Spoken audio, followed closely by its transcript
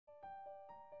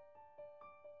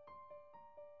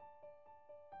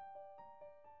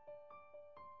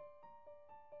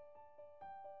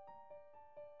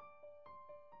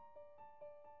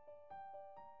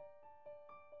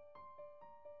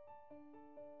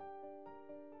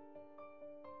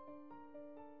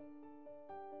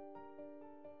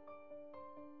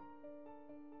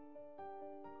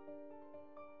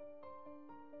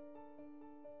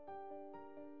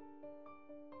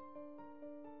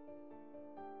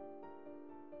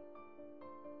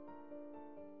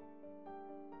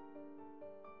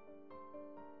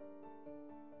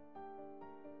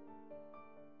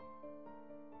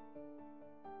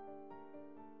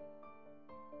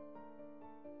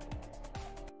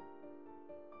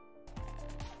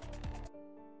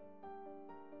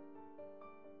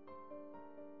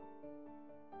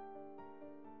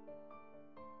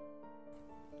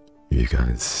You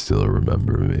guys still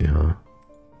remember me, huh?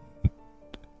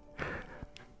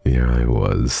 Here I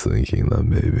was thinking that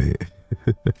maybe...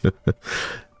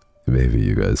 maybe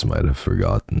you guys might have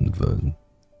forgotten, but...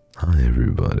 Hi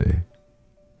everybody.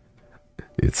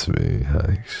 It's me,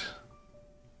 Hex.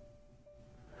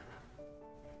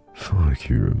 Fuck,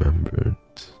 you remembered.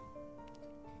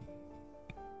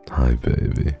 Hi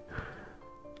baby.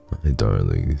 Hi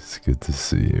darling, it's good to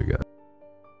see you guys.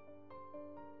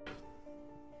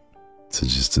 So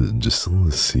just a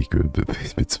little secret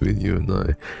between you and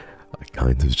I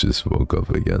kind of just woke up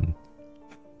again.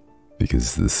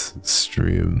 Because this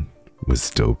stream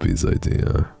was Doppio's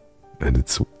idea, and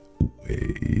it's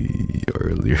way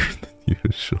earlier than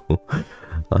usual.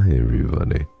 Hi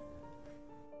everybody.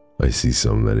 I see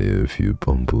so many of you,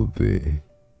 Bumblebee,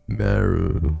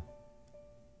 Maru,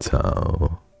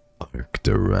 Tao, Arc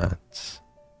the Rats,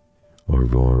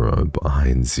 Aurora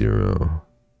behind Zero.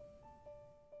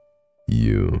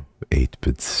 You,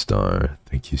 8-Bit Star,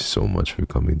 thank you so much for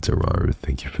coming. Terraru,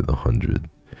 thank you for the 100.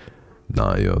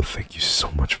 Nayo, thank you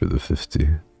so much for the 50.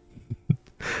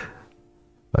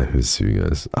 I miss you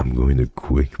guys. I'm going to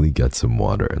quickly get some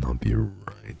water and I'll be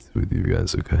right with you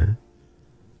guys, okay?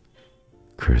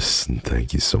 Kristen,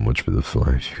 thank you so much for the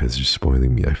 5. You guys are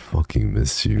spoiling me. I fucking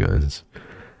miss you guys.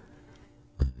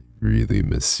 I really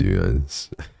miss you guys.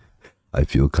 I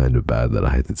feel kind of bad that I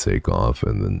had to take off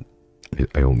and then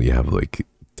I only have like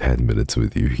 10 minutes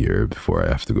with you here before I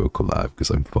have to go collab because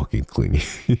I'm fucking clingy.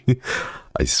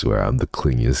 I swear I'm the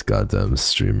clingiest goddamn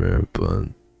streamer, but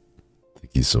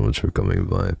thank you so much for coming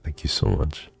by. Thank you so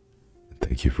much. And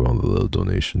thank you for all the little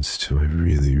donations too. I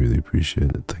really, really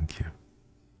appreciate it. Thank you.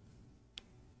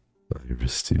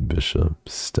 Rusty Bishop,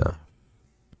 Staff,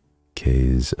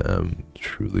 K's,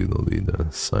 Truly Lolita,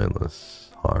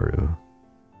 Silas, Haru,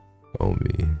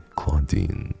 Omi,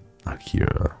 Claudine,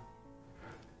 Akira,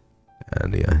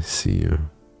 Annie, I see you.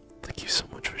 Thank you so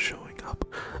much for showing up.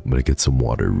 I'm gonna get some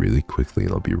water really quickly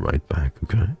and I'll be right back,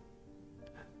 okay?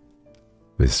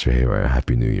 Mr. Haywire,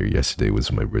 Happy New Year. Yesterday was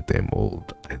my birthday. I'm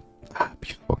old.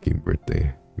 Happy fucking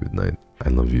birthday. Good night. I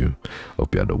love you.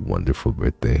 Hope you had a wonderful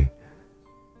birthday.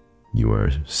 You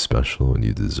are special and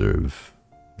you deserve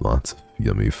lots of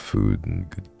yummy food and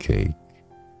good cake.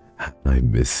 I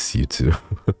miss you too.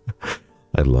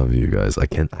 I love you guys. I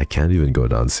can't even go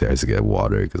downstairs to get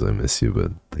water because I miss you,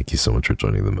 but thank you so much for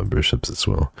joining the memberships as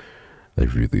well. I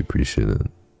really appreciate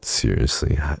it.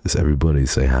 Seriously, does everybody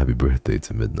say happy birthday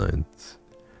to Midnight?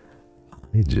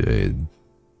 Hi Jade.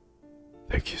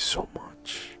 Thank you so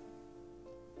much.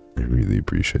 I really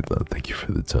appreciate that. Thank you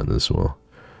for the 10 as well.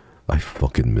 I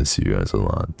fucking miss you guys a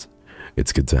lot.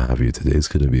 It's good to have you. Today's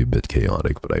gonna be a bit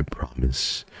chaotic, but I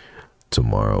promise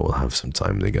tomorrow we'll have some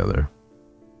time together.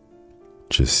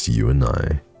 Just you and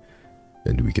I,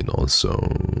 and we can also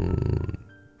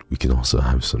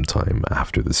have some time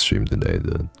after the stream today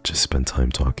to just spend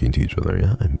time talking to each other.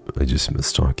 Yeah, I just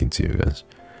miss talking to you guys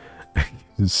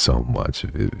so much,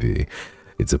 Vivi.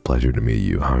 It's a pleasure to meet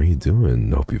you. How are you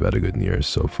doing? Hope you've had a good New Year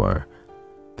so far.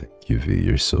 Thank you, V.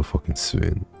 You're so fucking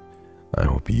sweet. I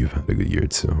hope you've had a good year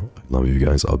too. I love you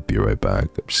guys. I'll be right back.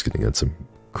 I'm just gonna get some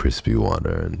crispy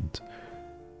water and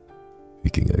we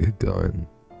can get it going.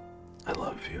 I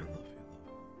love you. I love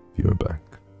you. Be right back.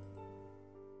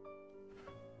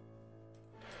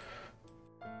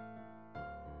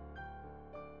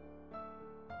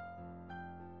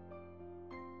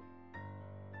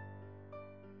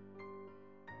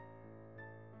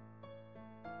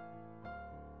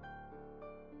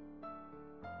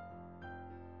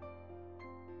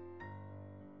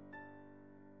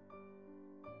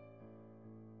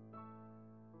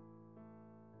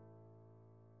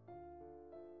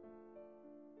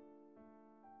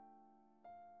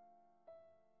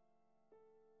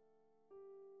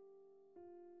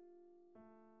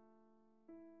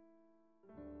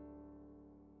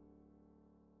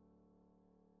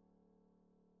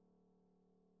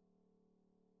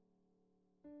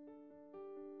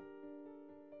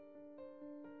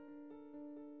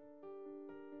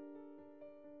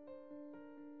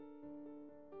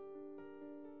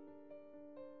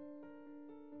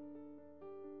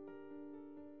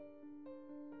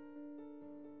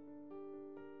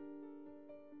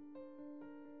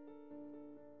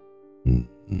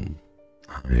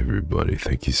 Hi everybody,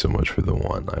 thank you so much for the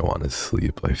 1. I want to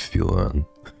sleep, I feel on.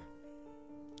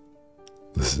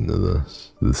 Listen to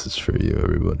this. This is for you,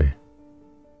 everybody.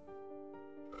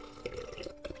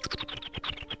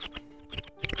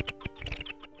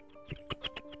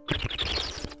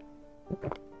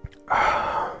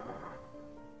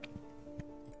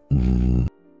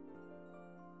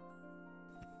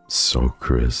 So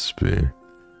crispy.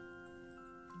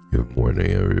 It Good morning,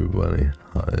 everybody.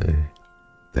 Hi.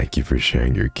 Thank you for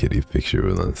sharing your kitty picture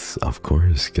with us. Of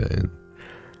course, guys.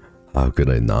 How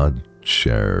could I not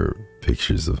share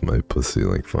pictures of my pussy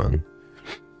like fun?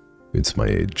 It's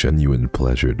my genuine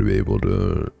pleasure to be able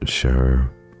to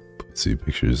share pussy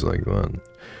pictures like that.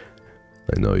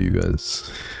 I know you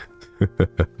guys.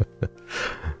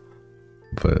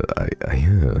 But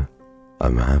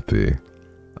I'm happy.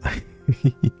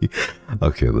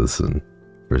 Okay, listen.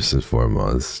 First and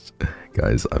foremost,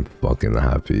 guys, I'm fucking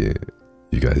happy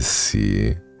you guys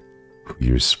see who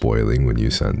you're spoiling when you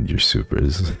send your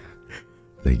supers.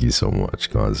 Thank you so much,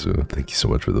 Kazu. Thank you so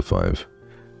much for the 5.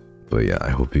 But yeah, I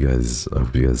hope you guys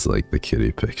like the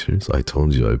kitty pictures. I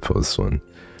told you I'd post one.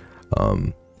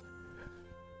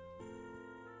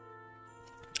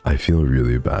 I feel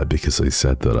really bad because I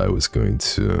said that I was going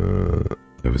to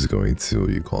what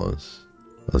do you call this?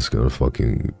 I was gonna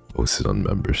fucking post it on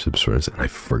memberships first, and I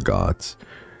forgot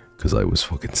because I was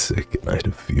fucking sick and I had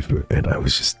a fever and I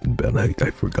was just in bed.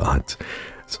 I forgot.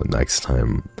 So next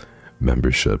time,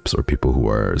 memberships or people who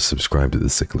are subscribed to the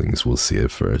Sicklings will see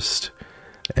it first,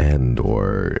 and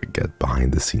or get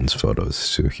behind the scenes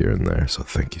photos too here and there. So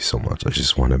thank you so much. I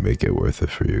just want to make it worth it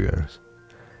for you guys.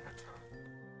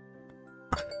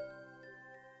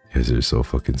 You guys are so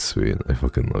fucking sweet. I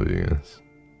fucking love you guys.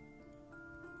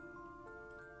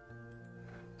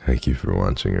 Thank you for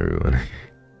watching, everyone.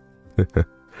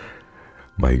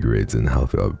 My grades in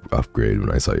health upgrade when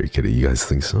I saw your kitty. You guys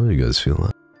think so? You guys feel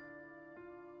that?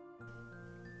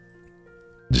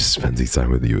 Just spending time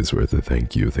with you is worth it.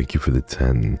 Thank you. Thank you for the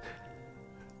 10.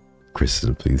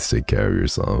 Kristen, please take care of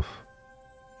yourself.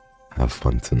 Have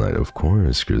fun tonight. Of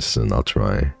course, Kristen. I'll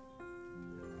try.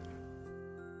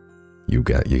 You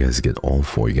guys get all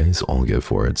 4. You guys all get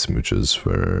 4 at smooches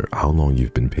for how long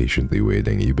you've been patiently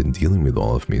waiting. You've been dealing with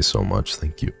all of me so much.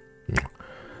 Thank you.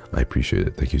 I appreciate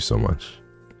it. Thank you so much.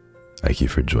 Thank you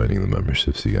for joining the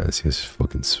memberships, you guys. You guys are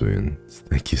fucking swoon.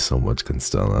 Thank you so much,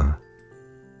 Constella.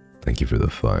 Thank you for the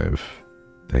 5.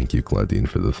 Thank you, Claudine,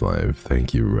 for the 5.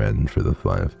 Thank you, Ren, for the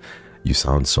 5. You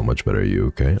sound so much better, you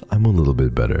okay? I'm a little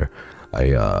bit better.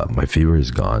 My fever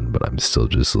is gone, but I'm still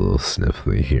just a little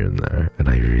sniffly here and there, and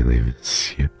I really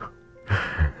miss you.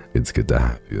 It's good to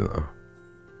have you, though.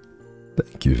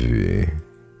 Thank you, V.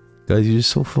 Guys, you're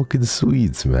so fucking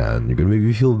sweet, man. You're gonna make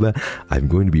me feel bad. I'm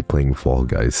going to be playing Fall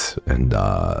Guys, and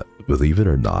believe it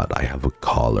or not, I have a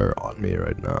collar on me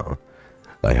right now.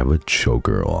 I have a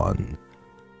choker on.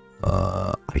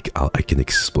 I can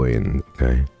explain,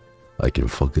 okay? I can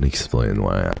fucking explain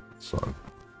why I have this song.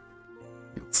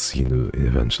 You'll see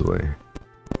eventually.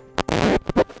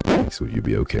 So would you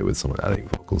be okay with someone adding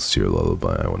vocals to your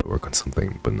lullaby? I want to work on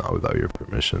something, but not without your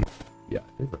permission. Yeah,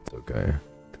 I think that's okay.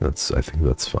 I think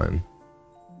that's fine.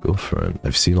 Go for it.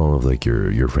 I've seen all of like your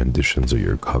renditions or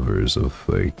your covers of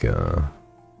like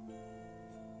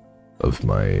of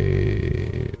my,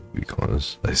 what do you call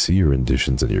this? I see your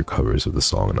renditions and your covers of the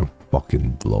song and I'm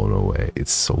fucking blown away.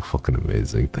 It's so fucking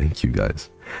amazing. Thank you guys.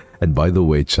 And by the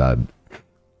way, Chad,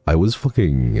 I was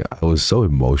so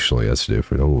emotional yesterday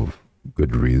for no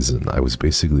good reason. I was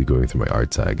basically going through my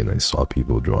art tag and I saw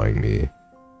people drawing me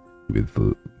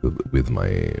with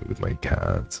my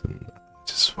cats, and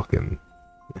just fucking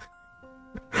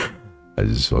I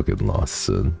just fucking lost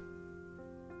it.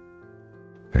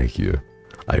 Thank you.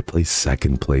 I placed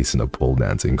 2nd place in a pole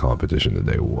dancing competition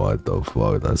today. What the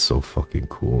fuck? That's so fucking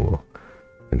cool.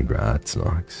 Congrats,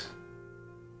 Nox.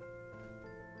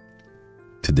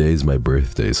 Today is my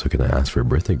birthday, so can I ask for a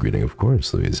birthday greeting? Of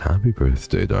course, Louise. Happy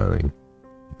birthday, darling.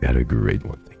 You had a great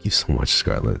one. Thank you so much,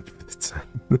 Scarlett.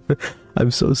 I'm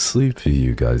so sleepy,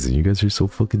 you guys, and you guys are so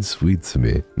fucking sweet to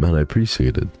me. Man, I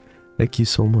appreciate it. Thank you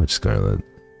so much, Scarlett.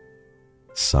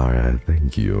 Sarah,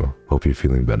 thank you. Hope you're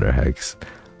feeling better, Hex.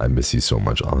 I miss you so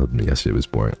much. All of me yesterday was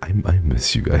boring. I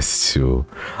miss you guys too.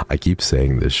 I keep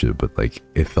saying this shit, but like,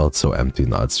 it felt so empty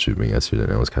not streaming yesterday,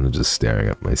 and I was kind of just staring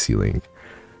at my ceiling,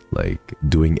 like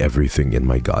doing everything in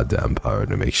my goddamn power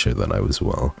to make sure that I was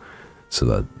well, so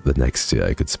that the next day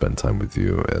I could spend time with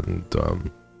you and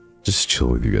just chill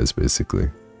with you guys, basically.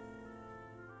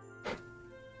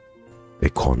 Hey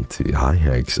Conti, hi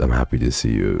Hex, I'm happy to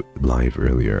see you live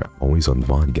earlier. Always on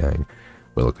VOD gang.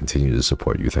 Well, I'll continue to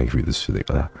support you. Thank you for this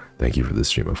thank you for the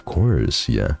stream. Of course,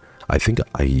 yeah. I think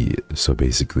so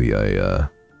basically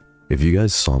if you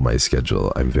guys saw my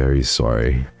schedule, I'm very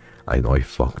sorry. I know I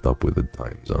fucked up with the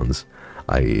time zones.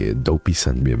 Doppio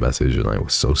sent me a message and I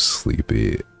was so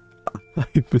sleepy.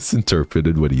 I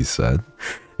misinterpreted what he said.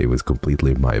 It was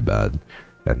completely my bad,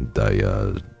 and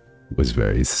I was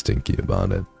very stinky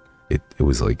about it. it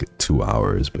was like 2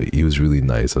 hours, but he was really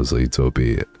nice. I was like,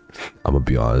 Toby, I'm gonna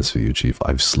be honest with you, Chief.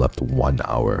 I've slept 1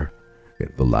 hour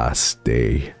in the last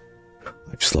day.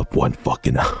 I've slept 1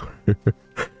 fucking hour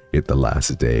in the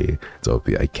last day.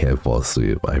 Toby, I can't fall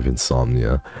asleep. I have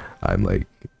insomnia. I'm like,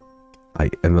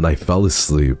 and then I fell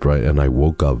asleep, right? And I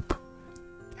woke up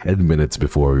 10 minutes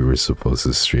before we were supposed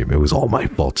to stream. It was all my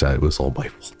fault, chat. It was all my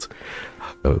fault.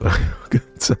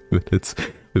 10 minutes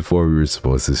before we were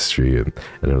supposed to stream,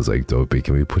 and I was like, Dopey,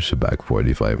 can we push it back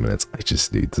 45 minutes? I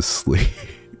just need to sleep.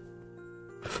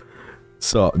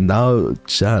 So now,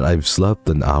 chat, I've slept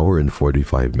 1 hour and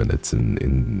 45 minutes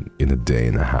in a day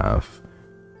and a half,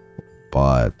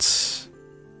 but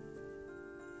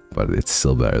it's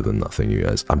still better than nothing, you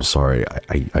guys. I'm sorry.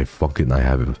 I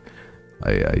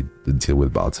deal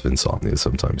with bouts of insomnia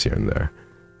sometimes here and there.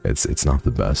 It's not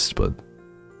the best, but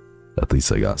at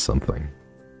least I got something.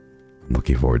 I'm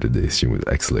looking forward to today's stream with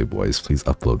XSOLEIL boys. Please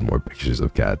upload more pictures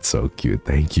of cats. So cute.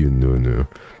 Thank you, Nunu.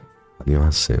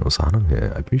 안녕하세요.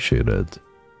 사랑해. I appreciate it.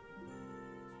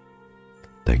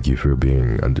 Thank you for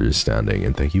being understanding,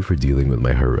 and thank you for dealing with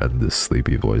my horrendous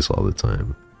sleepy voice all the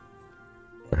time.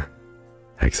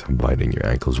 Hex, I'm biting your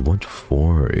ankles. What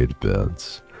for,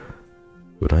 8-bits?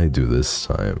 What did I do this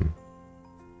time?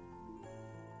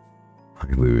 Hi,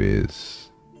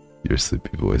 Louise. Your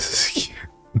sleepy voice is cute.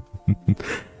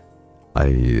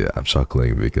 I'm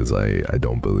chuckling because I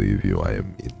don't believe you. I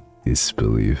am in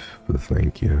disbelief, but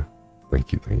thank you.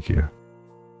 Thank you, thank you.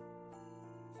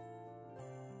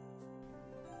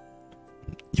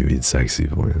 You mean sexy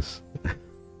voice.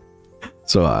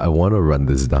 So I want to run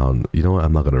this down. You know what?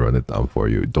 I'm not going to run it down for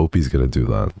you. Dopey's going to do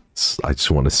that. I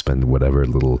just want to spend whatever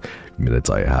little minutes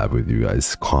I have with you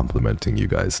guys, complimenting you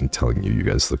guys and telling you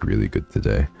guys look really good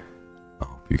today. I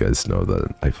hope you guys know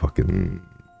that I fucking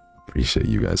appreciate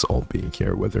you guys all being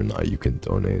here, whether or not you can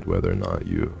donate, whether or not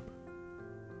you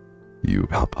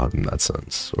help out in that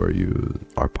sense, or you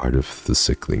are part of the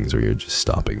Sicklings, or you're just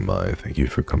stopping by. Thank you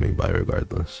for coming by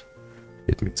regardless.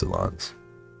 It means a lot.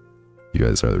 You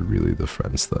guys are really the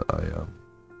friends that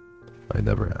I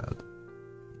never had.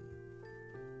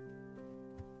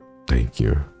 Thank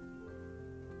you.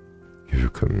 Thank you for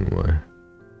coming by.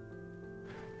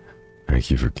 Thank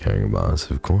you for caring about us,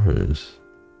 of course.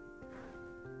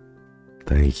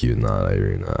 Thank you, not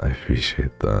Irina. I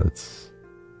appreciate that.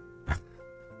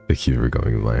 Thank you for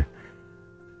coming by.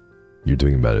 You're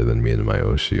doing better than me and my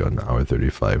OSHI on hour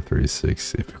 35,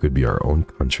 36. If it could be our own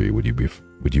country, would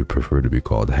you prefer to be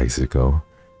called Hexico,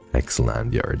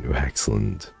 Hexlandia, or New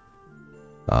Hexland?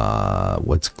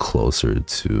 What's closer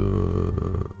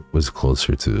to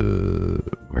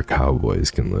where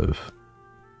cowboys can live?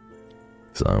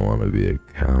 Cause I want to be a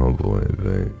cowboy,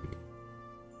 baby.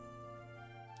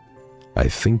 I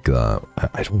think I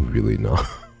don't really know.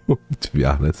 To be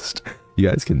honest, you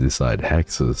guys can decide.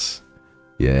 Hexes.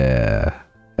 Yeah,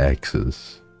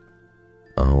 X's.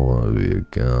 I wanna be a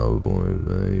cowboy,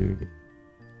 baby.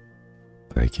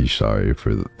 Thank you, Shari,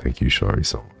 thank you, Shari,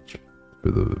 so much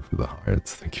for the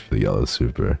hearts. Thank you for the yellow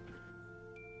super.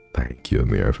 Thank you,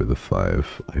 Amir, for the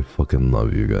 5. I fucking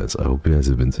love you guys. I hope you guys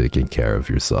have been taking care of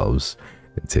yourselves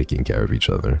and taking care of each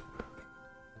other.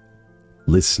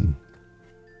 Listen,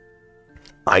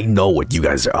 I know what you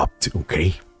guys are up to,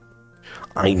 okay?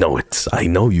 I know it. I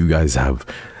know you guys have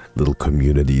little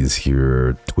communities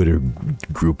here, Twitter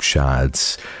group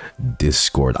chats,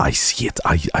 Discord. I see it.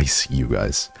 I see you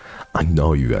guys. I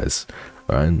know you guys.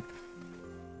 Alright?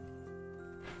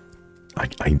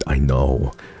 I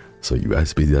know. So you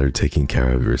guys be there taking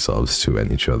care of yourselves too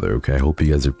and each other, okay? I hope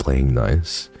you guys are playing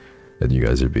nice. And you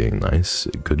guys are being nice,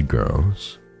 good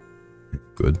girls,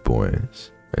 good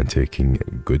boys, and taking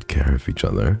good care of each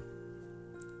other.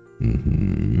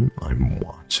 I'm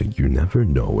watching. You never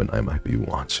know when I might be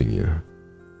watching you.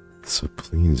 So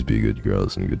please be good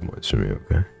girls and good boys for me,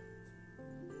 okay?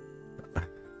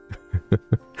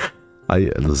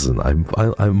 Listen, I'm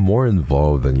more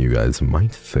involved than you guys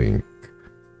might think.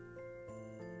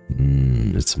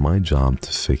 It's my job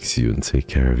to fix you and take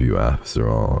care of you after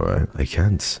all, right? I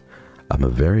can't. I'm a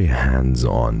very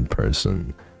hands-on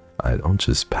person. I don't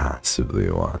just passively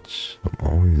watch. I'm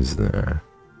always there.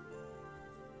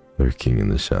 Lurking in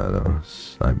the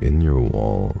shadows. I'm in your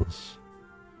walls.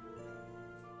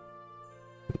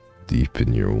 Deep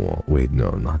in your wall. Wait,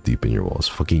 no, not deep in your walls.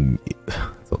 Fucking...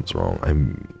 Something's wrong.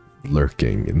 I'm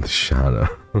lurking in the shadow.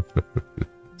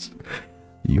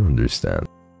 You understand.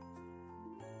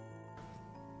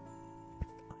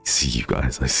 I see you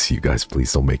guys. I see you guys.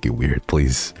 Please don't make it weird.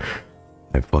 Please.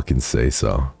 I fucking say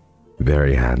so.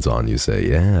 Very hands-on, you say.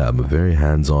 Yeah, I'm a very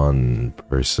hands-on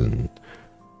person.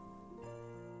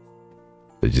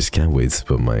 I just can't wait to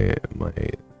put my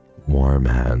warm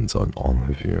hands on all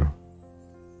of you.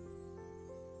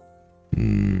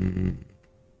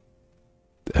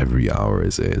 Every hour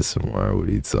is ASMR. What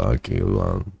are you talking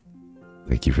about?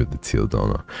 Thank you for the teal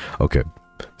donut. Okay,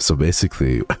 so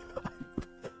basically,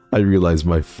 I realized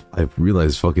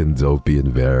fucking Doppio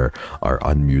and Ver are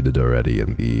unmuted already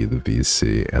in the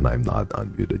VC, and I'm not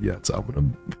unmuted yet, so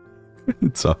I'm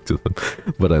gonna talk to them.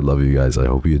 But I love you guys. I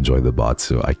hope you enjoy the bot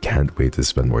too. I can't wait to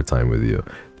spend more time with you.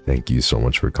 Thank you so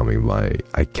much for coming by.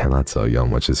 I cannot tell you how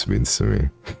much this means to me.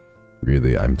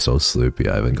 Really, I'm so sleepy.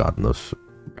 I haven't got enough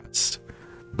rest.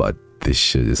 But this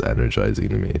shit is energizing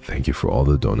to me. Thank you for all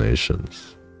the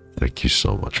donations. Thank you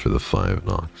so much for the 5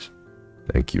 knocks.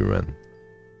 Thank you, Ren.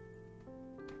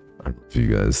 I love you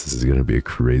guys. This is gonna be a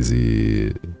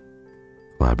crazy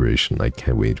collaboration. I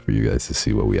can't wait for you guys to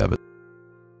see what we have.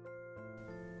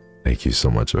 Thank you so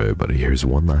much, everybody. Here's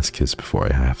one last kiss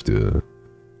before I have to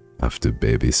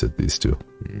babysit these two.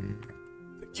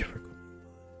 Thank you for coming.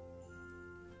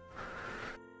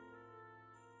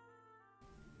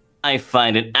 I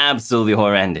find it absolutely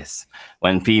horrendous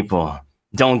when people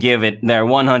don't give it their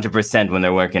 100% when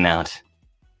they're working out.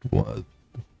 What?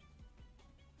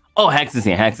 Oh, Hex is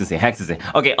here, Hex is here, Hex is here.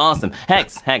 Okay, awesome.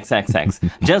 Hex.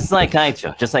 Just like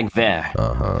Kaicho, just like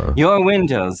Ver. Your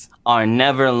windows are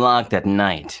never locked at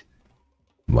night.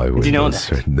 My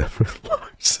windows are never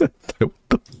locked at night.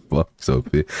 What the fuck,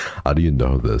 Sophie? How do you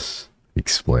know this?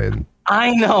 Explain.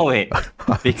 I know it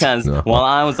because while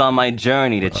I was on my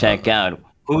journey to check out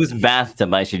whose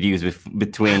bathtub I should use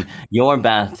between your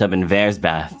bathtub and Ver's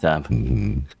bathtub,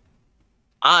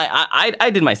 I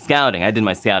did my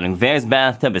scouting. Ver's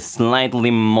bathtub is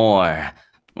slightly more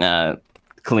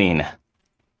clean.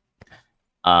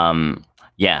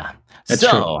 Yeah. That's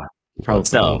true. Probably.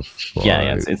 So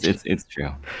yeah, it's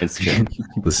true. It's true.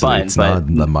 Listen, it's not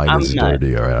that mine is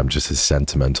dirty, alright? I'm just a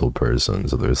sentimental person,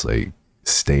 so there's like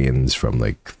stains from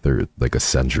like a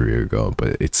century ago,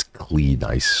 but it's clean,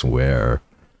 I swear.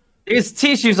 There's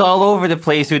tissues all over the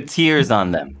place with tears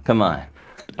on them. Come on.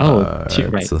 Oh,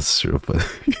 right. That's true, but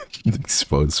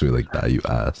expose me like that, you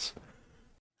ass.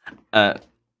 But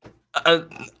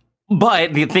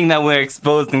the thing that we're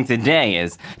exposing today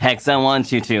is, Hex, I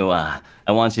want you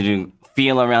to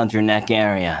feel around your neck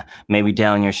area, maybe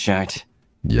down your shirt.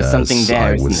 Yes, something there,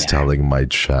 I was telling my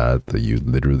chat that you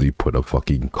literally put a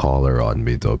fucking collar on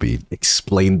me, Dobby.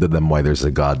 Explain to them why there's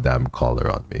a goddamn collar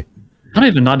on me. I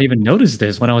don't not even notice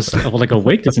this when I was like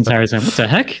awake this entire time. What the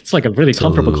heck? It's like a really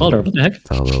comfortable collar. What the heck?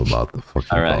 Tell them about the fucking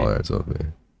collar, Dobby.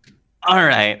 All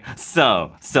right,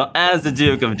 so as the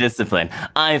Duke of Discipline,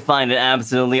 I find it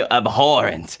absolutely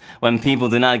abhorrent when people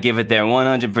do not give it their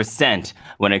 100%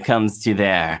 when it comes to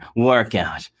their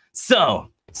workout. So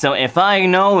if I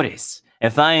notice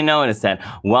that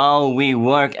while we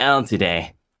work out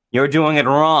today, you're doing it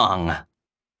wrong,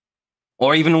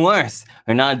 or even worse,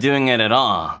 you're not doing it at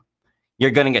all,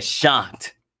 you're gonna get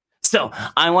shocked. So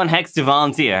I want Hex to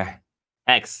volunteer.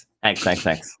 Hex.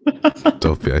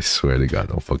 Doppio, I swear to God,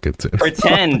 don't fucking do it.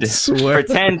 Pretend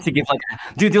to give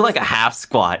do like a half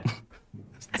squat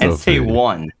and say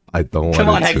 1. I don't want to. Come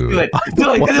on, Hex, do it.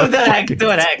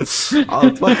 Do it, Hex.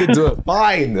 I'll fucking do it.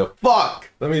 Fine. Fuck.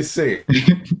 Let me see.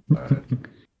 Right.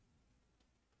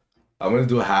 I'm gonna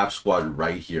do a half squat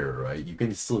right here, right? You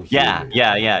can still hear me.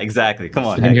 Yeah, exactly. Come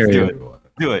on, Hex, do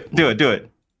it.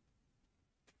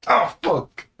 Oh,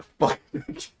 fuck. Fuck.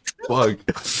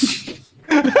 Shit.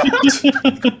 How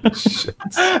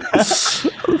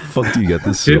the fuck do you get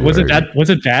this? Dude, was it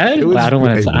bad? I don't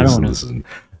want to. Listen,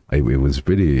 it was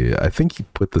pretty. I think you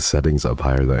put the settings up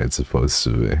higher than it's supposed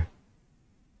to be.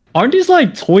 Aren't these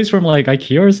like toys from like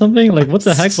IKEA or something? Like what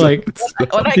the heck? Like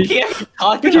what IKEA are you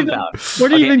talking about? Where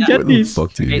do you even get these? The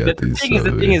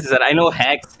thing is that I know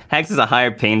Hex has a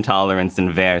higher pain tolerance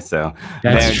than Ver, so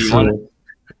that's true.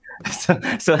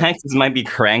 So Hex might be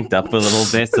cranked up a little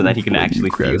bit so that he can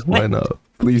actually feel it. Why not?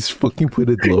 Please fucking put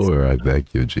it lower, I beg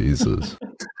you, Jesus.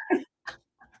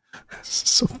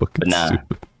 So fucking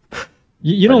stupid.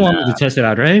 You don't want me to test it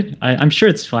out, right? I'm sure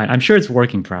it's fine. I'm sure it's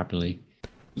working properly.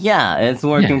 Yeah, it's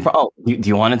working. Do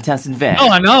you want to test it, Ver?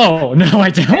 Oh, no,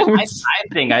 I don't. I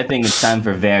think it's time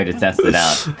for Ver to test it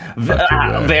out.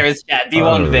 Ver's chat, do you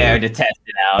want Ver to test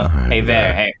it out? Hey,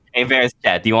 Ver, hey, Ver's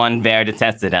chat, do you want Ver to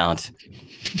test it out?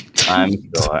 I'm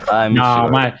sure.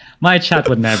 My chat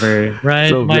would never, right?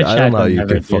 So, my I chat don't know how you can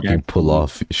never fucking pull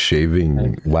off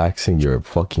waxing your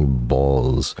fucking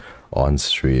balls on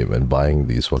stream and buying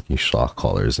these fucking shock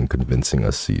collars and convincing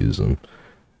us to use them.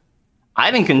 I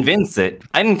didn't convince it.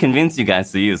 I didn't convince you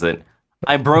guys to use it.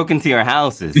 I broke into your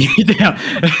houses. Yeah.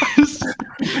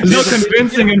 There's no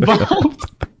convincing involved.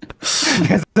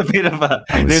 there's a bit of a.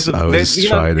 I was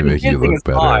trying to make you look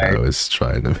better. I was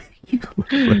trying to make you look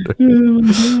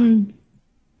better.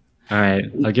 All right,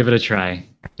 I'll give it a try.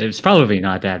 It's probably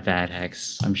not that bad,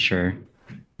 Hex. I'm sure.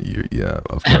 Yeah,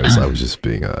 of course. I was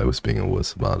being a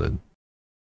wuss about it.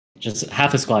 Just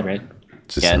half a squad, right?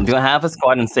 Do a half a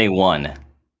squad and say one.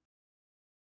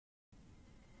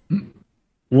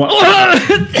 What?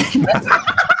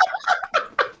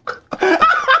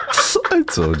 I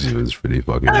told you it was pretty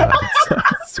fucking bad.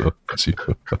 I told you.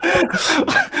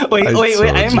 Wait.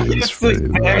 I might have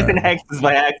switched pairs and hexes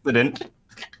by accident.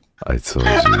 I told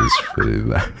you it was pretty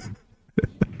bad.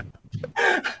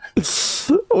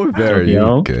 Oh, very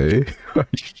okay.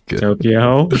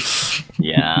 Doppio.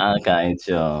 Yeah,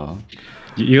 Kaicho.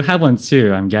 You have one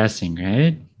too, I'm guessing,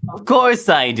 right? Of course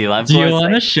I do. Do you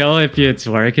want to show if it's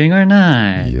working or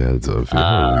not? Yeah,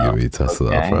 Doppio. Give me test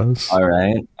it out for us. All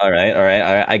right.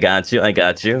 I got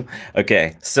you.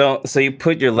 Okay, so you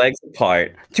put your legs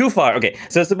apart too far. Okay,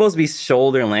 so it's supposed to be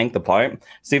shoulder length apart.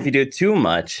 So if you do too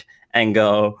much and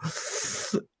go.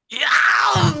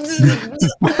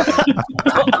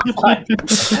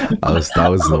 That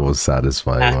was the most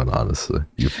satisfying one, honestly.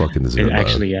 You fucking deserve it.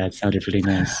 Actually, yeah, it sounded pretty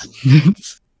nice.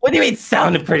 What do you mean it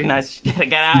sounded pretty nice?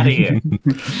 Get out of here.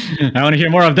 I want to hear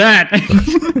more of that.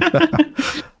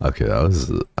 Okay, that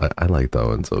was I like that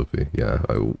one, Sophie. Yeah.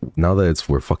 Now that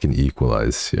we're fucking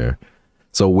equalized here.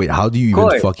 So wait, how do you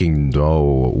even fucking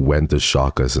know when to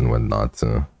shock us and when not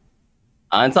to?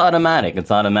 It's automatic. Did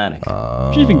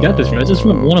you even get this, right? Is this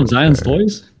from one of Zaion's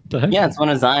toys? The heck? Yeah, it's one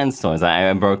of Zaion's toys.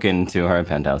 I broke into her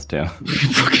penthouse too.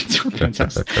 Broke into her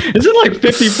penthouse. Is it like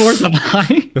 50 floors up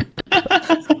high?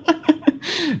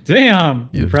 Damn,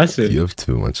 impressive. You have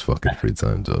too much fucking free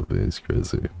time, Doppio. It's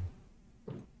crazy.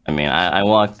 I mean, I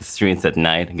walk the streets at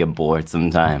night and get bored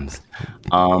sometimes.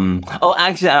 Oh,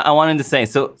 actually, I wanted to say,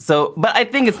 but I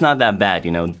think it's not that bad,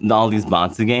 you know, all these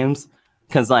Batsu games.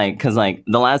 Cause like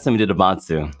the last time we did a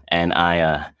Batsu and I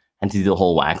had to do the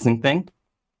whole waxing thing.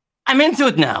 I'm into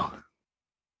it now.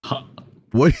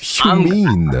 What do you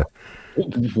mean?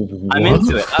 I'm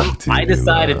into it. I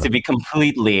decided to be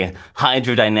completely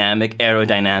hydrodynamic,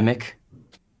 aerodynamic.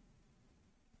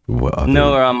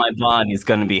 Nowhere on my body is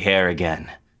gonna be hair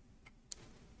again.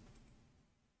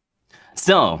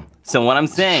 So what I'm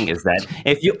saying is that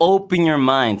if you open your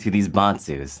mind to these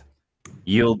Batsus,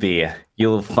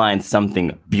 you'll find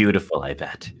something beautiful, I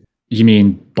bet. You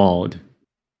mean bald?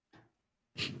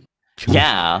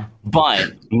 Yeah,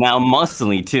 but now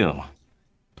muscly too.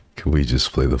 Can we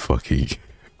just play the fucking...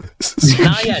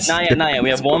 Not yet. We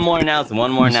have one more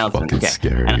announcement. Okay.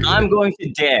 Scary, and I'm going to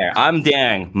dare. I'm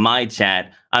daring my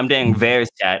chat. I'm daring Vare's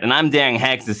chat. And I'm daring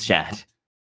Hex's chat.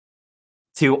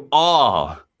 To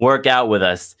all work out with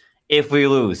us if we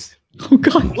lose. Oh,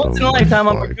 God. Once in a lifetime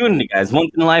opportunity, guys.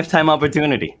 Once in a lifetime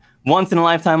opportunity.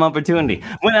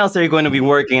 When else are you going to be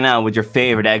working out with your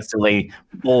favorite XSOLEIL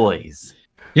boys?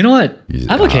 You know what?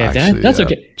 I'm okay with that. That's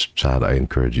okay. Chad, I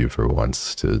encourage you for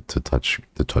once to touch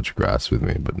grass with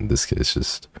me, but in this case,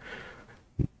 just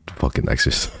fucking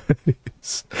exercise.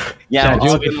 Yeah, Chad,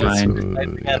 you'll be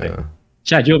fine.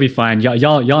 Chad, you'll be fine.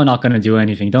 Y'all not gonna do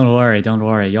anything. Don't worry.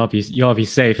 Y'all be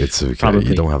safe. It's okay. Probably.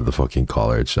 You don't have the fucking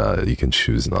collar, Chad. You can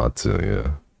choose not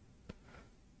to.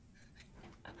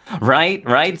 Yeah.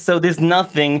 Right. So there's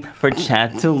nothing for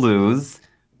Chad to lose.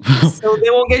 So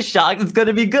they won't get shocked. It's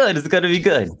gonna be good.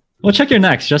 Well, check your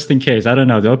necks just in case. I don't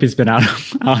know. Doppio's been out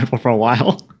for a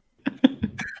while.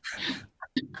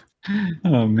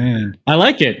 Oh man, I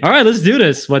like it. All right, let's do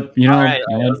this. What you know? All right,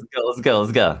 let's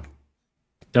go.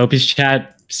 Doppio's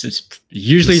chat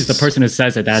usually is the person who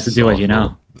says it that has to do it. You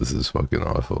know. This is fucking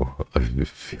awful.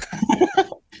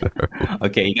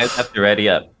 Okay, you guys have to ready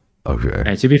up. Okay. All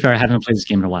right, to be fair, I haven't played this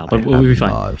game in a while, but we'll be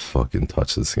fine. I fucking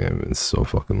touched this game in so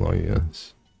fucking long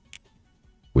years.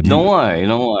 Don't worry.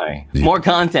 More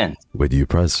content. Wait, do you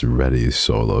press ready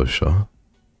solo show?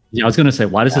 Yeah, I was gonna say,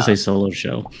 why does it say solo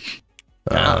show?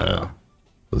 I don't know.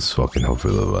 Let's fucking hope for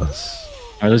the best.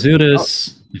 All right, let's do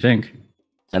this. You think?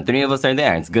 And 3 of us are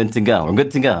there. It's good to go. We're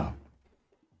good to go.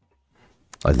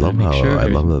 I love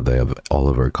that they have all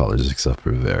of our colors except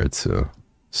for Vare too.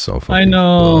 So fucking I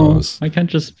know. close. I can't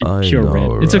just be pure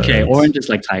red. It's okay. Orange is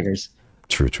like tigers.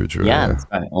 True. Yeah, that's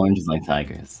right. Orange is like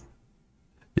tigers.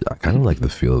 Yeah, I kind of like the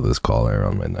feel of this collar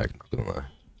around my neck. Not gonna lie.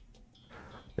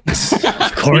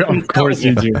 Of course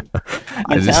you do.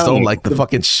 I just don't like the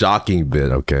fucking shocking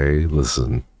bit. Okay,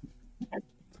 listen.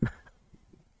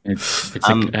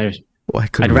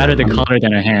 I'd rather the collar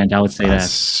than a hand. I would say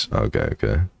that.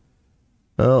 Okay.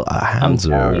 Well, hands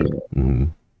are.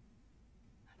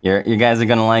 You guys are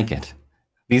gonna like it.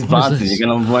 These bosses, you're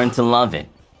gonna learn to love it.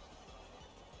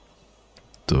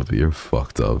 Doppio, you're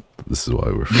fucked up. This is why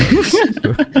we're friends.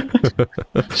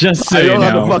 Just so I don't you know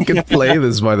how know. to fucking play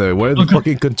this, by the way. Where are the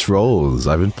fucking controls?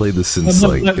 I haven't played this since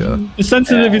like. The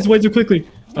sensitive is way too quickly.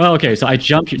 Oh, okay, so I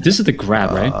jumped. This is the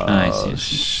grab, right? I see.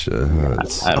 Shit.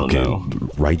 I don't okay, know.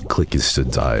 right click is to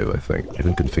dive, I think. I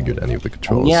haven't configured any of the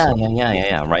controls. Yeah.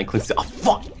 Right click. Oh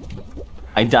fuck!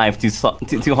 I dived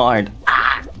too hard.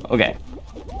 Ah! Okay.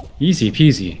 Easy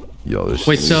peasy. Yo, this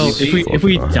Wait, shit so is if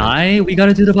we fucking hard. die, we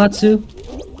gotta do the Batsu?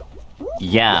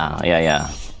 Yeah.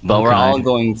 But we're Okay. all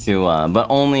going to. But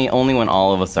only when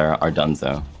all of us are done.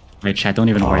 So. Right, chat, don't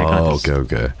even worry, I got Oh, this.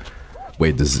 okay.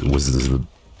 Wait, was this the?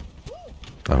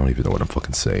 I don't even know what I'm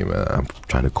fucking saying, man. I'm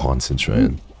trying to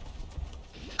concentrate.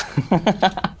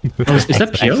 Oh, is that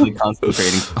Actually Pio?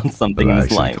 concentrating on something I'm in his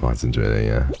actually life. concentrating,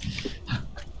 yeah.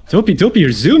 Doppio,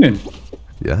 you're zooming.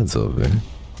 Yeah, it's over.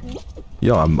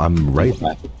 Yo, I'm right,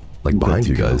 like behind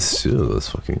you guys too. Let's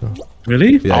fucking go.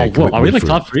 Really? Yeah, Oh, whoa, are we wait like for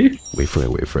top it. 3?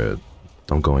 Wait for it.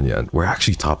 Don't go in yet. We're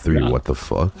actually top 3. Yeah. What the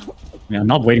fuck? Yeah, I'm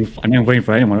not waiting. I'm not waiting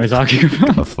for anyone. What are you talking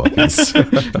about? The fuck is?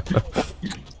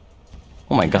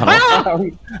 Oh my god!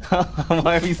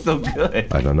 Why are we so good?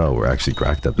 I don't know. We're actually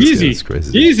cracked at this game. Easy, It's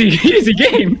crazy. easy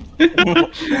game.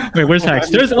 Wait, where's Hex?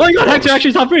 There's. Oh my god, Hex are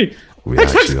actually top 3. We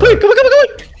Hex, actually quick, come on.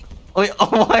 Wait,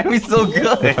 why are we so good?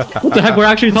 What the heck? We're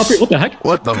actually top 3. What the heck?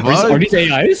 What the Are these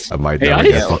AIs? I might never AIs?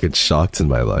 get fucking shocked in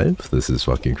my life. This is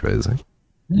fucking crazy.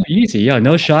 Yeah, easy. Yeah,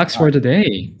 no shocks for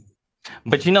today.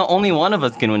 But you know, only one of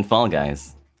us can win Fall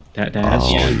Guys. That's Oh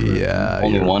true. yeah.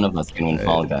 Only you're one of us can win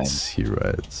Fall Guys. You're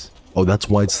right. Oh, that's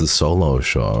why it's the solo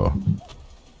show.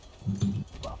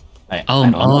 I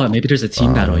don't know. Maybe there's a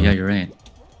team battle. Yeah, you're right.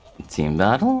 Team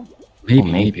battle? Maybe, Oh,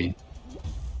 maybe.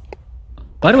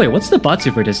 By the way, what's the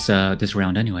Batsu for this this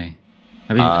round anyway?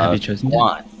 Have you chosen it?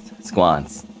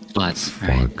 Squats. Squats.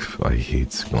 Right. Fuck, I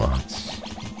hate squats.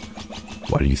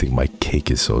 Why do you think my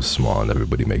cake is so small and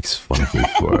everybody makes fun of me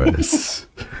for it?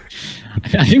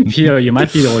 I think Pio, you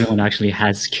might be the only one who actually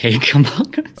has cake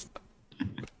among us.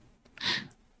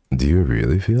 Do you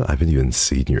really feel? I haven't even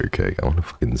seen your cake. I want to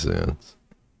fucking see it. Let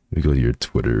me go to your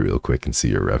Twitter real quick and see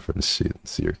your reference sheet and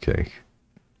see your cake.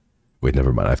 Wait,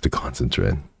 never mind. I have to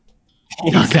concentrate.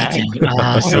 Exactly.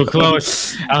 So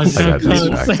close. I was I so got close.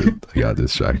 distracted. I got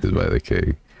distracted by the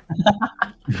cake.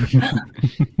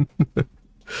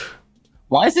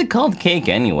 Why is it called cake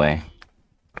anyway?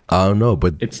 I don't know,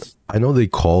 but It's I know they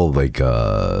call like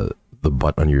the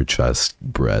butt on your chest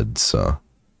bread, so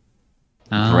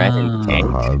Bread and cake.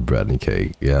 bread and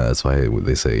cake. Yeah, that's why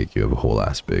they say you have a whole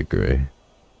ass bakery.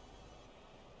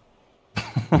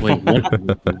 Wait,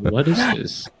 what is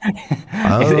this?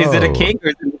 Is it a Oh. cake or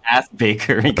is it an ass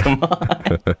bakery? Come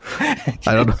on.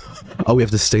 I don't know. Oh, we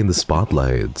have to stay in the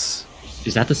spotlights.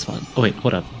 Is that the spot? Oh wait,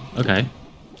 hold up. Okay.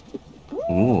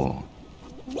 Ooh. All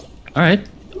right.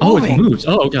 Oh, it Moving. moves.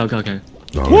 Oh, okay.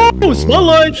 Oh, Whoa,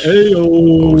 spotlight! Ayo!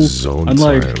 Oh, zone I'm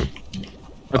like, time.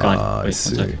 oh god, I wait, one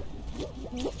see. sec.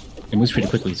 It moves pretty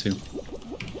quickly too.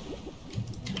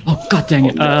 Oh god dang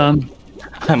it!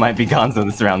 I might be gonzo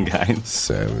this round, guys.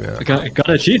 Same, yeah. I got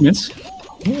achievements.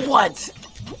 What?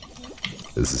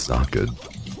 This is not good.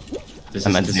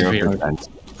 I'm at this is weird. 0%.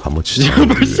 How much time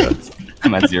do you 0%. have?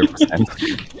 I'm at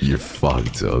 0%. You're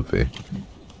fucked up, eh?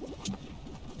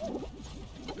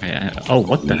 Oh,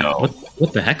 what the No.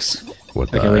 what the hex? What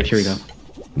the Okay, wait, here we go.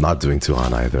 heck? Not doing too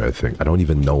hot either, I think. I don't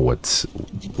even know what's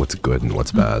good and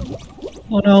what's bad.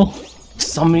 Oh no!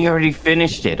 Somebody already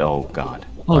finished it. Oh god.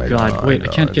 Oh I god, know, wait, I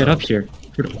can't get know. up here.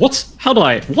 What? How do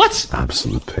I? What?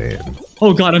 Absolute pain.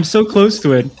 Oh god, I'm so close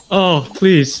to it. Oh,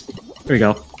 please. Here we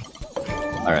go.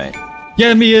 All right.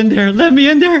 Get me in there. Let me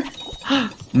in there.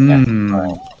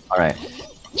 Mmm. All right.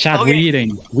 Chad, Okay.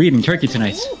 we eating turkey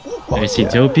tonight. I see yeah.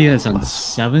 Doppio is on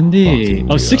 70.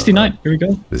 fucking Oh, 69. Here we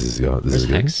go. This is good. This Where's is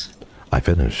good. Hex? I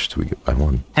finished. I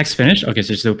won. Hex finished? Okay,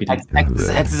 so it's Doppio.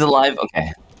 Hex is alive.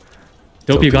 Okay.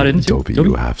 Doppio got it into Doppio,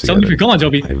 you have to Someone get it. Come on,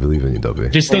 Doppio. I believe in you,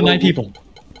 Doppio. There's still 9 people.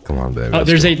 Come on, baby. Oh, let's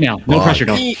there's go. 8 now. No Fuck. pressure,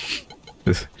 though.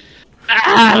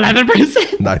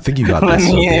 11%. No, I think you got Let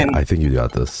this. me Doppio. in. I think you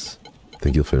got this. I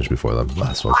think you'll finish before them.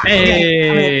 Last one.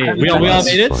 Hey, we all Let's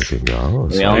made it. fucking go.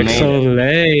 We all made it.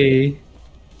 XSOLEIL.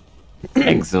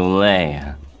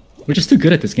 XSOLEIL. We're just too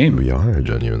good at this game. We are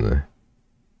genuinely.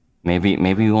 Maybe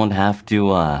we won't have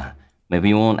to.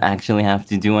 Maybe we won't actually have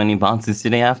to do any boxes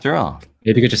today after all.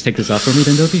 Maybe you could just take this off for me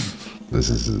then, Doppio. This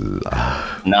is.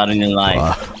 Not in your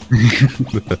life.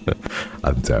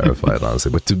 I'm terrified,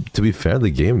 honestly. But to be fair, the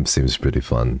game seems pretty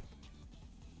fun.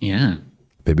 Yeah.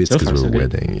 Maybe it's So because far, we're so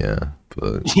good. winning, yeah.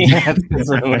 But Yeah. That's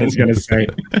what I was gonna say.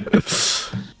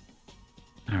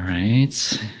 All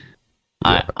right.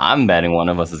 I'm betting one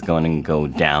of us is going to go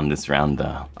down this round,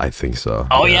 though. I think so.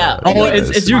 Oh yeah. Oh,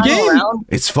 it's your game.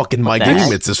 It's fucking my game.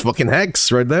 Heck? It's this fucking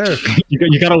Hex right there.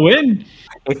 You gotta win.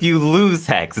 If you lose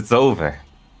Hex, it's over.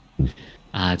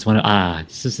 It's one of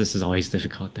this is always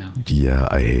difficult though. Yeah,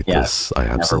 I hate Yeah, this. I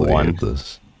never absolutely won. hate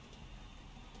this.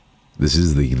 This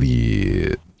is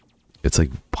the it's like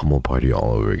pummel party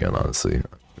all over again, honestly.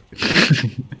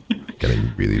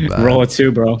 Getting really bad. Roll it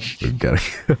too, bro. We're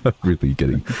really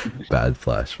getting bad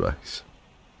flashbacks.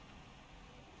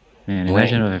 Man,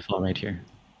 imagine if I fall right here.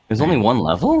 There's only one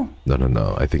level?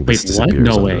 No. I think Wait, this what? disappears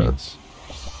No under way. us.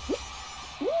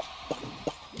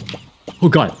 Oh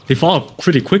god, they fall off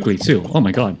pretty quickly too. Oh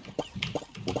my god.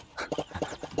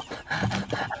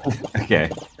 Okay.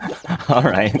 All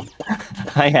right.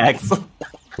 Hi, Hex.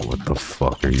 What the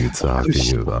fuck are you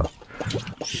talking about?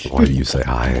 Why do you say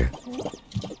hi?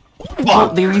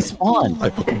 Fuck, they respawn. I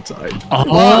fucking died.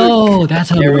 Oh, that's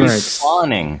how it They're works.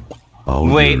 respawning.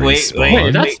 Oh, Wait, you wait, respawn?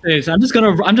 Wait, that's this. I'm just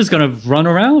gonna run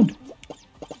around.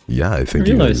 Yeah, I think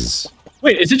I it realized. was.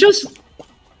 Wait, is it just?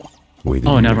 Wait,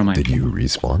 Oh, never mind. Did you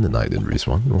respawn and I didn't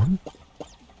respawn? What?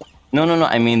 No.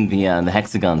 I mean the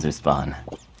hexagons respawn,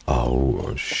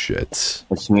 Oh shit!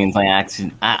 which means I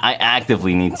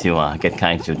actively need to get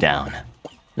Kaiju down.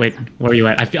 Wait, where are you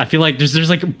at? I feel like there's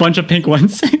like a bunch of pink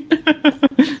ones.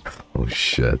 Oh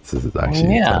shit! This is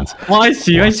actually Yeah. intense. Oh, I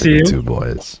see you. I Watching see the you. two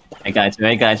boys. Hey, Kaiju.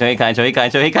 Hey, Kaiju. Hey, Kaiju. Hey,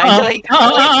 Kaiju. Hey, Kaiju. Hey,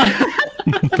 Kaiju.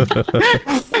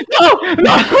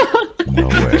 No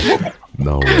way.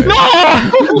 No way.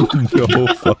 No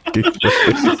fucking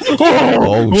way.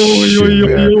 Oh shit,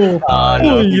 man.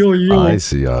 I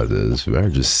see how it is. We're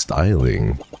just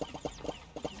styling.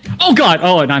 Oh god.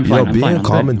 Oh, and I'm fine. Yo, I'm being fine. a I'm good.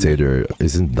 commentator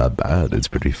isn't that bad. It's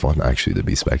pretty fun actually to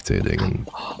be spectating. And,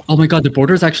 Oh my god, the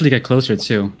borders actually get closer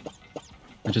too.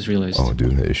 I just realized. oh,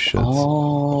 doing this shit.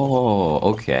 Oh,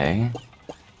 okay.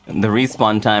 The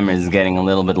respawn timer is getting a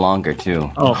little bit longer too.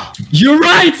 Oh, you're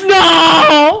right.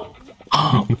 No.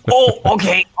 Oh,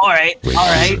 okay. All right. Wait, All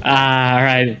right.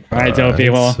 All right,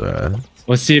 Doppio. Well, Alright.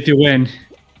 let's see if you win.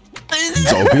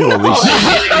 Doppio, holy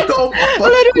shit.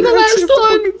 Already the last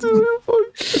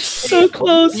one. So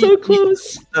close, so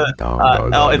close.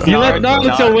 No, it's You let Naruto.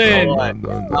 Naruto win.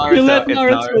 Naruto, You let it's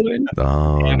Naruto win.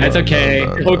 No, That's okay.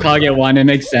 Hokage won. It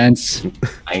makes sense.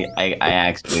 I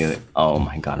actually. Oh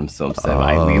my god, I'm so upset.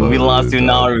 We lost to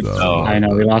Naruto. I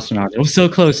know we lost Naruto. It was so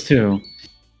close too.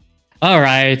 All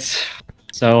right.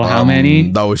 So how many?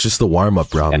 That was just the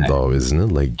warm-up round, though, isn't it?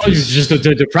 Like, Oh, it's just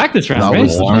the practice round, That right?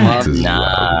 was the practice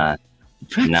Nah. round.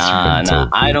 Nah.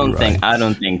 I don't Right.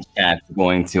 think chat's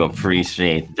going to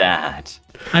appreciate that.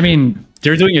 I mean,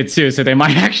 they're doing it too, so they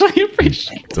might actually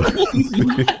appreciate it. All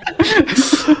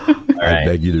I right.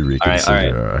 beg you to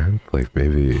reconsider. Like,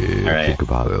 maybe right. think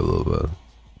about it a little bit.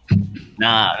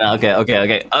 Nah.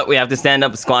 Okay. We have to stand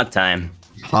up squat time.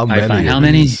 How Alright, many? fine. How of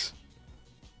many? these?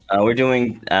 We're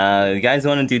doing. You guys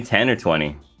want to do 10 or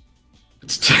 20?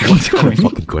 What kind of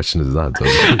fucking question is that? Though?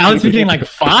 I was thinking like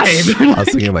 5. I was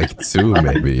thinking like 2,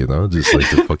 maybe. You know, just like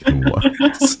the fucking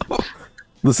one. So,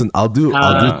 listen, I'll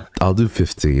do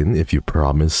 15 if you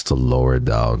promise to lower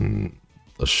down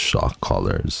the shock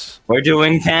collars. We're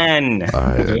doing 10.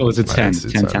 Alright, It was a 10. let's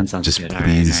do 10 sounds Just good. Alright,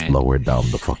 please alright. lower down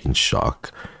the fucking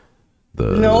shock.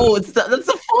 No, that's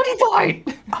the funny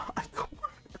part.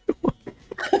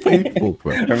 Painful,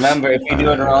 bro. Remember, if you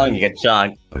do it wrong, you get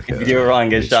shocked. Okay, If you do it wrong,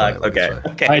 you get let's try, shocked. let's Okay.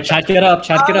 try. Okay. All right, chat, get up.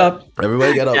 Chat, get up.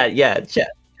 Everybody get up. Yeah,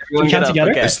 chat. Everyone Count get up.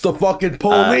 together? Okay. It's the fucking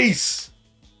police!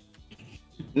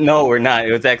 No, we're not.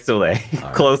 It was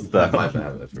XSOLEIL. Close though. My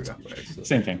bad, I forgot.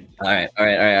 Same thing. All right.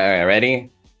 Ready?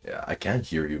 Yeah, I can't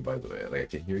hear you, by the way. Like, I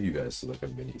can hear you guys through like a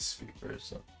mini speaker,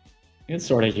 so. I can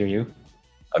sort of hear you.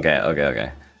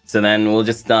 Okay. So then we'll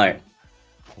just start.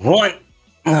 1.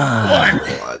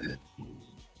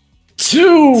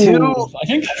 2. I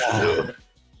think.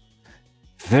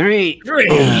 3.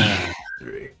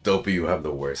 3. Dopey, you have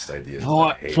the worst ideas. 4.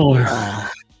 I hate 4. this.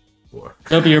 4.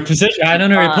 That'll be your position. I don't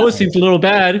know. Your pose seems a little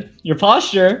bad. Your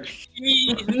posture.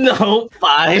 No,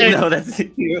 5. No, that's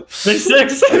you. 6.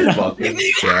 Fucking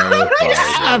terrifying.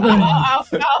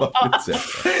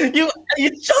 Fucking You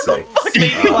shut the fuck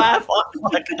made me laugh.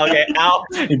 Okay, ow.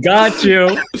 Got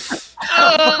you.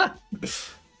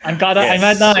 I'm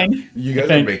at 9. You guys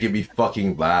are making me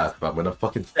fucking laugh. I'm gonna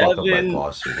fucking fuck up my 7.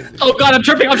 posture. Oh god, I'm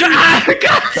tripping. Ah,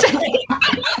 god.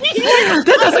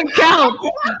 That doesn't count.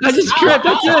 I just tripped.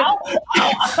 That's it.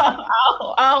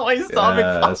 Ow, my stomach.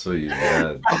 Yeah, that's what you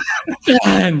meant.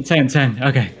 10.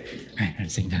 Okay.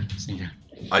 Alright, sing down.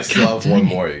 I still have one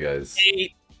more, you guys.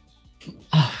 8.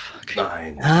 Oh, fuck.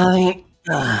 9. 9.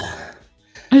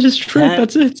 I just tripped.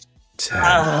 That's it.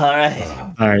 Alright.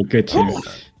 Alright, good team.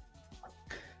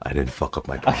 I didn't fuck up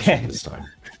my posture this time.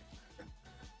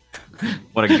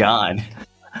 What a god.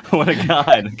 What a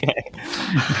god. Okay.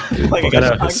 I didn't fuck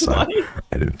up this time.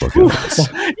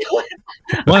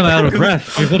 Why am I out of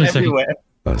breath? Wait, what a second.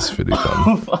 That's pretty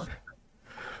fun.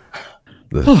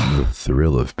 The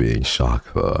thrill of being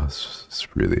shocked though is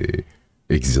really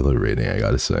exhilarating, I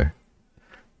gotta say.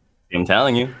 I'm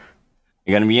telling you.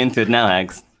 You're gonna be into it now,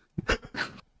 Hex.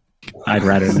 I'd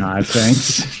rather not,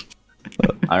 thanks.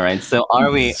 Alright, so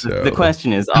are we... The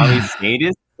question is, are we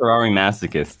sadists or are we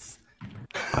masochists?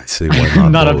 I say why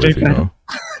not? Not a big fan.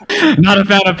 Not a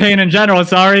fan of pain in general,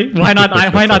 sorry. Why not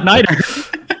neither?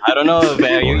 I don't know,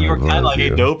 man. You were kind of like, hey,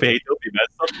 dopey, man.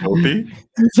 What's up, dopey?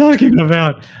 What are you talking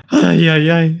about? Alright,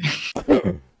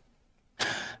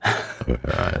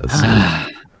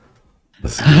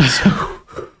 let's do this.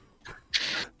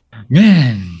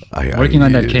 Man, working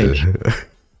on that cake.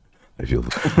 I feel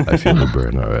the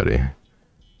burn already.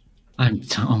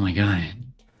 Oh my god.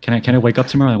 Can I wake up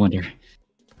tomorrow? I wonder.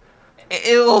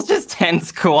 It was just 10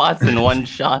 squats in one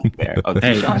shot there.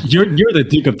 Okay. Hey, you're the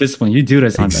Duke of Discipline. You do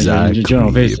this on a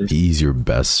general basis. These your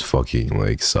best fucking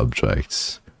like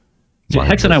subjects. Dude,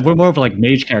 Hex and I, we're more of like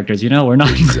mage characters, you know? We're not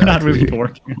really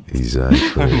working.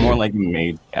 Exactly. More like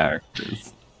mage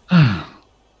characters.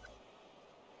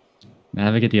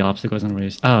 Navigate the obstacles and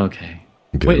race. Oh, okay.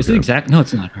 Good, wait, is it exact? No,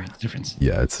 it's not. Right, it's different.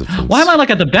 Yeah, it's a. Why am I like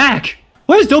at the back?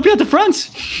 Where's Doppio at the front?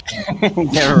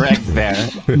 Get wrecked there.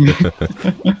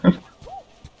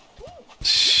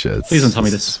 Shit. Please don't tell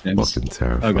me this is fucking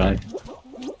terrifying. Oh god.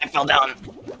 I fell down.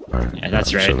 Alright, Yeah,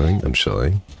 that's I'm right. I'm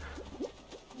chilling.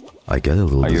 I get a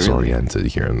little disoriented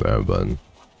here and there, but I'm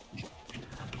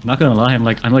not gonna lie, I'm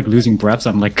like losing breaths.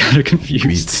 I'm like kind of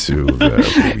confused. me too.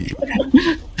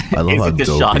 I love how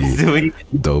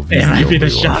Dopey. Yeah, might be the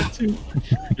shock too.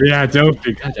 Yeah,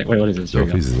 Dopey. Wait, what is this?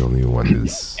 Dopey's the only one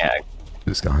who's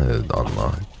kind of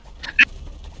unlocked.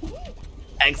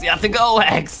 X, you have to go,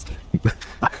 X.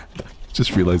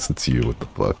 Just realized it's you. What the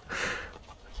fuck?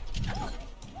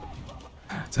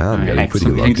 Damn, I'm getting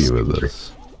pretty lucky with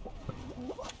this.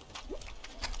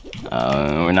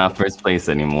 We're not first place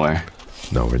anymore.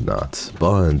 No, we're not.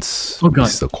 But we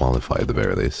still qualify at the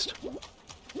very least.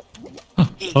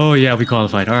 Oh yeah, we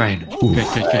qualified. All right.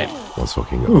 Good. Let's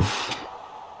fucking go.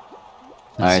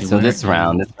 Alright, so this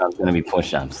round's gonna be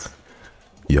push-ups.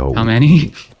 Yo. How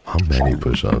many? How many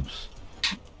push-ups?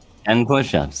 10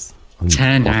 push-ups.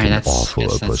 10. Alright, that's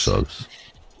awful at push-ups.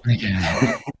 Okay.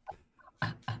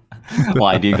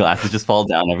 Why do your glasses just fall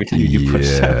down every time you do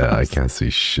push-ups? Yeah, I can't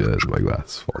see shit. My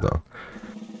glasses fall down.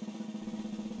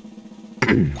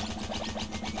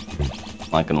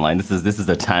 I'm not gonna lie, this is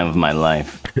the time of my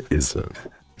life. Is it?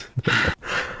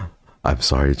 I'm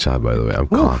sorry, Chad, by the way. I'm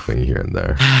coughing here and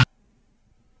there.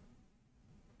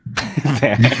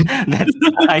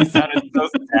 I sounded so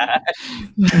sad.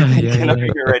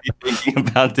 You're already thinking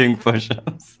about doing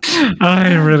push-ups.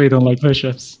 I really don't like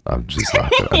push-ups. I'm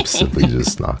simply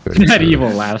just not going to. That evil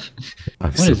laugh.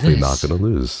 I'm simply not going to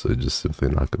lose. I'm just simply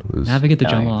not going to lose. Navigate the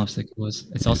jungle obstacles.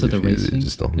 It's also the racing.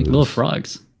 Just don't like little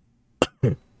frogs.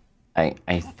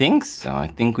 I think so. I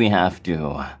think we have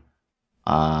to.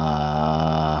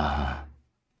 I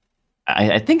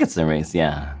think it's a race.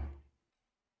 Yeah.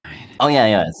 Oh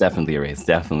yeah, it's definitely a race.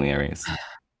 Definitely a race.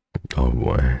 Oh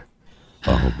boy,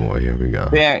 here we go.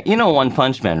 There, you know One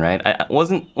Punch Man, right?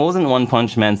 Wasn't One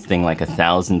Punch Man's thing like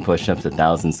 1,000 push-ups,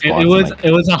 1,000 squats?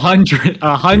 It was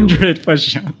 100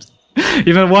 push-ups.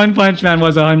 Even One Punch Man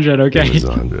was 100. Okay. It was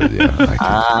 100.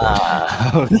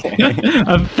 Yeah. Okay.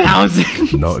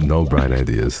 1,000. No bright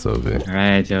ideas, Sophie. All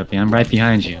right, Dopey, I'm right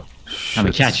behind you. Shit. I'm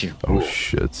gonna catch you. Oh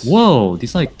shit. Whoa,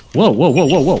 these like whoa.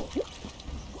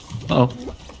 Uh-oh.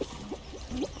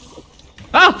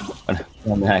 Ah!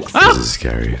 Next. This is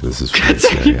scary. This is pretty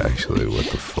scary, actually. What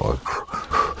the fuck?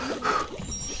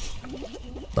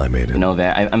 I made it. You know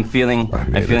that I'm feeling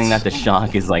that the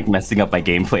shock is like messing up my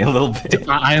gameplay a little bit.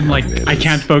 I am like I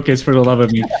can't focus for the love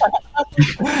of me.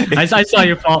 I saw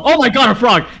you fall. Oh my god, a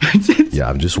frog! Yeah,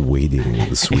 I'm just waiting for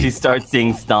the sweet. You start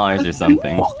seeing stars or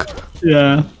something. Fuck.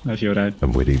 Yeah, I feel that.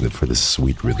 I'm waiting for the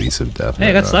sweet release of death. Hey,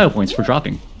 I got style points for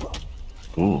dropping.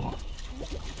 Ooh.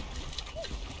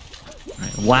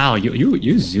 Wow,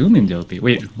 you zoom in, Dopey.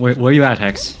 Wait, where are you at,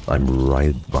 Hex? I'm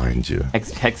right behind you.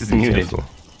 Hex is muted.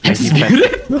 Hex is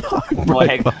muted? I'm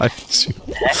right behind you.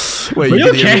 Wait,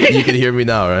 you can hear me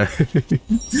now, right?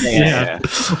 Yeah.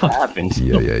 What happened?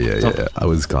 Yeah. I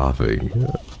was coughing.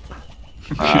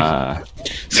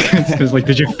 Because like,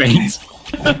 did you faint?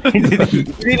 You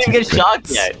didn't even get shocked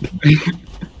yet.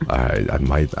 Alright, I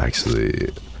might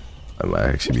actually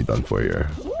be done for you.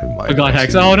 Oh god,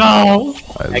 Hex. Oh no!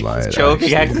 Hex is choking.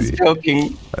 Hex is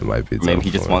choking. I might be. Maybe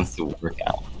he just wants to work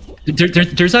out.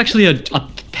 There's actually a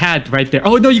pad right there.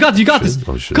 Oh no, you got this.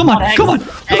 Oh, shit. Come on, Hex.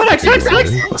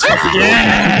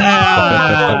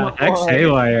 Yeah! Hex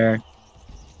Haywire.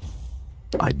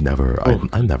 I never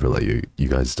let you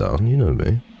guys down. You know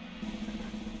me.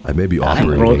 I may be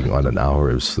operating on an hour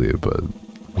of sleep, but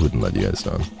I wouldn't let you guys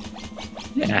down.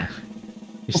 Yeah.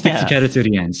 You stick together to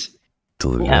the ends.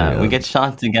 Yeah, we get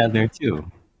shot together too.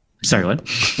 Sorry, what?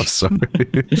 I'm sorry.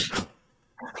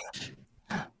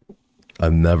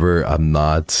 I'm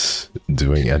not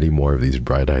doing any more of these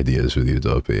bright ideas with you,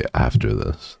 Doppio, after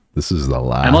this. This is the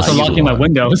last. I'm also locking my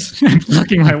windows. I'm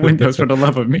locking my windows for the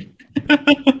love of me.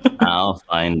 I'll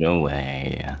find a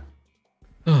way.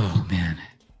 Oh, man.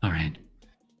 All right.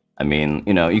 I mean,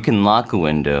 you know, you can lock a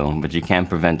window, but you can't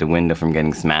prevent a window from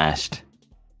getting smashed.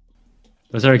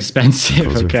 Those are expensive,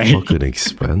 Those okay? are fucking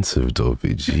expensive,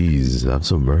 Doppio. Jeez, have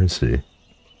some mercy.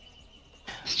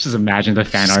 Just imagine the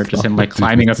fan art, just him like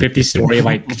climbing a 50-story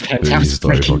like penthouse,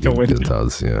 breaking the window.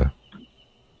 Penthouse, yeah.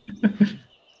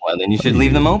 Well, then you should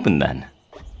leave them open then.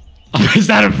 Oh, is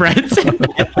that a threat? Like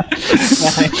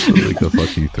the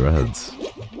fucking threads.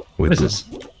 What is this?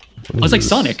 Oh, it's like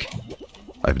Sonic.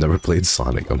 I've never played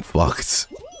Sonic. I'm fucked.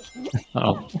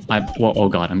 Oh, oh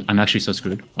god, I'm actually so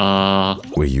screwed.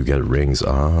 Wait, you get rings?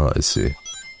 Ah, I see.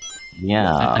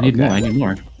 Yeah. I need more. I need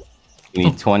more. You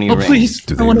need 20 oh, rings. Please.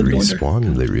 Do they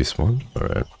respawn? They respawn?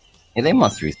 Alright. Yeah, they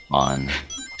must respawn.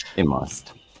 They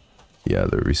must. Yeah,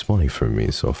 they're respawning for me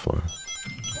so far.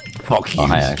 Fuck you. Oh,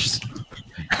 hi, Ash.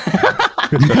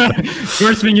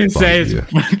 First thing you say is.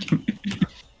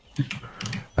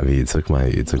 I mean, it took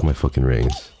my fucking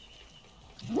rings.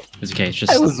 It's okay. It's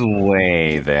just. I was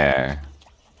way there.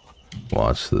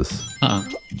 Watch this.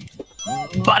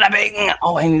 Bada bing!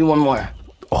 Oh, I need one more.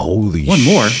 Holy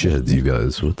shit, you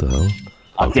guys! What the hell?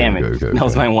 Oh, okay, damn it! Okay. That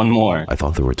was my one more. I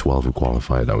thought there were 12 who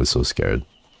qualified. I was so scared.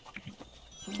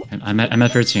 I'm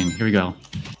at 13. Here we go.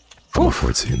 I'm a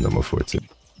 14. I'm a 14.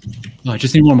 Oh, I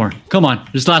just need one more. Come on,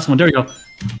 just last one. There we go.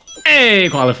 Hey,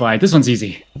 qualified. This one's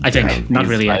easy. I think. Not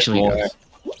really, actually.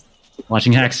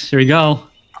 Watching Hex. Here we go.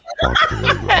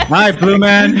 Hi, Blue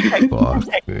Man. Fuck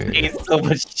me. He's so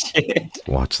much shit.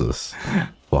 Watch this.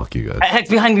 Fuck you guys. Hex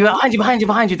behind you, behind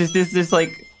you. There's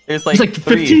like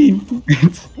 15.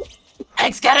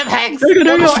 Hex, get him, Hex. There you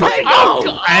go.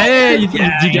 Oh, hey, you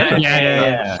get it?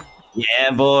 Yeah.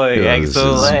 Yeah, boy. This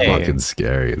is fucking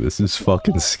scary. This is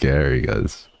fucking scary,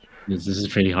 guys. This is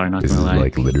pretty hard, not this gonna lie.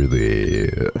 This is like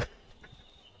literally.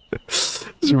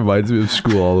 This reminds me of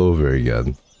school all over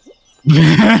again. This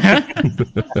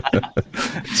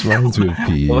reminds me of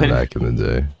PE back in the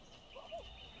day.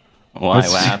 Why?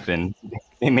 What happened?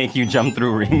 They make you jump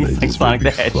through rings like Sonic the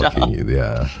Hedgehog.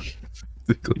 Yeah.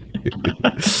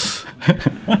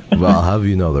 Well, I'll have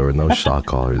you know there were no shot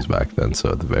callers back then,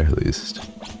 so at the very least.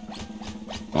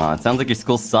 Wow, it sounds like your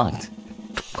school sucked.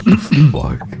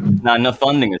 Fuck. Not enough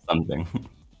funding or something.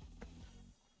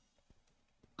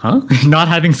 Huh? Not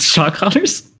having shot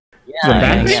callers?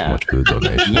 Yeah, so much for the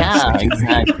donation. Yeah,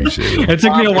 exactly. Appreciate it. It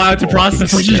took me a while to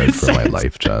process what you just said. For my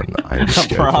life, John. I'm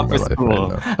scared proper for my school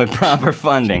life right now. with proper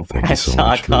funding. Thank you so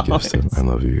much for the gifts. I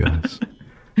love you guys.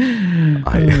 Oh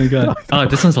my god. Oh,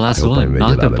 this one's the last one.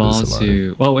 Knock the ball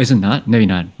to... Well, is it not? Maybe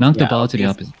not. Knock the ball to the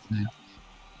opposite.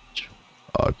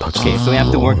 Okay, so we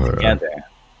have to work together.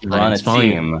 We're on a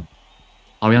team.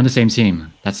 Are we on the same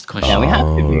team? That's the question. Yeah, we have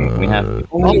to be. We have to.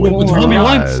 Tell me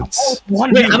once.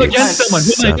 Wait, I'm against someone.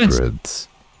 Who am I against?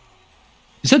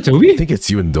 Is that Doppio? I think it's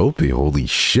you and Doppio. Holy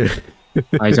shit.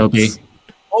 Hi, Doppio.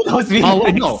 Oh, that was me. Oh,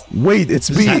 no. Wait,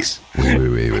 it's me. Wait.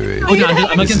 Oh, yeah,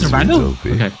 I'm against a random?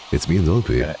 Okay. It's me and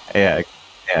Doppio. Yeah.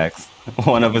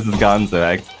 One of us is gone, so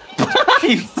X.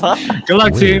 Good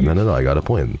luck, team. No, I got a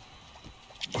point.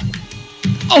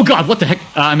 Oh god, what the heck?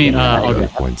 I mean, I got a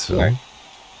point, so.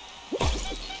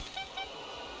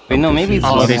 Wait, no, maybe it's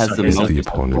what has the most. The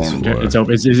opponent's floor. It's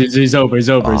over. It's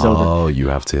over. Oh, you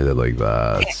have to hit it like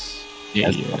that.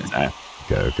 Yeah.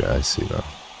 Okay, I see now.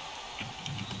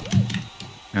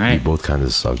 Alright. We both kind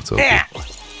of sucked, so. Oh,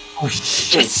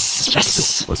 yes!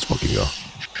 Let's fucking go.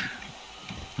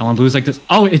 I want to lose like this.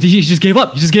 Oh, he just gave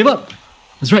up.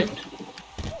 That's right.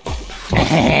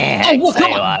 Wait.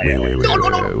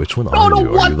 No. Which one are you?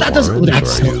 What? Are you That the orange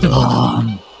doesn't. or are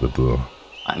you the blue?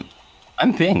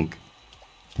 I'm pink.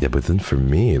 Yeah, but then for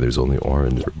me, there's only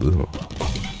orange or blue.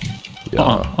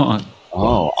 Yeah.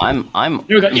 Oh, I'm.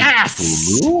 Here we go.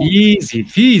 Yes. Blue? Easy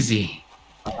peasy.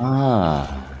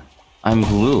 I'm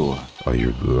blue. Oh,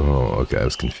 you're blue. Oh, okay. I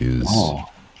was confused. Oh.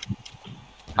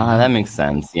 That makes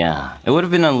sense. Yeah, it would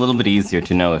have been a little bit easier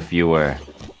to know if you were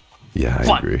Yeah,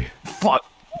 I agree. Fuck.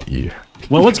 Yeah.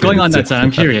 Well, what's going on that side?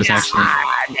 I'm curious, actually.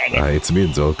 It's me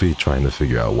and Doppio trying to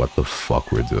figure out what the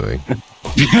fuck we're doing.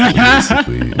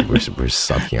 Basically, we're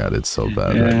sucking at it so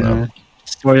bad right now.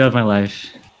 Story of my life.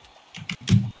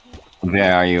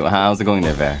 Where are you? How's it going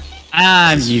there, Bear?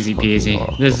 I'm easy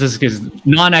peasy. This is because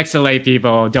non-XLA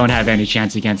people don't have any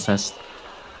chance against us.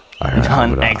 Alright,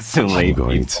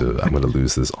 Non-XLA I'm gonna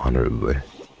lose this honorably.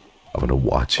 I'm gonna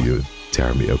watch you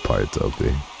tear me apart,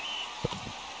 Doppio.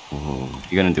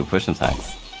 You're gonna do push-ups,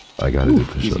 Hex. I gotta do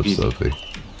push-ups, Doppio.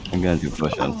 I'm gonna do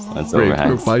push-ups. That's Break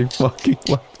over, Hex. my fucking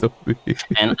life, Doppio.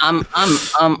 And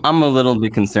I'm a little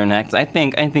bit concerned, Hex. I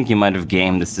think you might have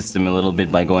gamed the system a little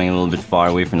bit by going a little bit far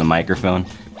away from the microphone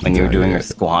when you were doing your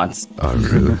squats. Oh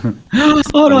really?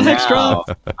 Oh no, Hex drop!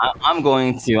 I'm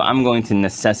going to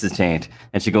necessitate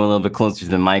that you go a little bit closer to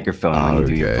the microphone when you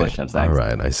do your push-ups. Hex.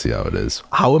 Alright, I see how it is.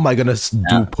 How am I gonna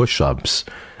do push-ups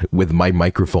with my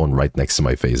microphone right next to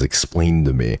my face? Explain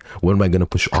to me. What am I gonna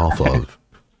push off of?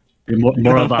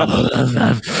 More of a...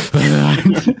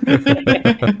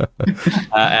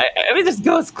 I mean, just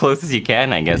go as close as you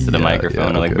can, I guess, to the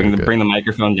microphone. Or like bring the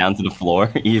microphone down to the floor,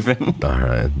 even.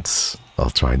 Alright, I'll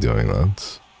try doing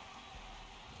that.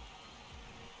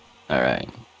 Alright.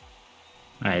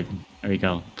 Alright, there we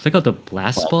go. Click out the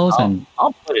blast balls and...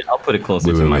 I'll put it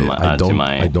closer Wait, to wait, my...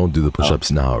 I don't do the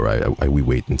push-ups now, right? We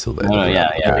wait until then. No,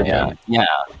 yeah.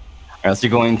 Or else you're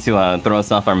going to throw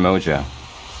us off our mojo.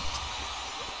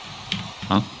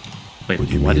 Huh? Wait, What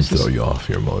do you what mean is this? throw you off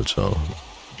your mojo?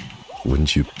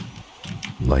 Wouldn't you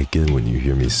like it when you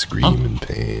hear me scream in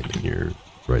pain and you're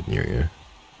right in your ear?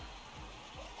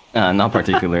 Not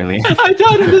particularly. I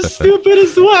died in the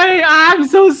stupidest way! I'm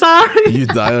so sorry! You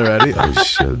died already? Oh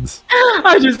shit.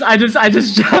 I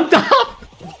just jumped off!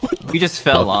 You just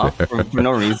fell off for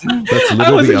no reason. That's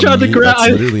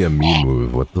literally a meme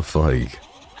move. What the fuck?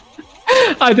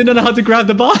 I didn't know how to grab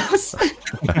the balls.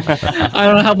 I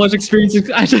don't have much experience.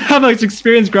 I should have much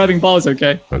experience grabbing balls.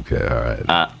 Okay. Okay. All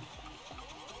right.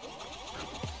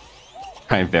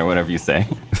 Right there. Whatever you say.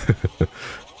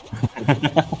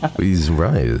 He's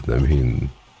right. I mean,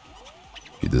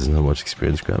 he doesn't have much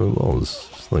experience grabbing balls.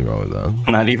 There's nothing wrong with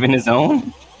that. Not even his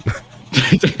own.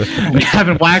 We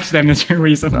haven't waxed them this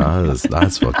reason. Nah,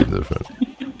 that's fucking different.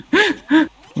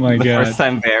 Oh my the god. first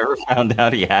time Bear found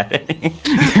out he had it, he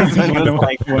was like,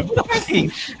 what are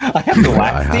these? I have to wax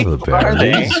I have a these. What are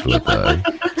they? bear. What the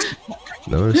heck?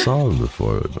 Never saw him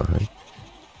before. What the heck?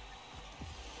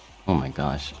 Oh my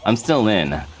gosh. I'm still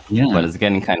in, Yeah. but it's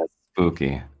getting kind of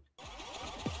spooky.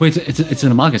 Wait, it's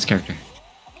an Among Us character.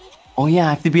 Oh yeah,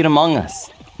 I have to beat Among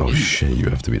Us. Oh shit! You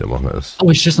have to beat Among Us. Oh,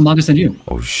 it's just Among Us and you.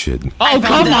 Oh shit! Oh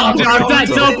come on, God,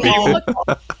 that's so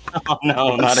Oh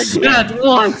no, not again. That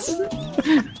once.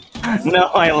 No,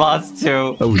 I lost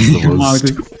two. That was the most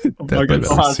stupid Oh my death God. I've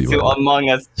ever Lost seen. to Among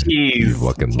Us. Jeez. You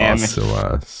fucking Damn lost it. to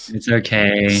us. It's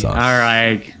okay. Sucks. All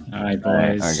right,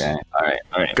 boys. Okay, all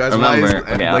right. Guys, remember,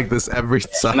 I like this every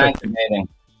I'm time. activating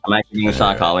the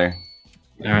shot collar.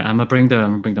 All right, I'm gonna bring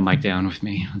the mic down with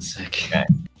me. One sec. Okay.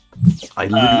 I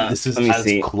literally, this is let me as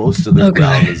see. close to the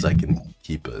ground as I can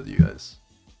keep it, you guys.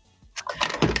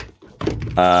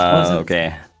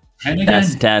 Okay. And again.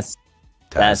 Test.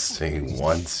 Testing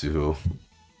 1, 2.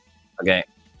 Okay.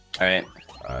 All right.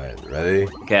 All right, ready?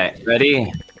 Okay.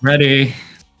 Ready? Ready.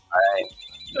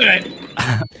 All right.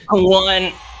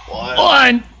 One.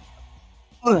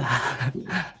 1,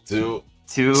 2.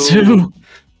 2. 2,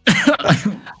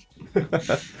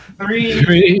 3.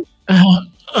 3.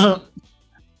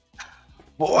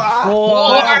 4.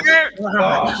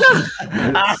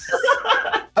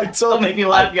 I told Don't make me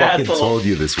laugh, you I fucking asshole. told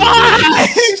you this was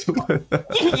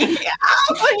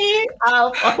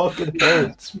fucking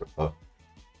hurts, bro.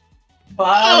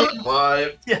 5.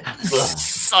 5,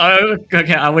 So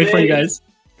okay, I'll wait for you guys.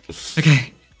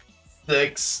 Okay.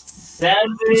 6,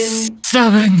 7.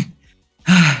 7,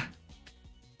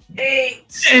 8.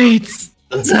 8,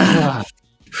 9.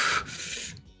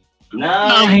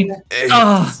 9.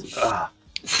 Oh,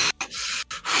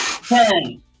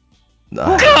 10.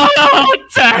 9,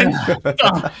 10.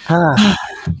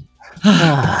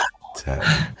 10.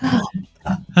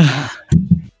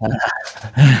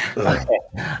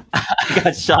 I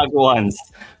got shocked once.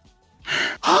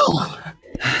 How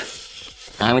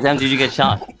many times did you get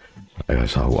shocked? I got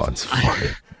shot once.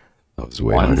 Fuck. That was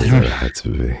way Once. harder than it had to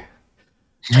be.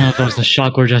 No, if it was the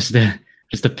shock or just the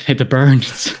hit the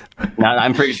burns. No,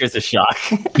 I'm pretty sure it's a shock.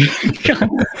 What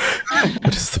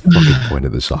is the fucking point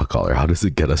of the shock collar? How does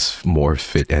it get us more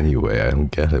fit anyway? I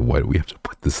don't get it. Why do we have to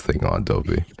put this thing on,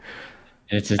 Doppio?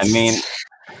 It's I mean,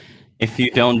 if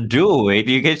you don't do it,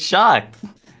 you get shocked.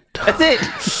 That's it.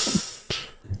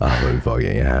 My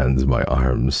fucking hands, my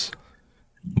arms,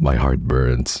 my heart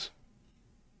burns.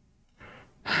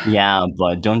 Yeah,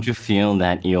 but don't you feel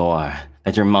that your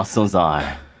muscles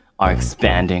are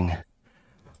expanding?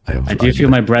 I do feel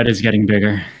my bread is getting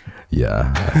bigger.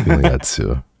 Yeah, I feel like that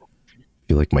too. I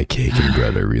feel like my cake and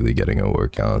bread are really getting a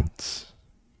workout.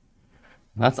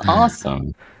 That's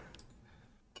awesome.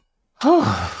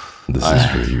 This is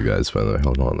for you guys, by the way.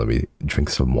 Hold on, let me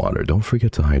drink some water. Don't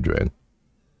forget to hydrate.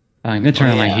 I'm gonna turn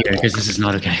on my heater because this is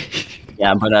not okay.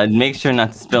 Yeah, but make sure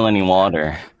not to spill any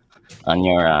water on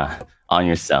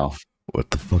yourself.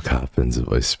 What the fuck happens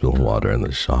if I spill water in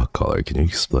the shock collar? Can you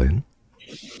explain?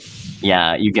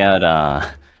 Yeah, you get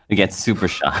super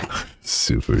shocked.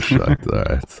 Super shocked.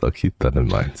 Alright, I'll keep that in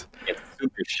mind. Get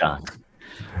super shocked.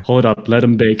 Hold up, let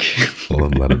him bake. Well,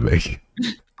 I'm not a bake.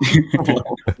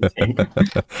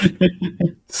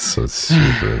 So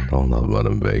stupid. Hold on, let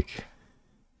him bake.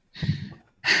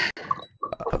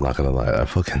 I'm not gonna lie,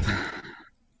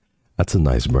 that's a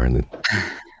nice burning.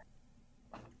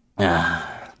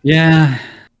 Yeah,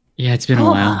 it's been a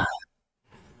while.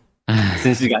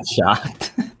 Since you got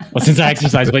shocked. Well, since I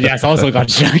exercised, but yes, also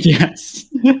got shocked. Yes.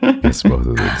 Yes, both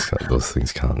of those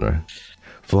things count, right?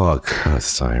 Fuck,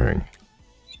 that's tiring.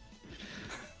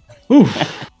 Ooh.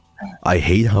 I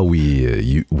hate how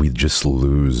we just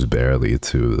lose barely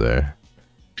too there.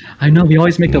 I know, we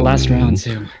always make the last round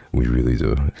too. We really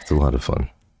do. It's a lot of fun.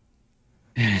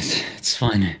 It's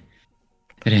fun.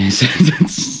 It is.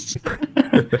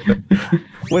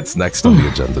 What's next on the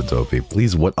agenda, Doppio?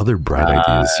 Please, what other bright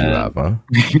ideas do you have, huh?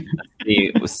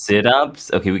 Sit-ups.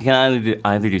 Okay, we can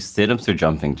either do sit-ups or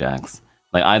jumping jacks.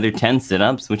 Like either 10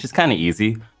 sit-ups, which is kind of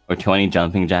easy, or 20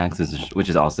 jumping jacks, which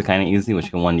is also kind of easy.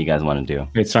 Which one do you guys want to do?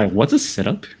 Wait, sorry, what's a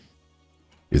sit-up?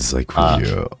 It's like when how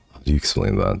do you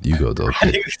explain that? You go, Doppio. How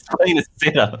do you explain a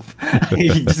sit-up?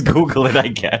 You just Google it, I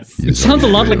guess. It sounds a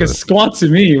lot like a squat to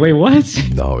me. Wait, what?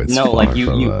 No, it's no, like you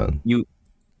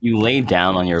lay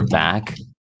down on your back,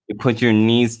 you put your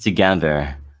knees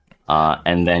together,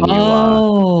 and then you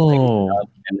and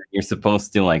then you're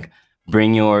supposed to like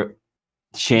bring your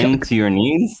chin to your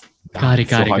knees. Got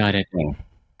it.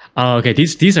 Oh, okay.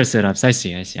 These are sit-ups. I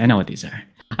see. I know what these are.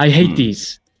 I hate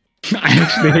these. I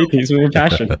actually hate these with a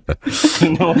passion. It's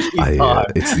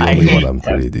the only one I'm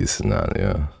pretty decent at,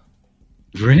 yeah.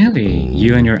 Really?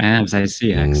 You and your abs, I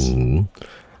see, X. I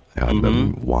got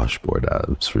them washboard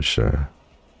abs for sure.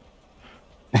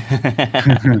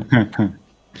 I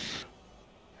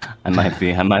might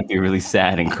be really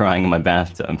sad and crying in my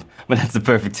bathtub, but that's the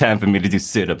perfect time for me to do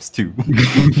sit-ups too.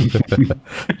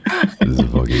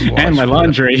 And my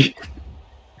laundry.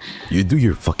 You do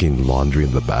your fucking laundry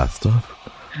in the bathtub?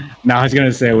 No, I was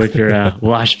gonna say with your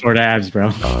washboard abs, bro.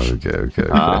 Oh, okay.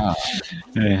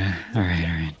 Yeah, all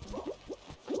right.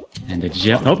 And the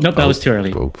jump. Oh, nope, that was too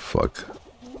early. Oh, fuck.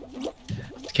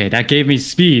 Okay, that gave me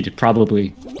speed,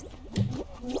 probably.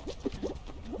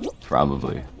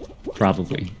 Probably.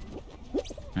 Right,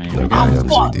 I'm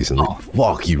doing decently.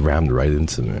 Fuck, you rammed right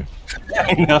into me.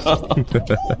 I know.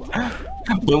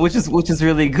 But which is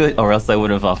really good, or else I would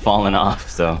have fallen off.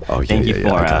 So thank you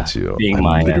for I got you. being I'm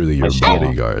my literally my your shield.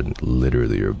 bodyguard.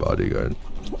 Literally your bodyguard.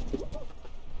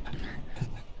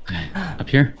 up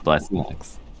here. Bless you,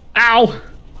 Max. Ow!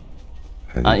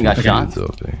 You got shots?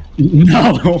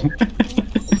 No.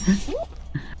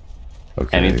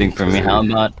 Okay, anything for me? How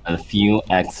about a few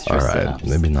extra Alright, sit-ups?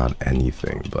 maybe not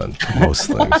anything, but most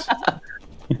things.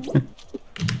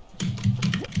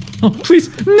 Oh, please.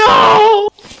 No!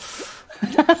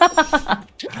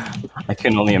 I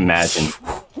can only imagine.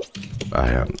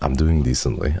 I'm doing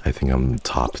decently. I think I'm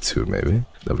top 2, maybe.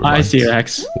 Never I mind. see you,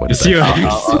 X. What I did see you, I- X.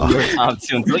 You're top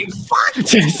 2 until you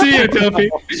See you, Doppio.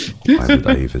 Why did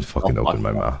I even fucking open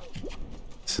my mouth?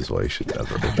 This is why you should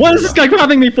never open What your is this mouth. guy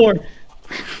grabbing me for?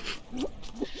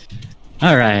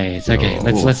 All right, okay. Yo.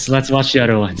 Let's watch the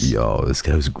other ones. Yo, this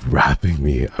guy was grabbing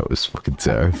me. I was fucking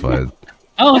terrified.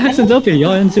 Oh, Hex and Doppio,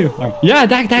 y'all in too. All right. Yeah,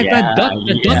 that duck, that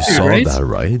You duck, saw right? that,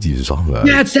 right? You saw that.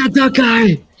 Yeah, it's that duck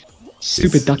guy.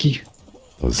 Stupid ducky.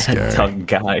 That was scary. Tug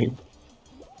guy.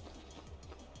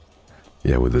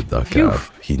 Yeah, with the duck app,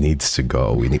 he needs to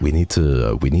go. We need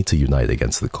to unite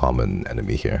against the common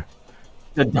enemy here.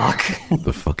 The duck.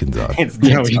 The fucking duck. It's the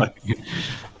Yeah, duck.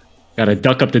 Gotta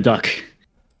duck up the duck.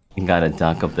 You gotta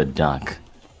duck up the duck.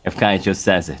 If Kaijo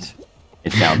says it,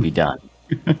 it shall be done.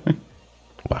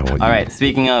 Why won't you? All right.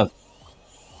 Speaking of,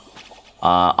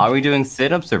 are we doing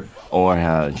sit-ups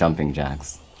or jumping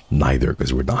jacks? Neither,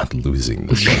 because we're not losing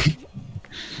this one.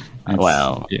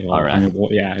 Well, all right. I mean,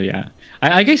 yeah.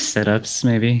 I guess setups,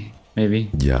 maybe.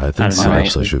 Yeah, I think I don't know.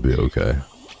 sit-ups I should be okay.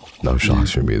 No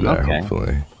shocks for me there, Okay.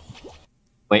 hopefully.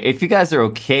 Wait, if you guys are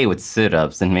okay with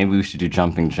sit-ups, then maybe we should do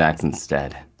jumping jacks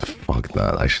instead. Fuck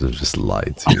that. I should have just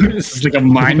lied to you. This is like a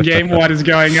mind game. What is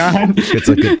going on? It's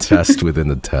like a test within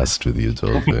a test with you,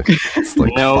 Doppio. It's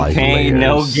like No 5 pain,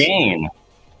 no layers. gain.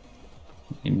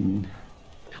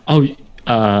 Oh,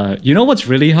 you know what's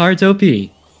really hard,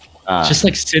 Doppio? Just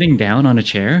like sitting down on a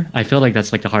chair. I feel like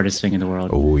that's like the hardest thing in the world.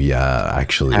 Oh yeah,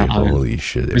 actually, holy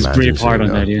shit. It's pretty hard on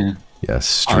that, yeah. Yeah,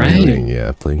 streaming,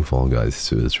 yeah, playing Fall Guys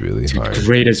too is really hard.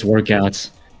 Greatest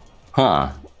workouts. Huh.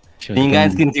 You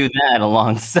guys can do that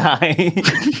alongside.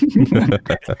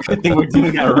 I think we're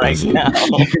doing that right now.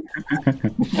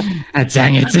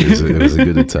 Dang it. It was a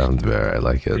good attempt, Bear. I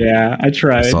like it. Yeah, I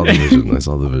tried. I saw the vision. I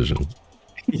saw the vision.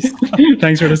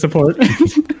 Thanks for the support.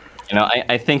 You know,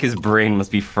 I think his brain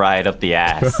must be fried up the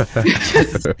ass.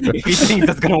 Just, if he thinks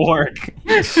that's gonna work.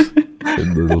 A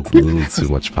little too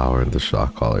much power in the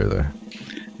shock collar there.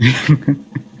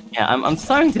 Yeah, I'm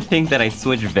starting to think that I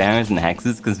switched Varens and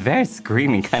Hexes because Var's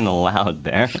screaming kind of loud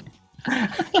there.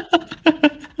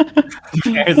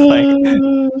 Var's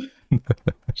like...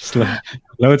 Just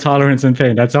low tolerance and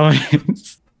pain, that's all it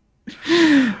is.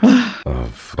 Oh,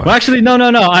 fuck. Well, actually, no.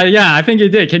 Yeah, I think you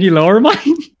did. Can you lower mine?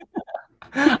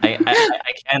 I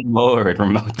can't lower it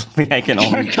remotely. I can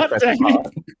only God press dang it.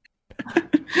 pause.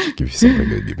 Give you something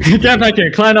good. Give me something Get good. back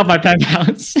here, climb up my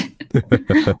penthouse.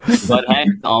 But Hex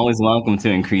is always welcome to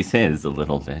increase his a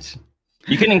little bit.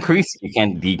 You can increase it, you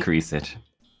can't decrease it.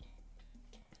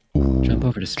 Ooh, Jump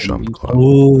over to spin. jump club.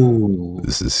 Oh.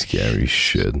 This is scary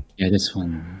shit. Yeah, this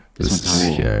one. This This is one's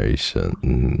hard. scary shit.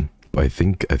 Mm. But I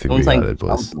think we One's got like it,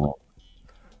 boys. jump.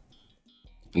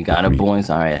 You got it, boys?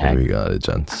 Alright, Hex. We got it,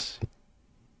 gents.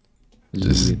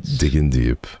 Just digging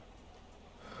deep.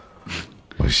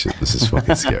 Oh shit, this is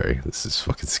fucking scary. This is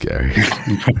fucking scary.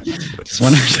 Just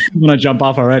wanna jump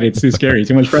off already. It's too scary.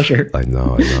 Too much pressure. I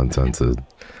know, I'm tempted.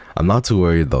 I'm not too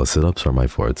worried though. Sit-ups are my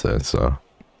forte, so.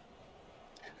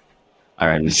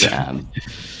 Alright, Mr. Ab.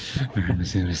 Alright,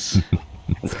 let's do this.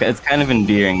 It's kind of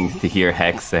endearing to hear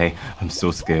Hex say, I'm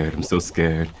so scared,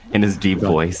 in his deep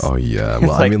voice. Oh yeah, It's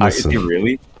well like, I mean, is he listen,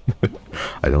 really?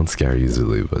 I don't scare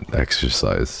easily, but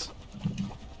exercise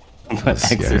But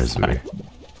scares me. exercise.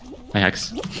 Hi,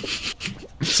 Hex.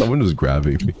 Someone was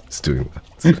grabbing me. It's doing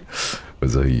that.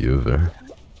 Was that you there?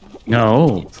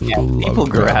 No. It's a Yeah, little people love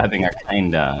grab. grabbing are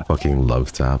kinda Fucking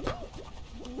love tap.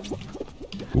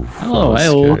 Oof, Oh, that was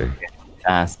hello. scary.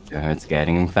 faster. It's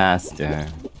getting faster.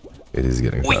 It is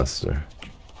getting faster.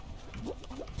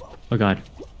 Oh god.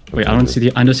 Wait, I don't see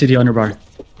the underbar.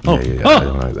 Oh, Yeah, oh! I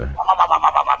don't either.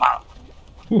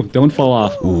 Ooh, don't fall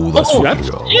off. Ooh, let's Oh, fucking that's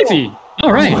go. easy.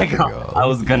 All right. Oh my god, I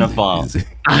was gonna fall. Easy.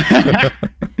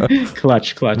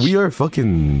 Clutch. We are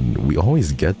fucking. We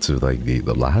always get to like the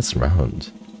last round.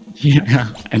 Yeah.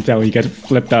 Until we get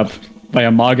flipped up by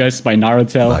Amagas, by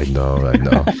Naruto. I know.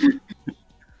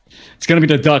 It's gonna be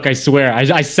the duck, I swear.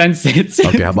 I sense it.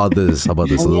 Okay, how about this? A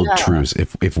little yeah. truce.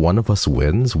 If one of us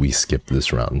wins, we skip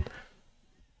this round.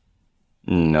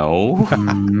 No.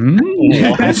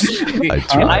 I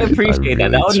tried. I appreciate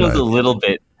that. really That one was tried. a little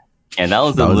bit. Yeah, that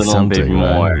was That a was little bit something,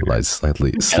 more. right? Like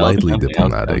slightly something,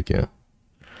 diplomatic, yeah.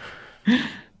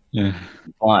 Yeah.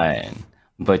 Fine.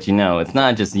 But you know, it's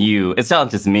not just you. It's not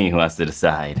just me who has to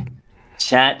decide.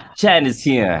 Chat is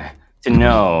here to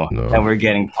know No. that we're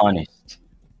getting punished.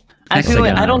 Actually,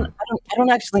 I don't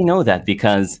actually know that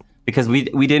because we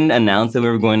didn't announce that we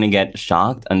were going to get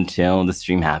shocked until the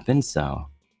stream happened. So.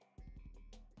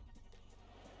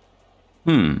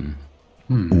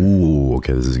 Ooh,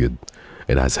 okay, this is good.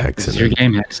 It has hex It's in your it.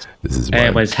 game, Hex. This is Hey,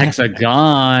 mine. but it's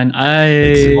Hexagon.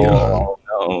 Hexagon. Oh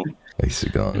no.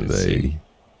 Hexagon, Let's see. baby.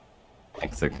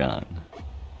 Hexagon.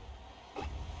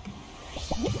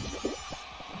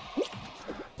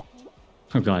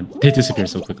 Oh god, they disappear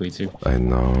so quickly too. I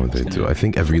know they do. I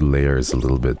think every layer is a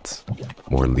little bit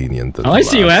more lenient than Oh, the I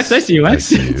see you, last. X. I see you, I X.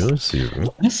 see you. I see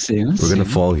you. I see. We're gonna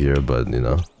fall here, but you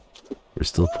know, we're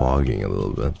still pogging a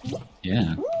little bit.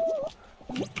 Yeah.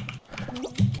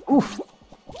 Oof.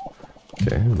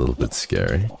 Okay, a little bit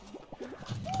scary.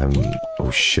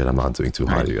 Oh shit, I'm not doing too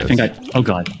hard, you I guys. think oh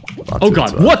god. Not Oh doing god,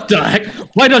 too hard. what the heck?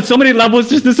 Why don't so many levels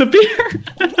just disappear?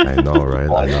 I know, right?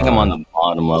 I think I'm on the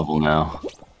bottom level now.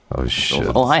 Oh shit.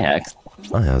 Oh, hi, Hex.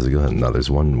 Oh, yeah, how's it going? No, there's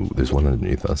one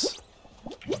underneath us.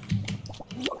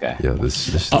 Okay. Yeah, this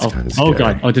is Uh-oh. kind of scary. Oh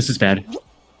god. Oh, this is bad.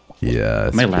 Yeah,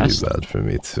 it's Am I pretty last? bad for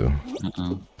me too.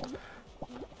 Uh-oh.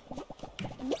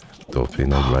 Doppio,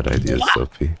 no bright ideas,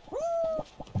 Doppio.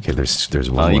 Okay,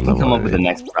 there's one Oh, you more can come level up with the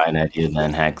underneath. next bright idea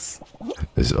then, Hex.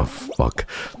 There's oh fuck.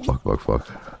 Hi,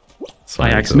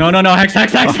 Sorry, Hex. Doppio. No, Hex,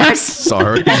 Hex.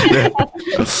 Sorry.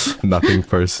 Nothing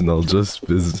personal, just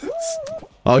business.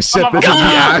 Oh shit, this is the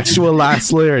actual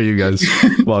last layer, you guys.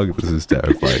 Fuck, this is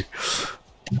terrifying.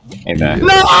 Hey, man. No!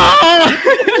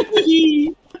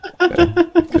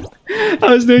 I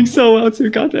was doing so well too,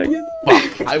 god dang it.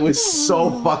 Fuck, I was so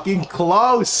fucking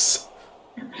close.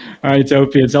 Alright,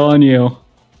 Doppio, it's all on you.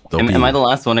 Am I the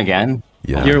last one again?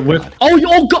 Yeah. You're with.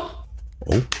 Oh god!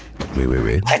 Oh,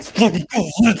 wait. Let's fucking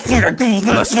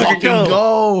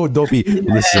go, Dopey.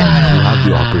 Listen, you have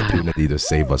the opportunity to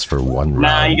save us for one round.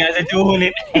 Nah, you guys are doing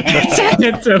it.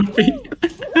 Dopey.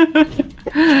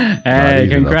 Hey,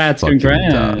 congrats.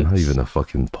 Not even a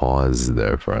fucking pause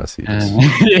there for us. He just,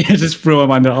 just threw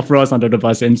us under the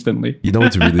bus instantly. you know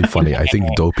what's really funny? I think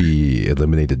Dopey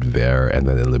eliminated Ver and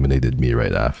then eliminated me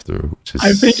right after. Which is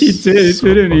I think he did,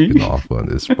 so didn't he? fucking off on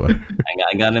this part.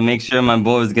 I gotta make sure my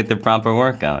boys get the proper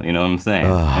workout. You know what I'm saying?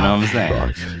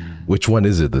 Fuck. Which one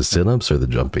is it? The sit-ups or the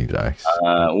jumping jacks?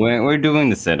 We're doing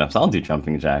the sit-ups. I'll do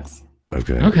jumping jacks.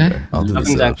 Okay. I'll do the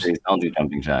Jumping jacks. sit-ups. I'll do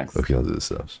jumping jacks. Okay, I'll do the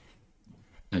sit-ups.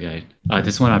 Okay.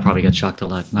 This one I probably get shocked a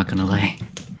lot, not gonna lie.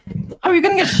 Oh, you're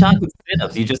gonna get shocked with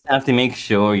sit-ups. You just have to make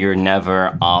sure you're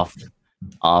never off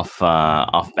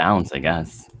balance, I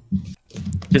guess.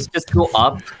 Just go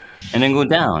up and then go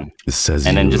down. It says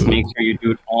and then just make sure you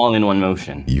do it all in one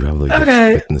motion. You have like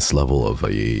the fitness level of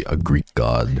a Greek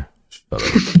god. Shut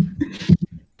up.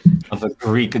 Of a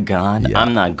Greek god? Yeah.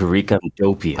 I'm not Greek, I'm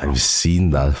Doppio. I've seen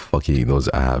that fucking those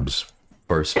abs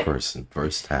first person,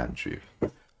 first hand, chief.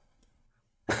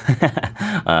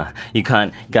 You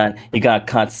got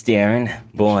caught staring,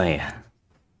 boy.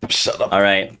 Shut up. All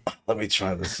right. Let me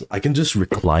try this. I can just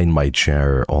recline my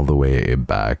chair all the way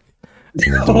back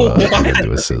and then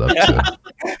do a sit-up too.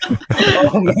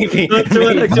 Oh, maybe. No,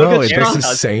 it's the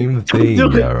same thing,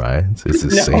 yeah, right? It's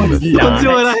the same thing. Don't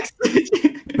do it,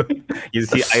 You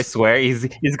see, I swear, he's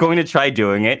going to try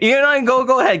doing it. You know,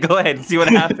 go ahead, see what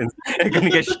happens. You're gonna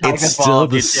get shocked. It's still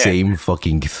the same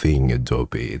fucking thing,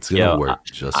 Adobe. It's gonna work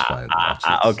just fine.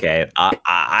 Okay,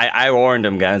 I warned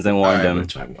him, guys. I warned him.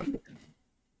 Try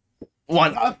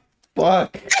one up.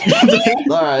 Fuck.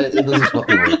 Alright, it doesn't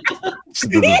fucking work. It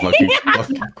doesn't fucking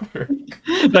work.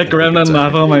 That gremlin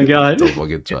laugh, oh my god. Don't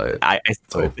fucking try it. I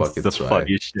swear, Don't fucking this is the try.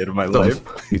 funniest shit of my Don't life.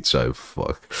 fucking try.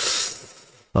 Fuck.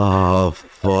 Oh,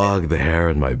 fuck. The hair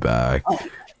in my back.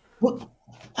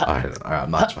 I'm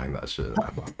not trying that shit.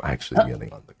 I'm actually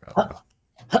getting on the ground.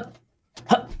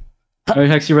 Alright,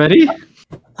 Hex, you ready?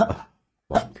 Fuck.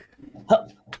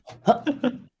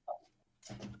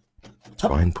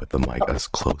 Try and put the mic as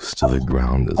close to the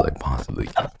ground as I possibly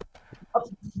can.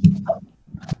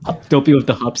 Doppio with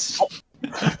the hops.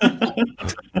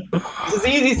 This is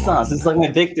easy sauce. It's like my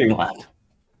victory lap.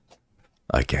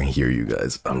 I can't hear you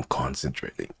guys. I'm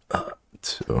concentrating. Alright,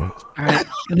 I'm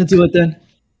gonna do it then.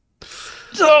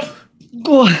 So,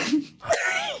 go on. 3,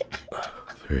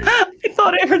 I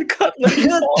thought I heard cut like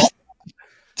that.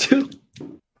 2,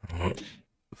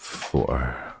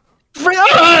 4. 3.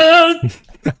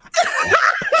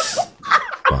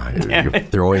 Fine. You're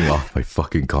throwing off my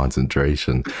fucking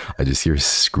concentration. I just hear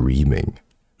screaming.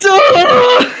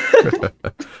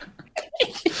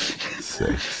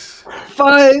 6,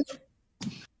 5,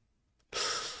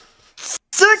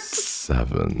 6,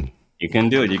 7. You can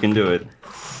do it. You can do it.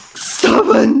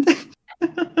 7,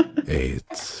 8.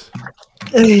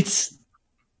 8,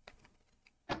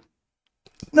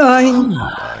 9,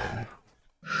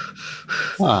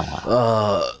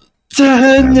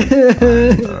 10.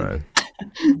 Alright.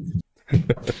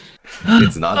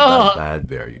 It's not that bad,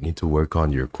 Bear. You need to work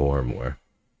on your core more.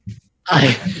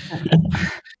 I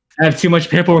have too much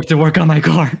paperwork to work on my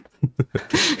car.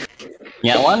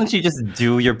 Yeah, why don't you just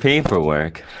do your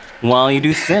paperwork while you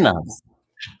do sit-ups?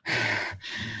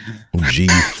 Gee,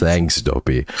 thanks,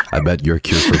 Dopey. I bet your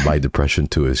cure for my depression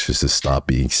too is just to stop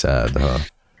being sad, huh?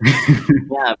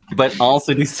 Yeah, but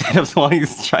also do sit-ups while you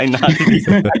try not to do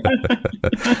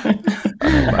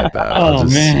My bad.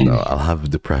 Man. I'll have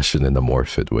depression in a more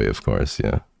fit way, of course,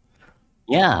 yeah.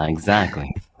 Yeah,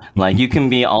 exactly. Like, you can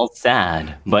be all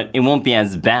sad, but it won't be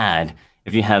as bad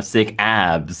if you have sick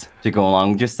abs to go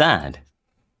along with your sad.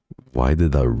 Why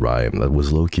did that rhyme? That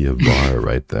was low-key a bar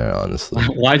right there, honestly.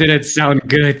 Why did it sound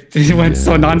good? It went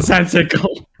so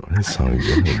nonsensical. It sounded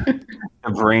good.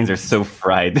 Their brains are so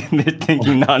fried. They're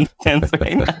thinking nonsense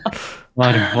right now.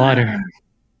 Water.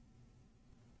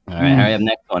 All right, hurry up.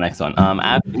 Next one.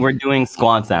 We're doing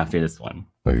squats after this one.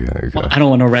 Okay. Well, I don't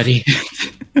want to ready.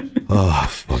 Oh,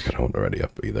 fuck, I don't want to ready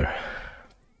up either.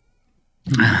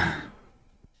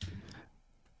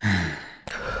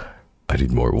 I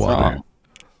need more water.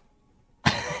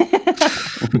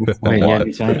 Wait, yeah,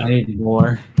 I need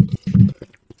more.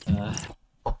 Where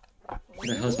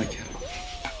the hell is my kettle?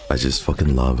 I just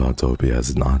fucking love how Doppio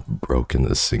has not broken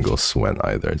a single sweat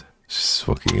either. It's just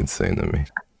fucking insane to me.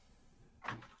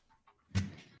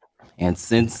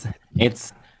 It's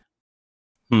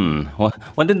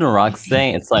what did the Rock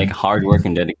say? It's like hard work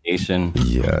and dedication.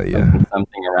 Yeah.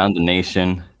 Something around the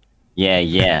nation.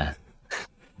 Yeah.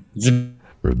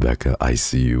 Rebecca, I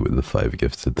see you with the 5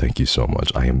 gifted. Thank you so much.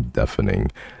 I am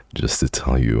deafening just to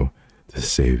tell you to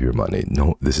save your money.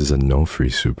 No, this is a no free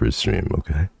super stream,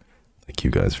 okay? Thank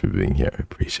you guys for being here. I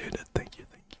appreciate it. Thank you.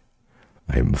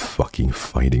 I am fucking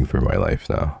fighting for my life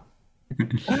now.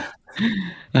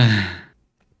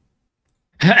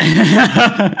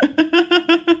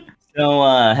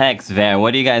 So, Hex, Ver,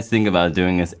 what do you guys think about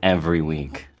doing this every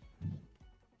week?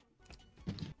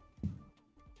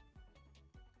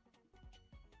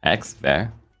 Hex,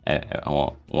 Ver,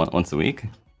 once a week?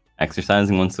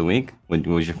 Exercising once a week?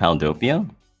 Was your pal Doppio?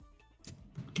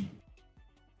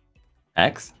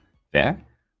 Hex, Ver?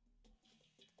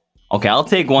 Okay, I'll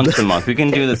take once a month. We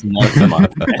can do this once a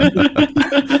month.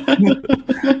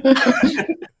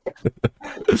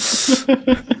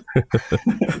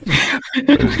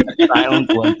 Silence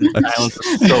was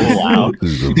so loud.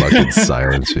 This is a fucking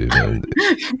silence, man.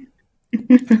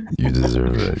 You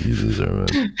deserve it.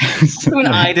 Even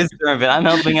I deserve it. I'm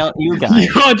helping out you guys.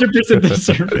 You 100%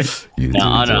 deserve it.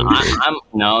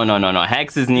 No.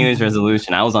 Hex's New Year's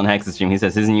resolution. I was on Hex's stream. He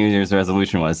says his New Year's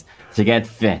resolution was to get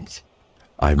fit.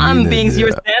 I'm being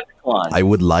serious, Santa Claus. I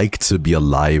would like to be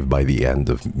alive by the end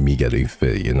of me getting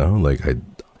fit, you know? Like,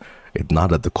 it's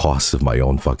not at the cost of my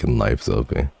own fucking life, though,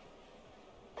 okay?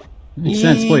 Makes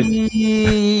sense, wait. You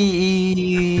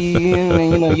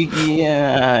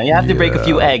have to break a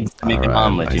few eggs to make an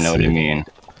omelet, you know what I mean?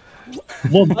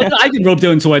 Well, I can rope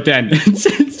down to it then.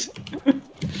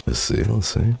 Let's see.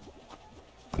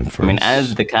 I mean,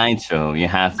 as the Kaicho, you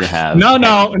have to have... No.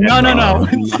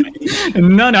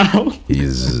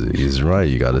 He's right.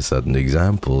 You gotta set an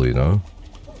example, you know?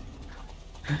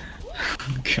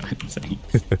 God dang.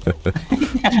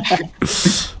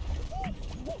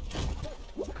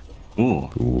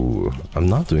 Ooh, I'm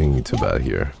not doing too bad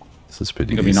here. This is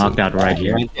pretty You're gonna be knocked out right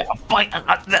here.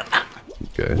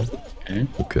 Okay.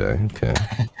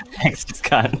 Hex just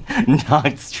got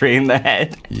knocked straight in the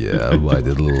head. Yeah, but I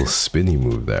did a little spinny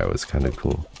move there. It was kind of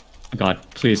cool. God,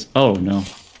 please. Oh, no.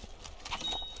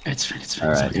 It's fine. All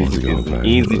right,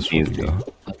 Easy. Okay.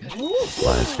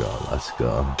 Let's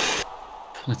go.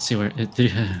 Let's see where...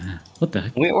 what the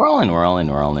heck? We're all in. Oh, we're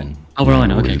all in.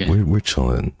 Okay. We're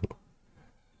chilling.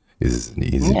 It's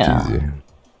easy peasy.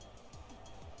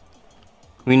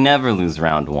 We never lose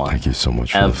round 1. Thank you so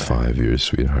much for the 5 years,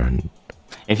 sweetheart.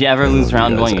 If you ever lose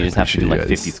round 1, you just have to do like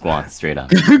 50 squats straight up.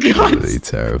 Really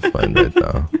terrifying right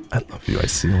now. I love you. I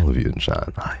see all of you in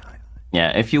chat. Hi.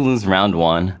 Yeah, if you lose round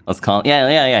 1, let's call it.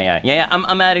 Yeah.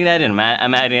 I'm adding that in.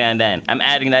 I'm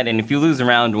adding that in. If you lose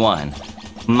round 1,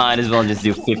 might as well just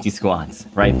do 50 squats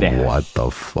right there. What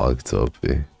the fuck,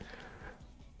 Doppio?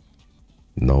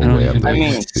 No way I'm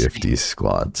doing 50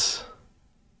 squats.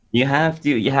 You have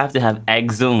to have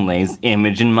XSOLEIL's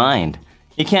image in mind.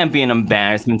 You can't be an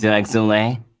embarrassment to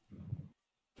XSOLEIL.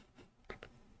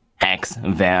 Hex,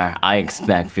 Ver, I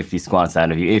expect 50 squats out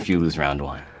of you if you lose round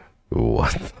 1.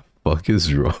 What the fuck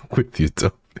is wrong with you,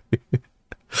 Doppio?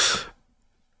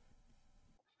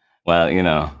 Well, you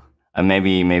know,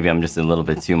 maybe I'm just a little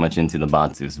bit too much into the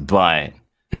Batsus, but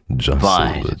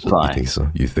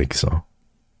You think so?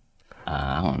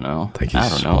 I don't know. Thank you I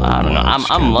don't know.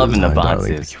 I'm loving the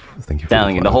Batsus. Thank you.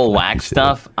 Telling you, the whole wax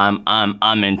stuff. I'm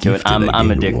into it.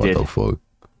 I'm addicted. What the fuck?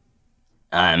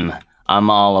 I'm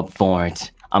all up for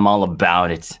it. I'm all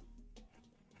about it.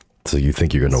 So you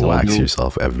think you're gonna wax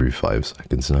yourself every 5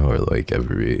 seconds now, or like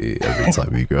every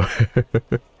time you go?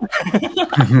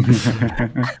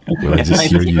 When I just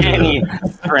hear you, any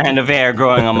strand of hair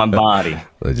growing on my body.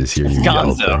 I just hear you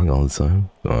yelling all the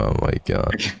time. Oh my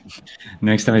god!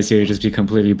 Next time I see you, just be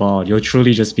completely bald. You'll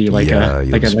truly just be like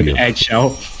an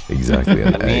eggshell. Exactly,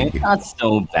 an egg. It's not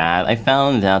so bad. I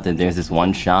found out that there's this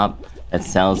one shop that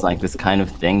sells like this kind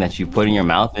of thing that you put in your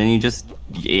mouth, and it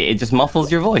just muffles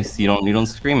your voice. You don't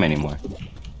scream anymore.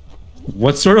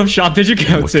 What sort of shop did you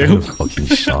go What to? kind of fucking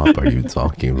shop are you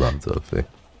talking about, Doppio?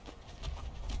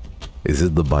 Is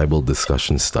it the Bible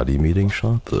discussion study meeting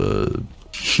shop? The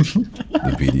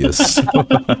BDS?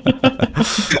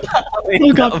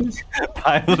 Oh god.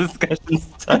 Bible discussion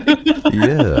study?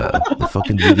 Yeah, the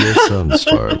fucking BDS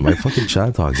store. My fucking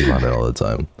chat talks about it all the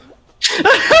time.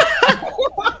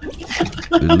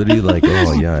 They're literally like,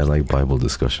 oh yeah, I like Bible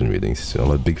discussion meetings too.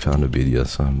 I'm a big fan of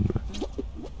BDSM.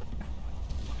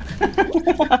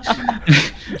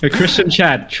 A Christian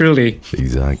chat, truly.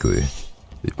 Exactly.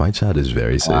 My chat is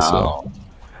very say so. Wow.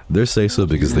 They're say so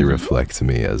because they reflect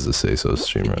me as a say so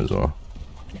streamer as well.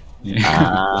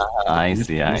 Yeah. I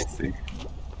see.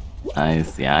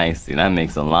 That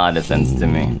makes a lot of sense to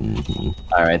me.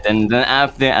 All right, then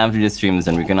after the stream is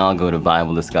done, we can all go to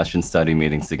Bible discussion study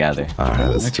meetings together. All right,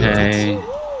 let's Okay.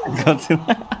 Go to.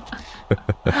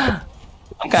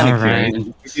 I'm kind of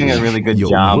curious. You're doing a really good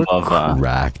job we're of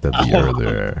cracked at the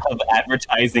earlier. of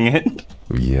advertising it.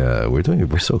 Yeah,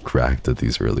 we're so cracked at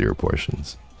these earlier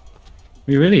portions.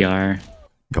 We really are.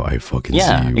 Yo, I fucking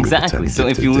Yeah, see you. exactly. So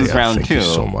if you lose round thank 2, you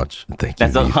so much. Thank you.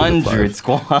 that's V, for the 100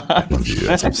 5. Love you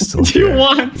guys. squads. I'm still Do you here,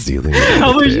 want? dealing with How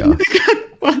all much the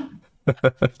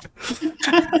chaos.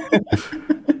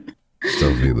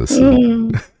 Don't be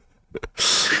listening.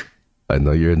 I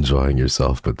know you're enjoying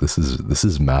yourself, but this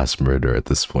is mass murder at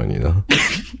this point, you know?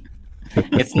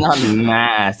 It's not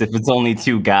mass if it's only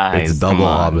 2 guys. It's double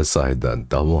homicide then.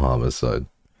 Double homicide.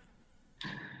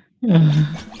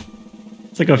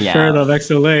 It's like a third of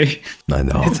XLA. I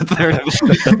know. It's a third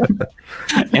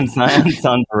of and Zion's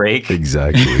on break.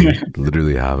 Exactly.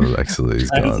 Literally half of XLA is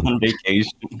Zion's gone. on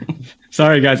vacation.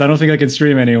 Sorry guys, I don't think I can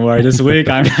stream anymore. This week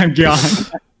I'm gone.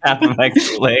 Half of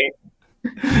XLA.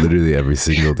 Literally every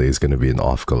single day is going to be an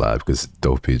off collab because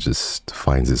Doppio just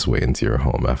finds his way into your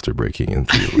home after breaking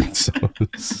into your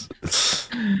zones.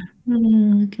 Oh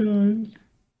my god.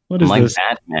 What is I'm like this?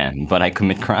 Batman, but I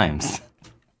commit crimes.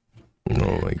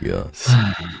 Oh my gosh.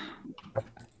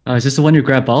 Oh, is this the one you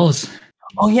grab balls?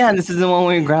 Oh yeah, this is the one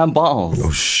where you grab balls.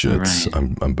 Oh shit. Right.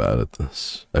 I'm bad at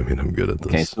this. I mean, I'm good at this.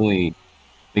 Okay, so we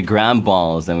grab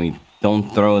balls and we don't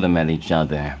throw them at each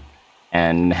other.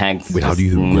 And Hex. Wait, how do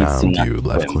you ground? Do you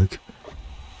left click?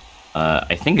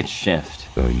 I think it's shift.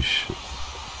 Oh, you should.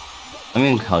 Let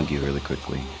me hug you really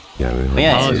quickly. Yeah,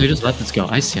 Yeah, Oh, it's- so you just let this go.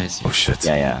 I see. Oh shit.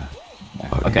 Yeah.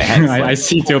 Hug. Okay, Hex. I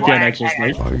see Doppio and actually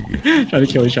like Hug. trying to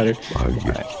kill each other. Hug.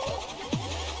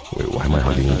 Wait, why am I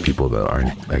hugging people that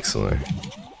aren't excellent?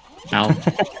 Ow.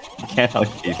 Can't hug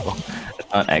people.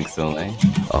 It's not excellent.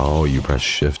 Oh, you press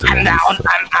shift and I'm then out.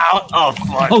 I'm out. Oh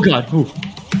fuck. Oh god. Ooh.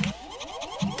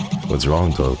 What's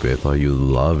wrong, Doppio? I thought you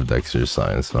loved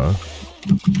exercise, huh?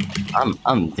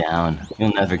 I'm down.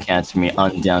 You'll never catch me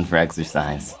undown for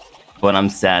exercise. But I'm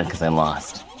sad because I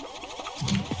lost.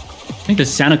 I think the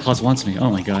Santa Claus wants me. Oh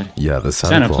my god. Yeah, the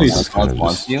Santa, Claus please. is kind Claus of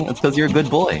wants you. It's because you're a good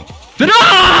boy. No,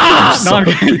 I'm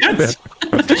kidding.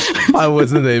 I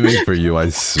wasn't aiming for you, I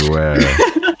swear.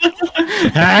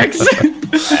 Hex.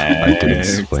 I can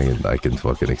explain. I can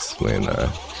fucking explain that.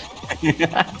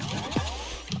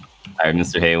 Alright,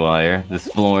 Mr. Haywire. This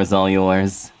floor is all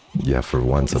yours. Yeah, for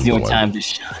once. It's I'm your the one. time to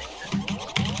shine.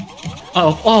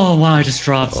 Oh wow! I just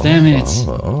dropped. Damn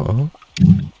it.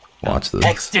 Watch this.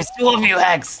 Hex, there's 2 of you,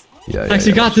 Hex. Yeah, Hex,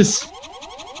 you got this.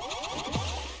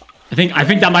 I think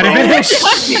that might have been Hex.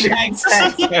 Hex.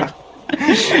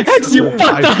 Hex, you fucked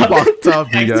I up. fucked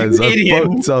up, you guys. I Idiot.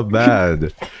 fucked up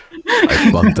bad.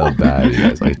 I fucked up bad, you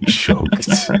guys. I choked.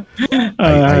 That's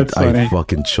I funny.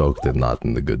 fucking choked and not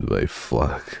in the good way.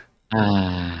 Fuck.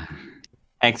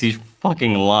 Hex, you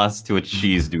fucking lost to a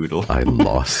cheese doodle. I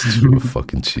lost to a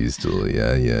fucking cheese doodle.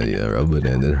 Yeah. Rub it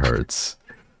in. It hurts.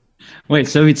 Wait,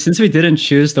 so since we didn't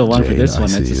choose the one for Jane, this I one,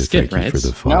 see it's a you. skip, Thank you right? for the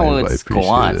No, five. I it's appreciate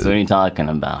squats. What are it. you talking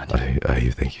about?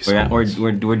 Thank you so much.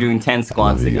 We're doing 10 I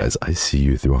squats love you again. guys. I see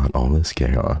you throughout all this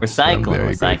chaos. We're cycling, I'm very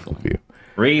we're grateful cycling. for you.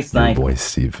 Your Recycle. boy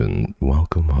Stephen,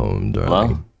 welcome home,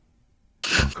 darling.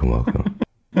 Welcome.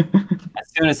 As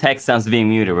soon as Hex sounds being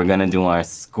muted, we're gonna do our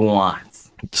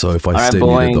squats. So if I All right, stay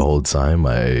muted boys. the whole time,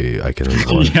 I can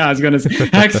record. Yeah, I was gonna say,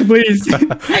 Hex, please. Alright,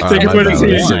 Take my it bad. for the I'm team.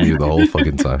 gonna stay muted the whole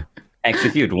fucking time.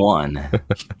 Execute 1.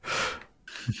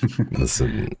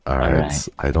 Listen, Alright. alright.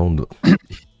 I don't.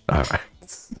 Alright.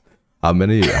 How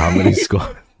many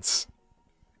squats?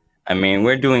 I mean,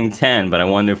 we're doing 10, but I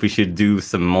wonder if we should do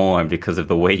some more because of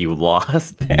the way you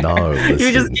lost. There. No, You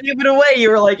just listen. gave it away. You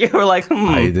were like,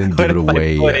 I didn't what give it if I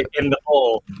away put yet. it in the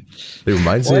hole. It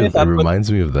reminds What me. if Of, I it put-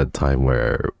 reminds me of that time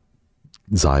where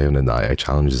Zaion and I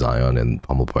challenged Zaion in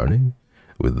Pummel Party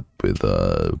with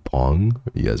Pong.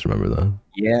 You guys remember that?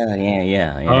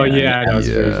 Yeah. Oh yeah, that was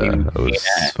Yeah, very fun. it was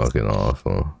Yeah. fucking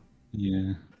awful.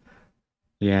 Yeah.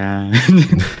 Yeah.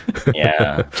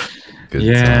 Yeah. Good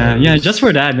yeah. times. Yeah. Just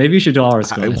for that, maybe you should do our I-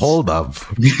 squats. hold up.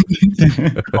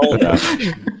 Hold up.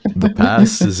 The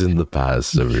past is in the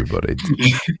past, everybody.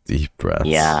 Deep breaths.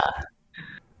 Yeah.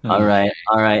 All right.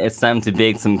 It's time to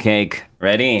bake some cake.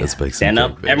 Ready? Let's bake some stand cake,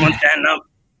 up. baby. Everyone stand up.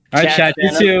 All right, chat, you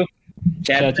stand too. up.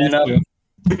 Chat, stand up.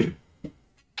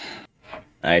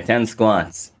 All right, 10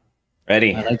 squats.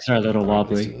 Ready? My legs are a little Let's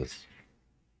do wobbly. this.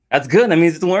 That's good. That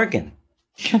means it's working.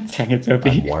 Dang it, I'm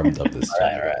Toby. warmed up this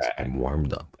time. Alright. guys. I'm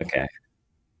warmed up. Okay.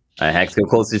 Hex, go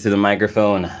closer to the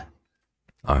microphone.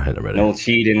 All right, I'm ready. No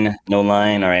cheating, no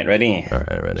lying. All right, ready? All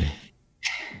right, ready.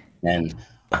 And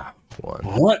 1,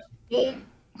 1,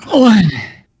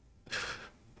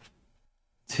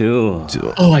 2,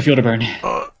 Oh, I feel the burn.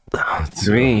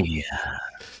 3,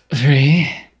 3.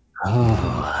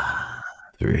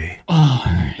 3.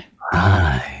 Oh,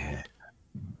 5,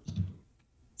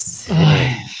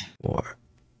 6, 4.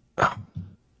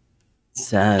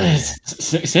 7.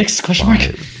 6? Question mark.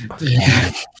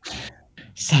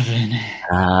 7.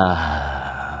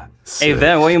 Hey,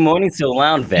 Ver, why are you moaning so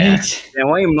loud, Ver? 8. Yeah,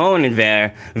 why are you moaning,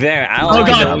 Ver? Ver, I don't Oh like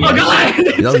god! it. Oh god!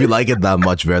 You know, if you like it that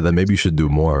much, Ver, then maybe you should do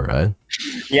more, right?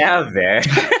 Yeah, Ver.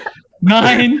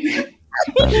 9.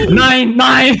 9.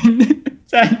 9.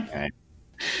 10.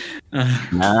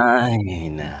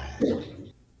 9,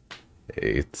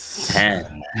 8.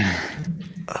 10.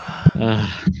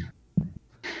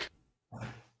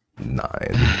 9.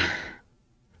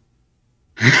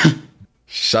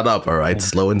 Shut up, all right?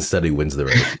 Slow and steady wins the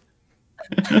race.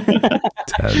 10.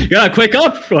 You gotta quick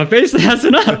up! My face has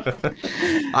enough!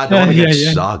 I don't want to get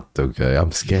Yeah. shocked, okay?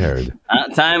 I'm scared.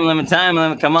 Time limit.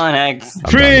 Come on, Hex.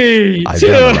 I'm 3, done. 2.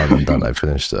 I'm done. I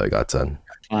finished it. I got 10.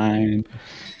 Fine.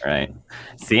 Right.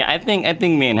 See, I think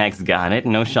me and Hex got it.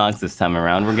 No shocks this time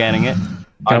around. We're getting it.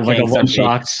 Got like a Arcane one subject.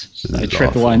 shot. This I is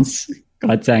tripped awful. once.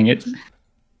 God dang it.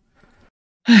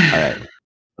 All right.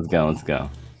 Let's go.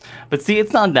 But see,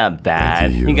 it's not that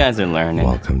bad. you. You guys are learning.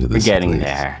 Welcome to We're this getting place.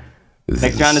 there. This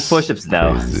Next is round is push-ups,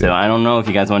 though. crazy. So I don't know if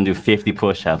you guys want to do 50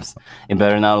 push-ups. You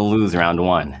better not lose round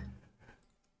 1.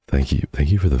 Thank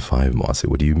you for the 5, Mossy.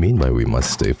 What do you mean by we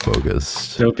must stay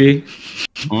focused? Dopey.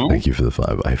 Thank you for the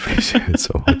 5. I appreciate it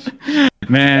so much.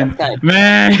 Man.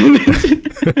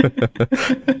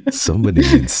 Somebody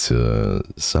needs to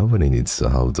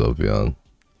help Doppio.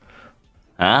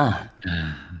 Ah.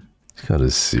 He's kind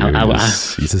of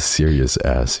serious. He's a serious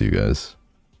ass, you guys.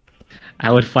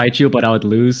 I would fight you, but I would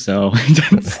lose, so.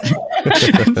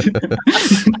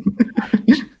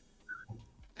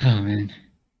 Oh, man.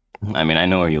 I mean, I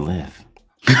know where you live.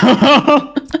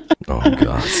 Oh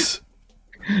god.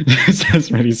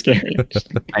 That's really scary.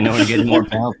 I know where to get more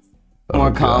belts. More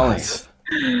God. collars.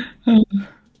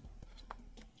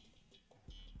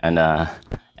 And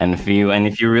if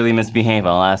you really misbehave,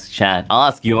 I'll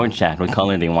ask your chat what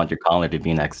color they want your collar to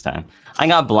be next time. I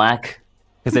got black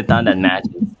because I thought that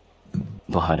matches.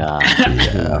 But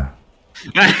Yeah.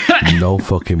 No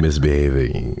fucking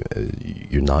misbehaving.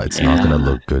 It's not gonna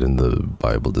look good in the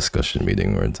Bible discussion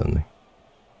meeting we're attending.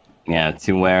 yeah,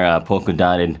 to wear polka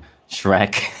dotted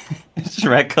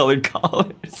Shrek colored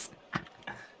collars.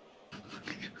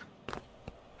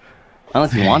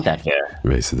 Unless you want that fair.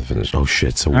 Race to the finish. Oh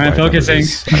shit, so Alright, focusing.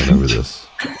 I remember this.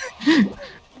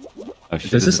 Oh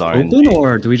shit, Does this RNG. open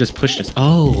or do we just push this?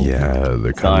 Oh. Yeah,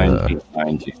 they're It's kinda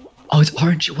RNG. Oh, it's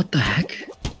orange. What the heck?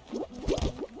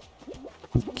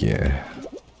 yeah.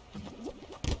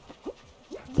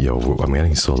 Yo, I'm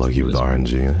getting so lucky with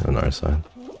RNG on our side.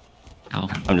 Oh.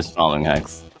 I'm just following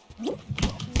Hex.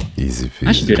 Easy peasy.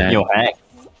 I should do that. Yo, Hex.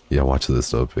 Yeah, watch this,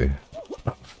 Dopey.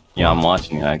 Yeah, I'm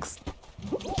watching Hex.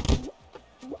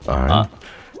 Alright.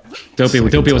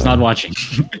 Doppio was not watching.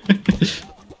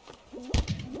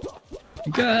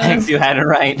 Hex, you had it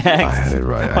right, Hex. I had it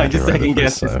right. Why'd you had it right second the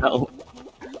guess first time. yourself?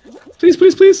 Please,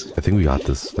 please, please. I think we got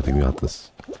this. Or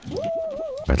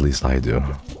at least I do.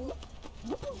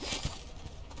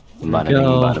 Bada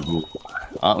Go. bing, bada boom.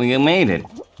 Oh, we made it.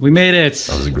 We made it.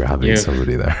 I was grabbing Yeah.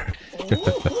 somebody there.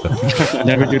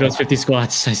 Never do those 50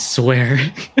 squats, I swear.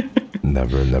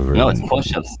 Never. No, it's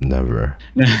push-ups. Never.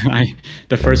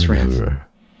 The first round. Never.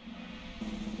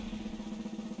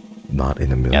 Not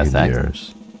in a million Yes, Zach.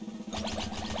 years.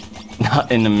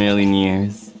 Not in a million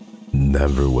years.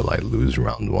 Never will I lose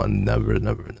round 1. Never.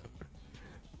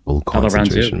 Full How about round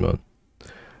concentration 2? mode.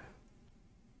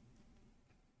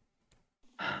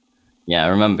 Yeah,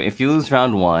 remember, if you lose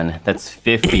round 1, that's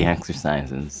 50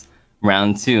 exercises.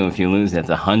 Round 2, if you lose, that's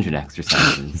 100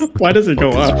 exercises. Why does it go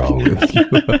What is up? wrong with you?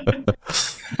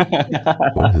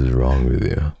 What is wrong with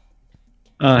you?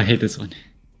 Oh, I hate this one.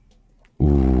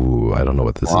 Ooh, I don't know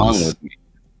what this Wrong is. with me.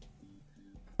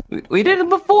 We did it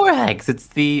before, Hex. It's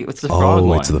the frog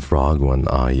one. It's the frog one.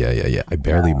 Ah, yeah. I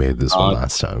barely made this one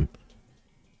last time.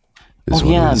 This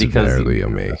one yeah, was because barely a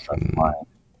make.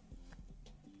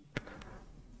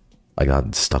 I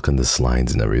got stuck in the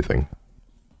slides and everything.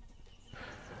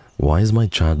 Why is my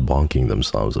chat bonking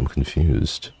themselves? I'm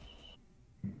confused.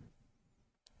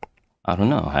 I don't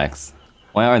know, Hex.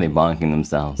 Why are they bonking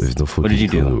themselves? There's no fucking What did you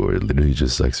clue. do? We're literally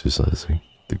just exercising.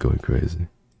 They're going crazy.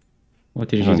 What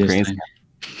did you Going do? crazy?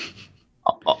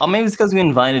 maybe it's because we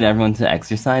invited everyone to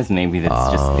exercise. Maybe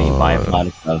that's just the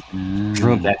byproduct of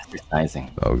group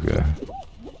exercising. Okay.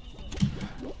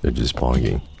 They're just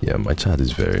ponging. Yeah, my chat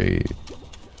is very,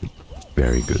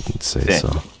 very good at say so.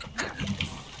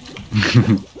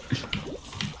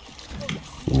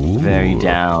 Very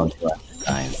down to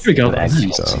exercise. Here we go.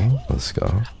 Let's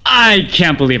go. I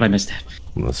can't believe I missed that.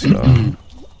 Let's go.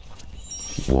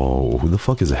 Whoa, who the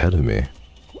fuck is ahead of me?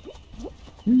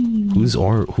 Who's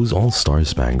all star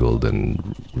spangled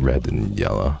and red and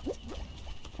yellow?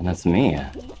 And that's me.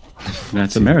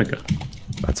 That's America.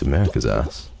 That's America's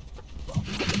ass.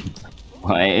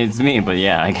 Well, it's me, but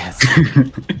yeah, I guess.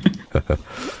 I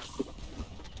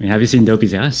mean, have you seen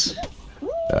Dopey's ass?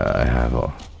 I have,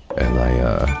 and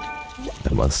I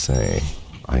must say,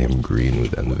 I am green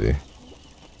with envy.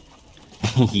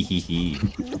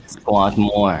 Squat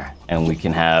more, and we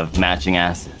can have matching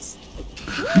asses.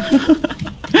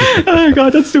 Oh my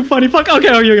god, that's too funny. Fuck. Okay.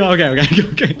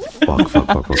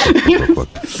 Fuck.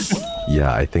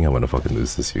 Yeah, I think I'm gonna fucking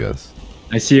lose this, you guys.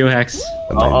 I see you, Hex.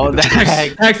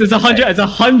 Hex. Hex, it's 100. It's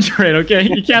 100. Okay,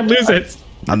 you can't lose it.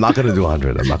 I'm not gonna do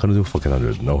 100. I'm not gonna do fucking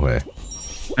 100. No way.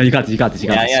 Oh, you got this.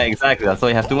 Yeah, exactly. That's why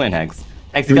you have to win, Hex.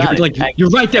 Hex, you You're, got like, it. you're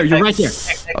right there. You're right there.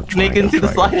 Hex, make into the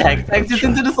slide, Hex. Hex, just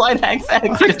into the slide, Hex.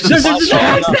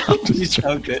 Just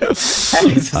choked it.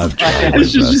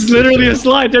 It's just literally a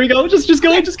slide. There you go. Just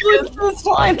go. Just go.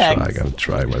 Slide, Hex. I'm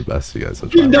trying my best, you guys.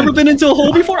 You've never been into a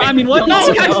hole before? I mean, what?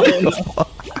 No, guys.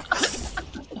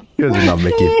 You guys are not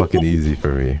making it fucking easy for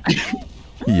me.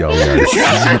 Yo, guys, this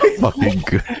is fucking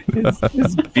good.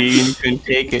 This bean can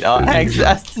take it. Oh, Hex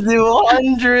has to do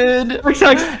 100. No.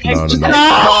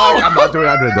 I'm not doing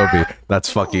 100, Doppio.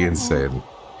 That's fucking insane.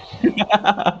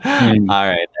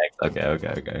 Alright, Hex. Okay.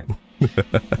 Alright,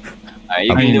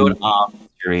 you can do it off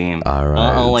stream.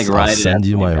 Alright, I'll send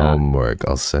you my homework.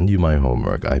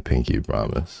 I pinky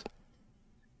promise.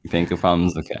 You think your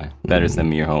problems? Okay. Better send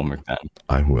me your homework then.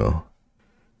 I will.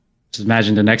 Just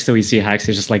imagine the next time we see Hex,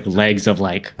 there's just like legs of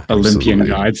like Olympian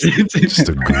gods. Just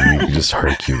a Greek, just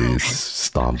Hercules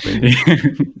stomping.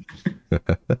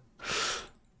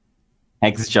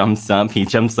 Hex jumps up. He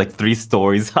jumps like 3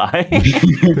 stories high.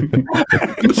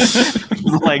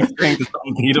 Like strength is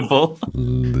unbeatable.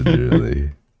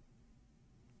 Literally.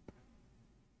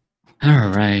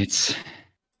 All right.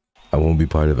 I won't be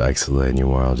part of XSOLEIL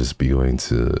anymore. I'll just be going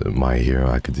to My Hero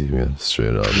Academia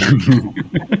straight up.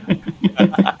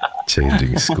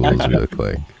 Changing schools real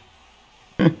quick.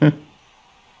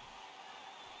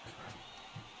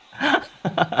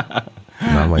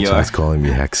 Now my chat's calling me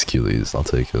Hexcules. I'll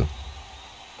take it.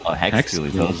 Oh,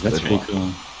 Hexcules. That's pretty cool.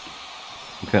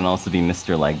 You can also be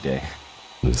Mr. Leg Day.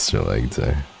 Mr. Leg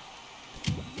Day.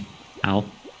 Ow.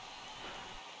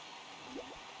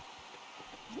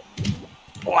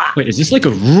 Wait, is this like a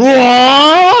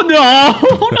raw? No!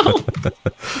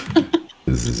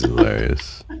 This is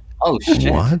hilarious. Oh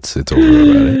shit! What? It's over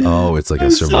already. Oh, it's like a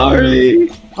survival.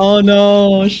 Sorry. Oh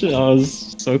no! Shit, I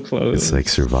was so close. It's like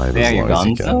survive as long as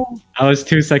you can. I was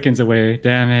 2 seconds away.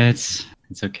 Damn it!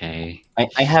 It's okay.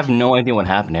 I have no idea what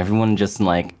happened. Everyone just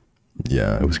like.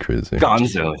 Yeah, it was crazy.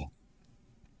 Gonzo.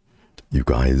 You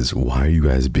guys, why are you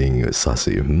guys being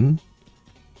sussy?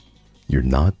 You're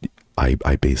not.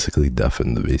 I basically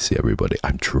deafen the VC everybody.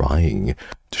 I'm trying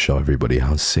to show everybody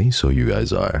how say-so you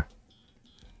guys are.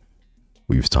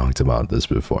 We've talked about this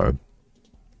before.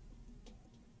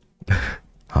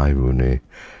 Hi, Mooney.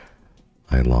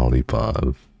 Hi,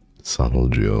 Lollipop. Subtle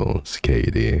Jules.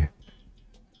 Katie.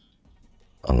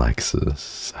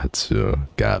 Alexis. Satsu.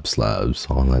 Gab Slabs.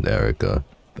 Holland Erica.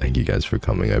 Thank you guys for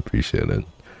coming. I appreciate it.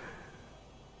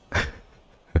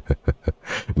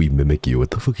 We mimic you.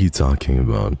 What the fuck are you talking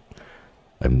about?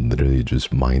 I'm literally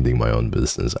just minding my own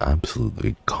business,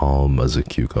 absolutely calm as a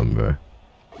cucumber.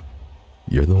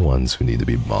 You're the ones who need to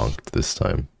be bonked this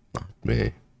time, not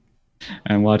me.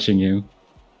 I'm watching you.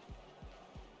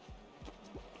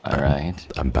 Alright.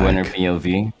 I'm back. Winner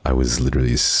POV. I was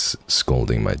literally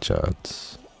scolding my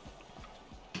chats.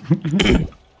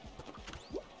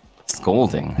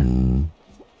 Scolding?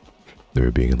 They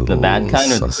were being a little the bad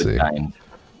kind sussy. or the good kind?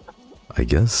 I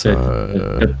guess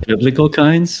the biblical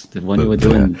kinds, the one you were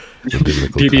doing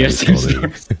PBS.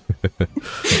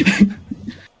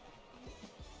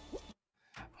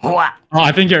 What? Oh,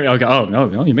 I think you're okay. Oh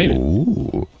no, you made it.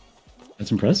 Ooh.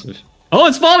 That's impressive. Oh,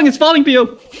 it's falling,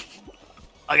 Pio.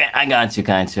 Okay, I got you.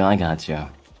 That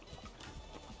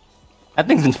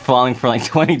thing's been falling for like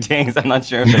 20 days. I'm not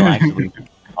sure if it'll actually.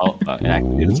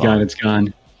 It's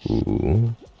gone.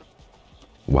 Ooh.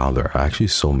 Wow, there are actually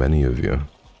so many of you.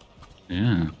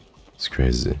 Yeah. It's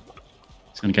crazy.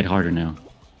 It's gonna get harder now.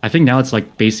 I think now it's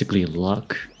like basically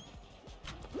luck.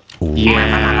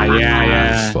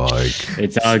 Yeah. Fuck.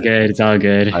 It's all good. It's all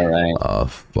good. All right. Oh,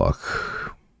 fuck.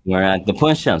 We're at the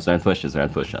push-ups. We're at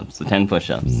push-ups. So 10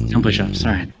 push-ups. 10 push-ups.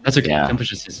 All right. That's okay. Yeah. 10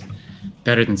 push-ups is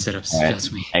better than sit-ups. All right.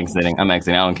 That's me. Exiting. I'm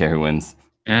exiting. I don't care who wins.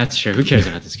 Yeah, that's true. Who cares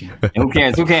about this game? Who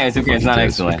cares? Who cares? Who cares? Not Who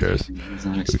excellent. cares? It's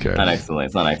not Who excellent. cares? Not excellent.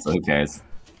 It's not excellent. Who cares?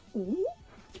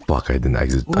 Fuck, I didn't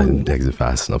exit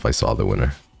fast enough. I saw the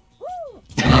winner.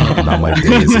 Now my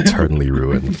day is eternally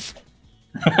ruined.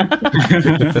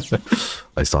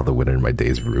 I saw the winner and my day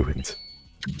is ruined.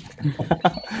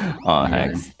 Oh,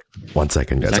 Hex. 1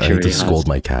 second, guys. I need to scold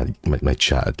my cat, my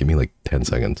chat. Give me like 10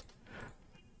 seconds.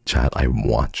 Chat, I'm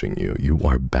watching you. You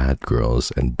are bad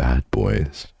girls and bad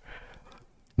boys.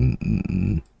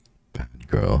 Bad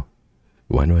girl.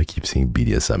 Why do I keep saying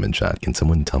BDSM in chat? Can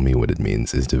someone tell me what it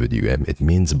means? Is the video game? It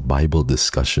means Bible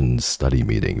discussion study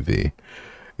meeting, V.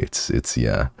 It's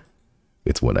yeah.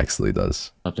 It's what XSOLEIL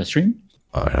does. Up the stream?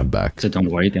 Alright, I'm back. So don't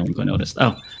worry, they won't go notice.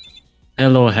 Oh.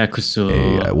 Hello, Hex.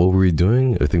 Hey, what were we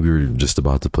doing? I think we were just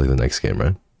about to play the next game,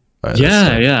 right? Right,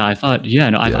 yeah. I thought. Yeah,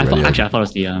 no. I thought. ready Actually, I thought it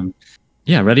was the.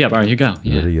 Yeah, ready up. All right, here you go.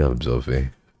 Yeah. Ready up, Sophie.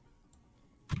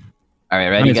 All right,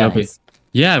 ready, Sophie. guys?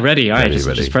 Yeah, ready. All right, Ready.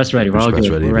 just press ready. We're Just all press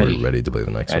good. ready. We're ready. We're ready to play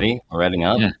the next Ready? We're ready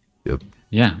up? Yeah. one. Yep.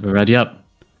 Yeah, we're ready up.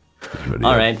 Ready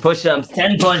All up. right, push-ups.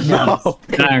 10 push-ups.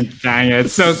 Dang it,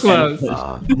 so close.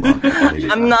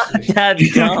 I'm not that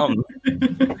dumb.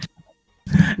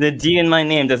 The D in my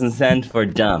name doesn't stand for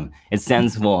dumb. It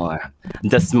stands for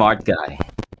the smart guy.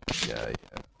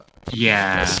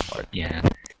 Yeah. Yeah.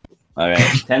 All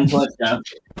right, 10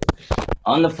 push-ups.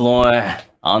 On the floor.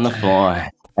 On the floor.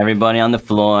 Everybody on the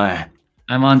floor.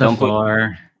 I'm on the Don't put-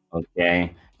 floor.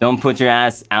 Okay. Don't put your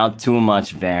ass out too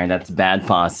much, Bear. That's bad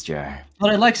posture. But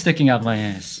I like sticking out my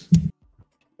ass.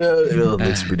 It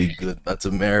looks pretty good. That's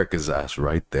America's ass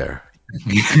right there.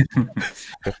 All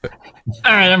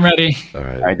right, I'm ready. All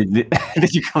right. All right,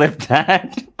 did you clip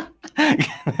that?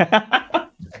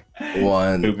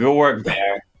 One. Good work,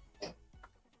 Bear.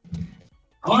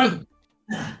 One,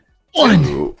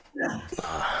 1,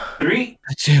 3,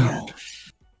 2,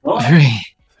 4, 3,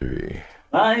 3,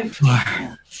 5, 4,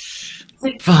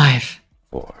 5,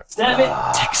 4,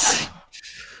 7, 6,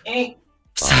 8,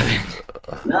 7,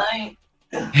 9,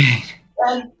 8,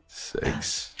 10,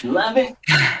 6. 11.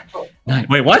 9.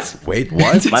 Wait, what? Wait,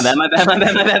 what? My bad. 9.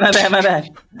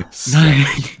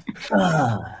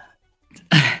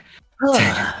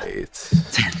 8.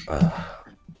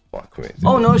 Fuck me.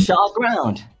 Oh, no shock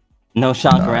round. No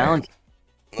shock round.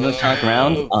 No shock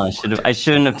round. I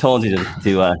shouldn't have told you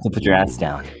to put your ass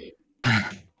down.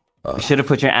 You should have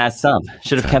put your ass up.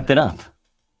 Should have kept it up.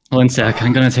 1 sec,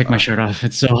 I'm gonna take my shirt off.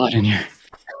 It's so hot in here.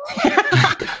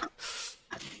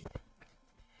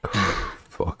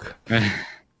 Fuck.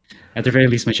 At the very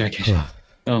least, my jacket.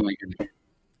 Oh my god.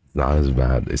 Not as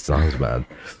bad. It's not as bad.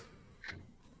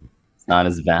 It's not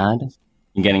as bad.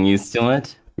 You getting used to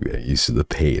it? We get used to the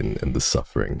pain and the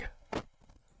suffering.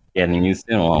 Getting used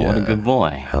to it. Oh, what a Yeah. good boy.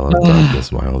 Hell of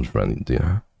darkness, my old friend.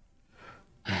 Yeah.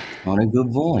 What a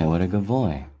good boy. What a good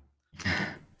boy.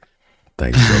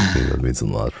 Thanks, Sophie. That means a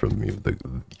lot from you.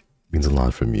 Means a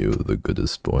lot from you, the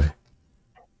goodest boy.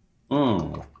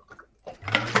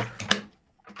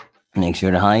 Make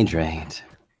sure to hydrate.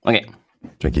 Okay.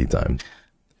 Drinking time.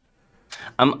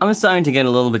 I'm starting to get a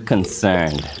little bit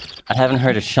concerned. I haven't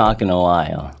heard a shock in a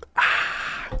while.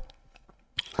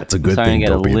 That's a good starting thing, to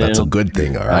get a Doppio. That's a little- good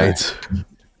thing, alright?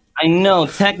 I know,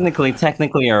 technically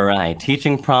you're right.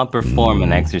 Teaching proper form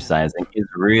and exercising is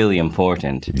really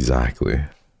important. Exactly.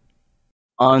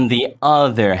 On the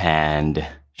other hand,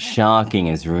 shocking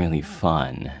is really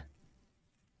fun.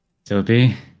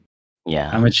 Dopey, Yeah.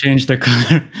 I'm gonna change the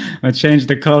color. I'm gonna change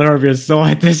the color of your soul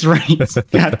at this rate.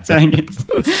 God dang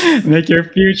it. Make your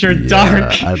future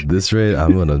dark. At this rate,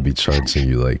 I'm gonna be charging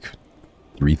you like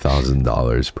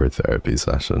 $3,000 per therapy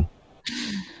session.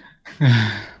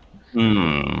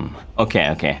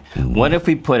 Okay. What if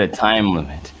we put a time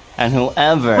limit? And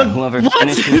whoever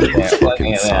finishes their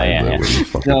Fucking time limit, what are you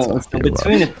fucking So talking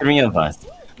between about? the three of us,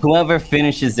 whoever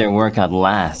finishes their workout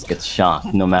last gets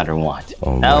shocked no matter what.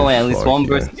 Oh That my way at least one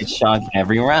fuck, person gets shocked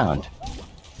every round.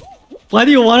 Why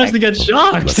do you want us to get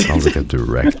shocked? That sounds like a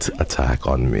direct attack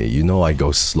on me. You know I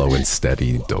go slow and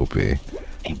steady, Dopey.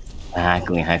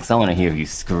 Exactly, Hex. I want to hear you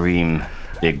scream,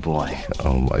 big boy.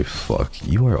 Oh my fuck.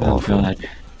 You are Oh awful. god.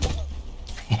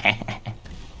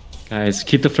 Guys,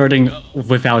 keep the flirting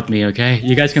without me, okay?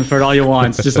 You guys can flirt all you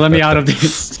want. Just let me out of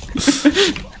this.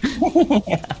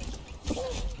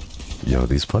 Yo,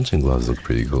 these punching gloves look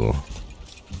pretty cool.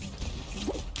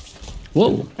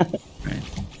 Whoa. Right.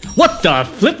 What the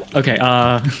flip? Okay,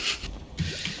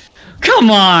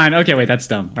 Come on! Okay, wait, that's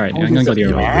dumb. Alright, I'm gonna go the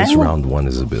other way. This round 1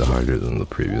 is a bit harder than the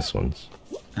previous ones.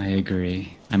 I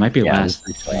agree. I might be last.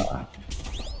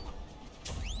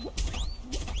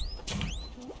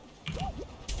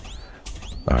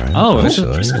 Alright. Oh,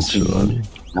 chilling.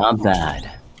 Not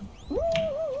bad.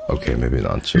 Okay, maybe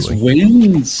not This chilling.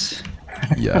 wins.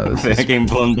 Yeah, this They're is... getting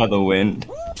blown by the wind.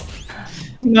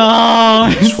 No!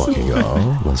 Let's fucking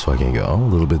go. Let's fucking go. A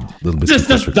little bit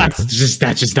That's too that's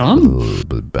just a dumb. little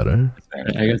bit better.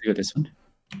 I gotta go this one.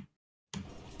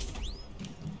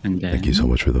 And then... Thank you so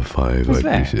much for the 5. I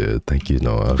there? appreciate it. Thank you,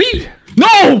 Noah.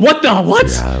 No! What the? What?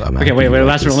 Yeah, I'm Okay, happy wait, about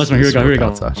last this. one. Here we go. Here we go.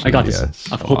 This workout's I got actually, this.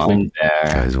 yes. Hopefully. There.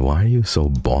 Guys, why are you so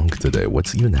bonk today?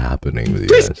 What's even happening with you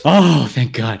Please. guys? Oh,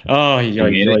 thank God. Oh, You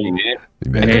made it, you made it. You I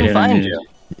made it. couldn't I find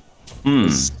made you.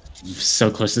 So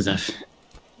close to death.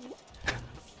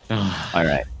 Oh. All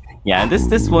right. Yeah,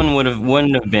 this one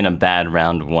wouldn't have been a bad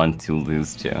round 1 to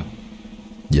lose to.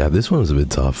 Yeah, this one was a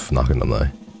bit tough, not gonna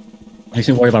lie. I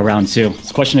should worry about round 2.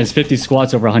 This question is 50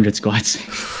 squats over 100 squats.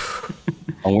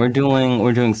 Oh, we're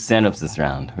doing stand-ups this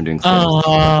round. We're doing stand-ups.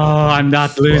 Oh, I'm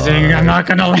not losing. I'm not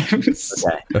gonna lose.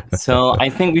 Okay. So I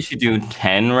think we should do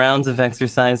 10 rounds of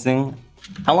exercising.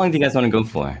 How long do you guys want to go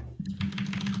for?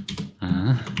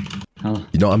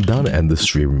 You know, I'm down to end the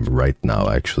stream right now,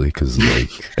 actually, because, like...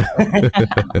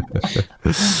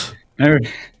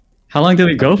 How long did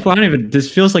we go for? I don't even...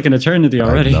 This feels like an eternity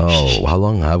already. No, how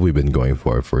long have we been going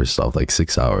for first off? Like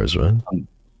 6 hours, right?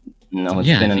 No, it's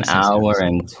Yeah, been I an think so. hour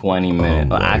and 20 minutes.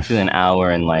 Well, my. actually, an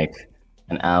hour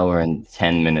and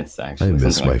 10 minutes, actually. I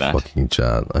miss something my like that. fucking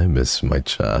chat. I miss my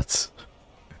chats.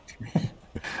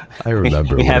 I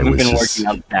remember We when it haven't was been just...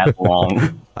 working out that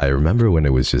long. I remember when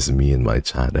it was just me and my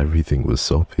chat. Everything was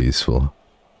so peaceful.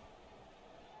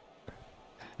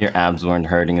 Your abs weren't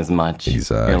hurting as much.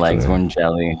 Exactly. Your legs weren't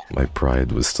jelly. My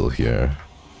pride was still here.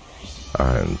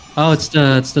 And Oh, it's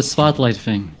the spotlight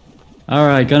thing. All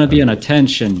right, gonna be an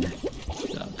attention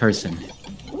person.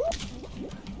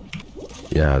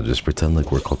 yeah, just pretend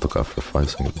like we're Kotoka for 5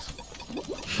 seconds.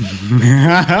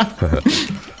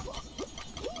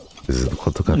 This is the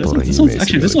Kotoka Torahime.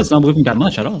 Actually, this one's not moving that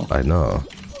much at all. I know.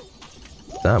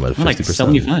 Damn, at 50%. I'm like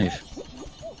 75.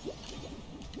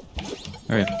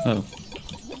 All right. Oh,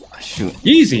 Shoot.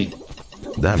 easy.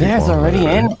 Damn, There's you already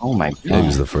qualified, in? right? Oh my Yeah, he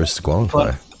was god. the first to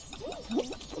qualify.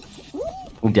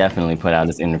 We definitely put out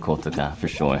his inner Kotoka, for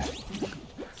sure.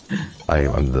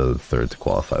 I'm the 3rd to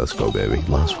qualify. Let's go, baby.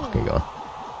 Let's fucking go.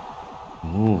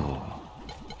 Ooh.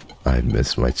 I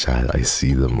miss my chat. I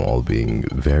see them all being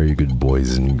very good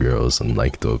boys and girls,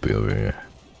 unlike Doppio over here.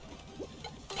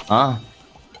 Huh?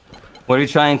 What are you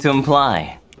trying to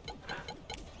imply?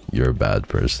 You're a bad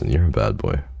person. You're a bad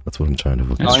boy. That's what I'm trying to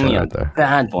fucking Calling say me a right there.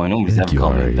 bad boy. Nobody's Thank ever you,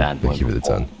 called me a Ari. bad boy. Thank you for the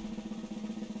before. 10.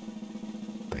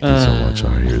 Thank you so much,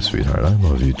 Ari. You're a sweetheart. I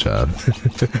love you, Chad.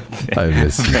 I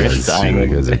miss you guys too. You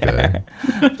guys are okay.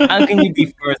 How can you be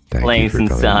first Thank you place for in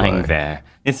coming Zaion by. there?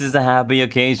 This is a happy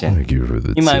occasion. Thank you for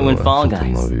the You might win two. Fall I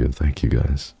fucking Guys. love you. Thank you,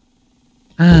 guys.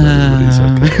 Everybody's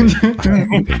okay. I'm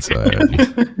fucking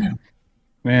tired.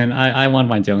 Man, I want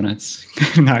my donuts.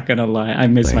 I'm not gonna lie. I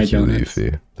miss my Thank you, donuts.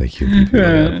 Leafy. Thank you, Leafy. For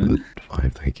the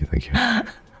 5. Thank you, thank you. I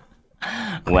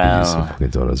could use some Well, fucking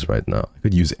donuts right now. I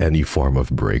could use any form of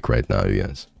break right now, you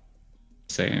guys.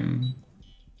 Same.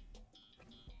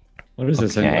 What is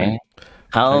this okay. anyway?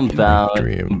 How I can about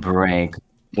dream. break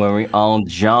where we all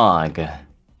jog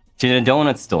to the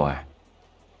donut store?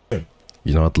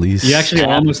 You know, at least... You actually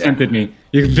almost tempted me.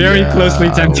 You very closely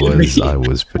tempted me. I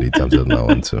was pretty tempted on that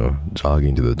one too.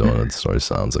 Jogging to the donut store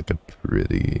sounds like a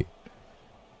pretty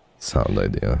sound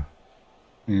idea.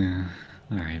 Yeah.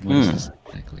 All right. What is this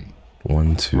exactly?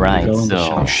 1, 2... Right, Go on the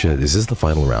so... Oh shit, is this the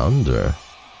final round or...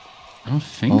 I don't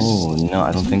think Oh, so. no,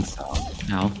 I don't think so.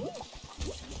 Ow.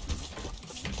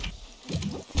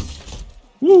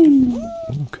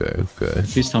 Okay, okay.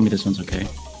 Please tell me this one's okay.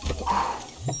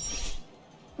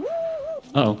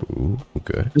 Uh oh. Ooh,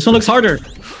 okay. This one looks harder.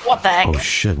 What the heck? Oh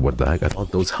shit, what the heck? I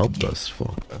thought those helped us.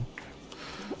 Fuck, man.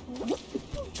 Here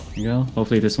you go.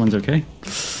 Hopefully this one's okay.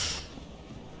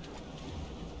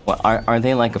 What, are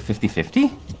they like a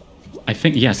 50-50? I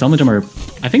think, yeah, some of them are...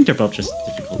 I think they're both just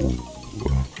difficult.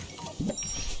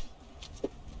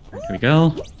 Here we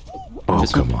go. Oh,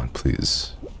 This come one? on,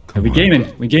 please. We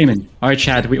gaming. We gaming. All right,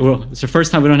 Chad. It's the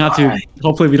first time we don't have to...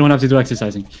 Hopefully we don't have to do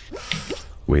exercising.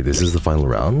 Wait, this is the final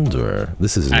round, or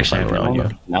this is Actually, the final round? no, Yeah.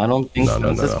 No, I don't think so.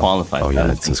 It says qualified. Oh I yeah, don't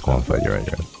it think says so. qualified. You're right.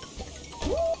 You're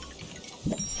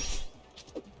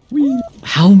right.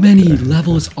 How many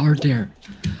levels are there?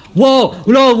 Whoa!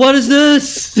 No, what is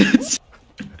this?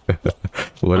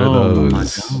 What are Oh my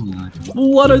those? god.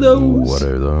 What are those? What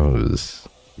are those?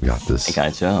 We got I this.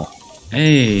 got you.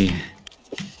 Hey.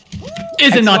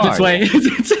 Is it not this way?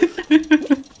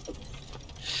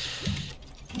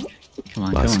 Come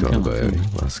on, Let's come on, go, come on. baby.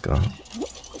 Let's go.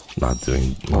 Not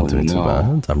doing too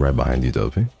bad. I'm right behind you,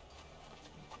 Doppio.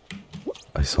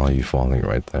 I saw you falling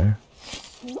right there.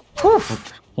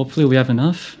 Hopefully we have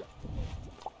enough.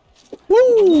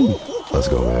 Woo! Let's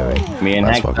go, baby. Me and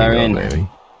Let's Hex fucking are go, in. baby.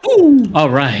 All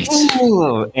right.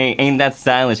 Ooh, ain't that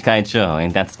stylish, Kaicho?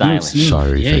 Ain't that stylish? Smooth.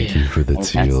 Shari, Yeah, thank yeah. you for the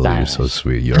That's teal. You're so stylish.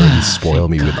 sweet. You already spoil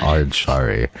me with art,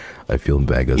 Shari. I feel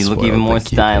mega You look spoiled. even more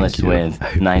Thank you, stylish thank you. with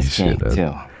I nice appreciate cake it.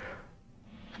 too.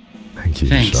 Thank you,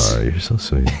 Thanks. Shari. You're so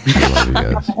sweet. I love you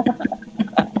guys.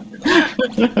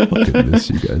 Fucking miss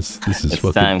you guys. This is It's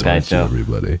fucking time, torture, Kaicho.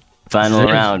 everybody. Final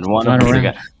That's it. round. One of Final us,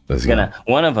 round. Let's go.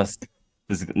 one of us,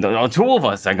 no, two of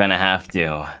us are gonna have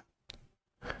to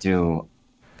do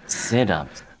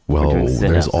sit-ups. We're Well, doing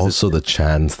there's sit-ups. also the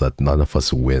chance that none of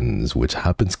us wins, which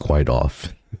happens quite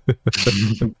often.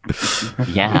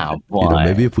 Yeah, boy. You know,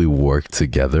 maybe if we work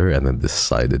together and then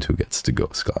decided who gets to go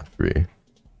scot-free.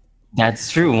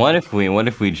 That's true. What if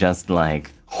we just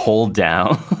like hold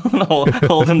down,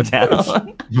 hold him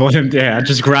down? Yeah,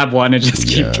 just grab one and just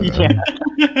keep.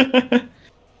 Yeah.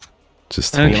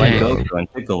 Just Okay. We like hold on. Goku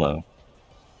and Piccolo.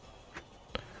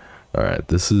 All right,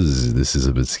 this is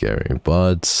a bit scary,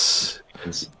 but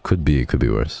could be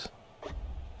worse.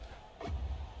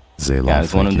 Zayla, Yeah,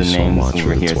 it's one of thank the you so names much over for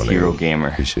the here is 20. Hero Gamer.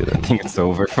 Appreciate I it. think it's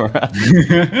over for us.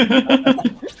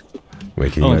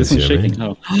 Wait, can you Oh, guys this one's hear me?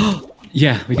 shaking. Oh.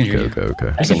 Yeah, we can hear you.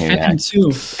 Okay. There's a can hear fan that.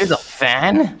 too. There's a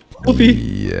fan. Whoopee.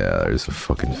 Yeah, there's a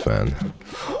fucking fan.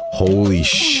 Holy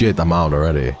shit, I'm out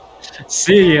already.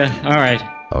 See ya. All right.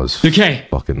 That was Okay.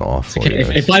 fucking awful. Okay,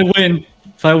 guys. if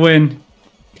I win.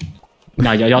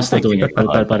 Nah, y'all still doing it. But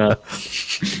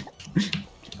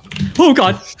oh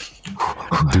god.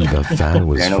 Dude, that fan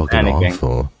was There's no fucking panicking.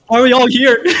 awful. Why are we all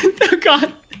here? Oh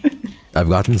god. I've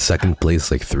gotten second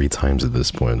place like 3 times at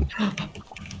this point.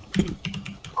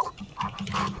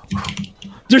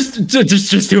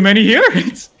 Just too many here.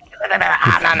 It's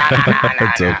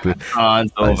open. Oh,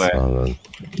 it's I over. saw that.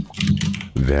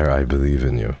 There, I believe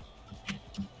in you.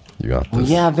 You got Well, this.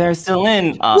 yeah, they're still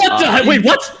in. What the? Wait,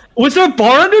 what? Was there a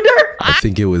bar under there? I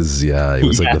think it was, it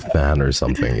was like the fan or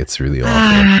something. It's really awful.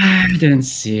 I didn't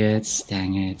see it.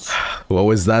 Dang it. What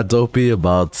was that, Dopey,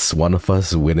 about one of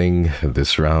us winning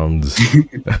this round?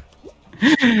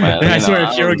 Well, I you swear, know,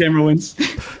 if Hero Gamer wins.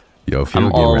 Yo, if Hero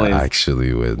I'm Gamer always-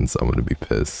 actually wins, I'm gonna be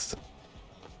pissed.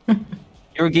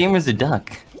 Hero Gamer's a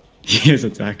duck. He is a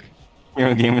duck.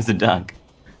 Hero Gamer's a duck.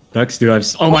 Ducks do have.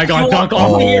 Oh my god, duck.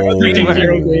 Oh my freaking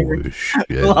Hero Gamer. shit.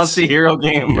 Lost the Hero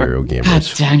Gamer. Hero Gamer.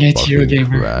 God dang it, Hero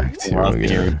Gamer. Cracked. Hero Lost the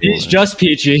Hero Gamer. He's just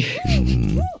peachy.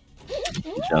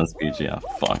 Just PG. Oh,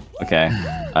 fuck. Okay.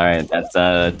 Alright, that's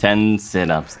 10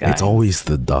 sit-ups, guys. It's always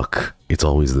the duck. It's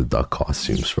always the duck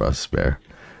costumes for us, Bear.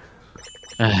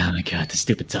 Oh my god, the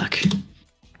stupid duck.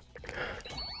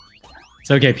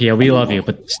 It's okay, Pia. We love you,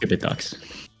 but stupid ducks.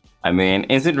 I mean,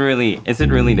 is it really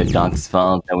the duck's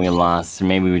fault that we lost? Or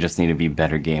maybe we just need to be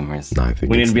better gamers. No, I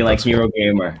think we need it's to be the like duck's Hero fault.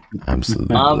 Gamer.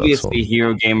 Absolutely. Obviously,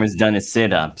 Hero Gamer's done his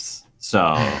sit-ups,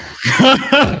 so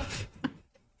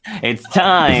it's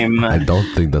time. I don't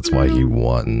think that's why he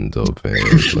won, Dope. But,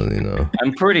 you know,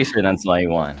 I'm pretty sure that's why he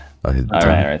won. I don't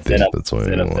Alright, think sit-ups, that's why he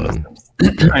sit-ups, won.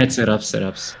 sit-ups, Alright, sit-ups.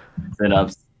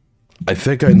 sit-ups. I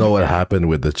think I know what happened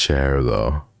with the chair,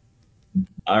 though.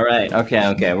 Alright,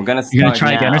 okay. We're gonna start You gonna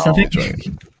try again or now. something?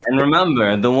 And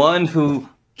remember, the one who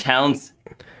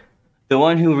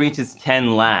reaches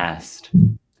 10 last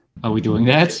Are we doing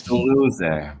that? is the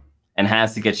loser and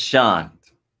has to get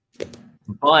shocked.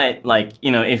 But like,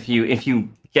 you know, if you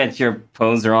get your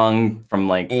pose wrong from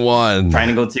like 1, trying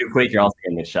to go too quick, you're also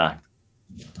gonna get shocked.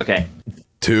 Okay,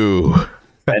 2,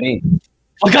 ready?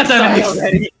 Oh god damn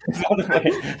it!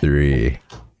 Ready? 3.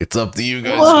 It's up to you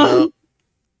guys now.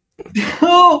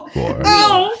 Oh, 4.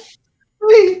 oh,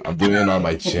 I'm doing it on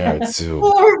my chair too.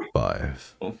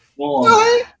 5. 4,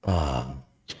 Ah,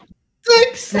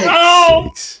 6,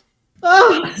 oh,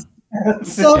 6.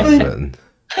 7,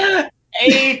 7.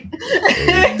 8,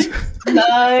 8.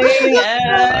 9,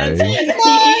 and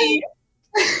 9.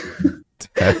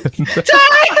 10. 10.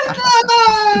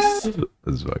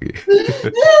 That's funny.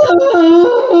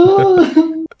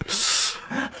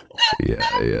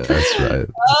 Yeah, that's right.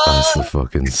 That's the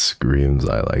fucking screams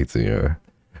I like to hear.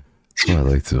 That's what I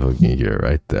like to fucking hear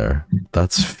right there.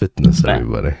 That's fitness,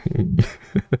 everybody.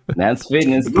 That's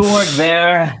fitness. Good work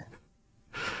there.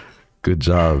 Good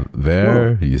job.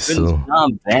 There, you Good still.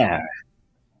 job there.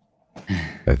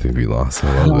 I think we lost.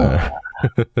 I love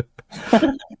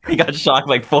that. He got shocked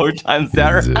like 4 times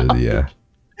there. Dude, yeah.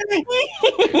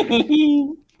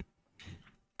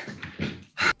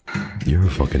 You're a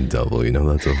fucking devil, you know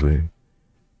that, Doppio?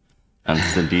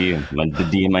 That's the D. The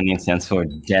D in my name stands for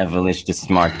devilish, the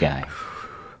smart guy.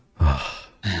 I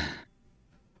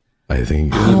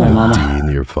think the D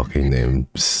in your fucking name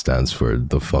stands for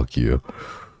the fuck you.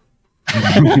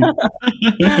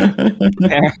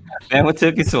 Man, what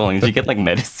took you so long? Did you get like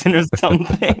medicine or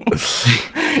something?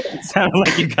 It sounded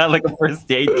like you got like a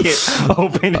first aid kit,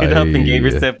 opened it up and gave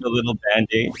yourself a little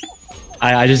band-aid.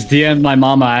 I just DM'd my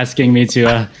mama asking me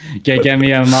to get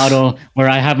me a model where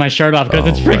I have my shirt off because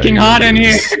it's freaking hot in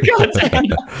here.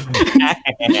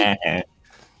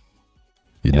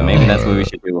 You know, maybe that's what we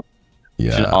should do. Yeah.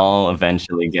 We should all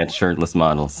eventually get shirtless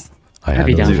models. I had, I'd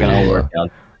be down for that.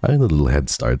 I had a little head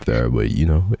start there, but you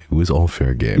know, it was all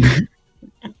fair game.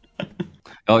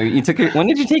 Oh, you took your, when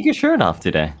did you take your shirt off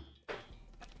today?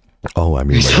 Oh, I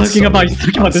mean, He's talking about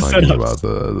the sit-ups.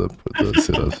 The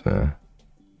sit-ups, yeah.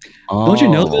 Oh. Don't you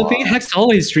know, Doppio? Hex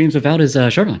always streams without his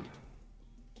shirt on.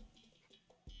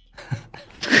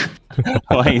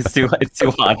 Why it's too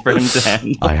hot for him to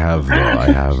handle.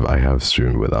 I have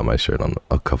streamed without my shirt on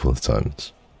a couple of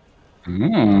times.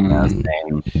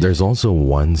 There's also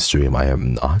one stream I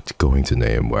am not going to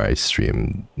name where I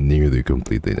stream nearly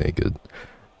completely naked.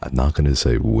 I'm not going to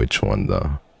say which one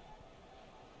though.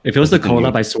 If it was the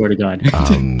collab, I swear to God.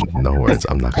 No words.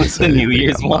 I'm not going to say the anything. New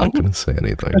Year's I'm one? not going to say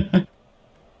anything.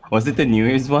 Was it the New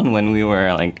Year's one when we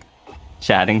were like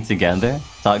chatting together,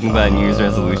 talking about New Year's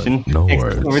resolution? No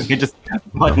words. Or we just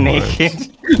butt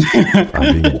naked.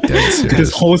 I'm being dead serious.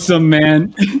 This wholesome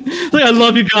man. Like, I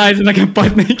love you guys, and I can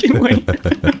butt naked. Wait.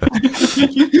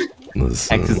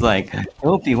 Listen, X is like,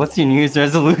 Doppio, what's your New Year's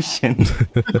resolution?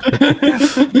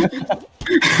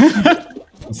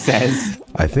 He says.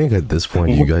 I think at this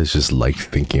point you guys just like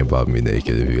thinking about me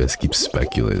naked. If you guys keep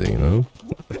speculating, you know.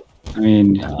 I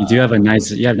mean, you do have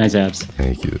nice abs.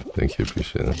 Thank you,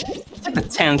 appreciate it. It's like the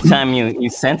 10th time you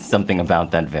sent something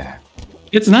about that, Ver.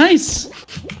 It's nice.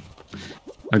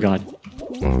 Oh God.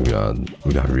 Oh God,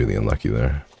 we got really unlucky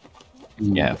there.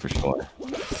 Yeah, for sure.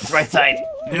 It's right side.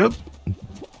 Yep.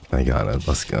 I got it.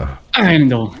 Let's go. I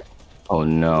know. Oh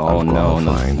no, no,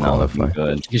 no, Qualify.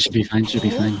 good. You should be fine. Should be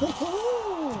fine.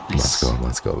 Let's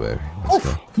go, baby. Let's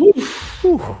go.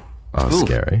 That was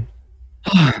scary.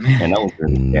 Oh man. Yeah, that was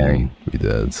really scary. We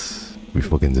did. We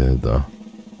fucking did though.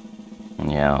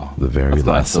 Yeah. The very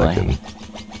last second.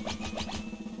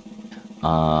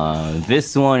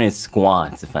 This one is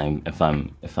squats. If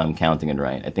I'm counting it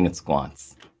right, I think it's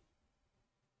squats.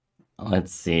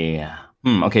 Let's see.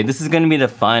 Okay, this is gonna be the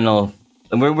final.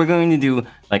 We're going to do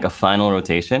like a final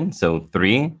rotation, so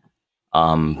 3.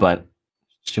 But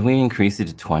should we increase it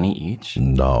to 20 each?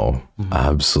 No,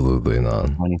 absolutely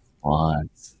not. 20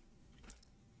 squats.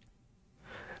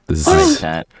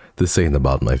 This ain't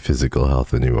about my physical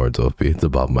health anymore, Doppio. It's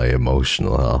about my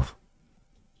emotional health.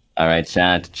 All right,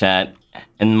 chat.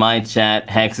 In my chat,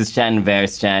 Hex's chat, and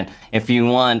Ver's chat, if you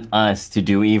want us to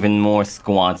do even more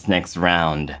squats next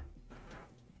round,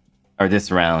 or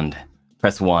this round,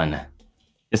 press 1.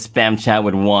 Just spam chat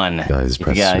with 1. Guys, if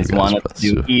you guys want us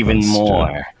to do even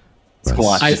more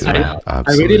squats this round. I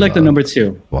really like the number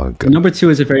 2. Well, the number 2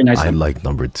 is a very nice one. I like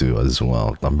number 2 as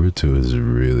well. Number 2 is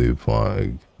really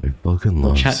fun. I fucking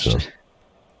love it.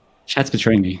 Chat's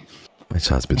betraying me. My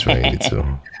chat's betraying me too.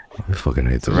 I fucking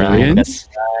hate the right.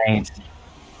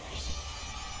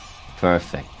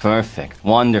 Perfect.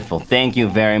 Wonderful. Thank you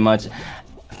very much.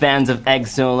 Fans of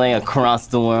XSOLEIL across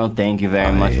the world, thank you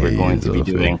very much. We're going to be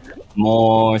doing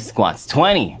more squats.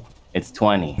 20. It's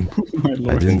 20.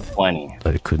 I didn't 20.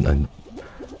 I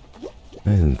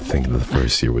didn't think the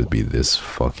first year would be this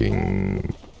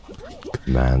fucking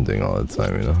commanding all the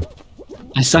time, you know?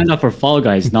 I signed up for Fall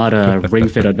Guys, not a Ring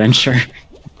Fit Adventure.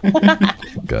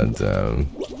 God damn.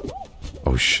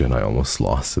 Oh shit, I almost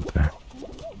lost it there.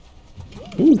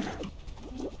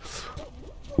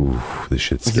 Ooh, this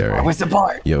shit's scary. Where's the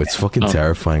bar? Yo, it's fucking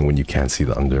terrifying when you can't see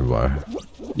the underbar.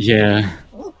 Yeah.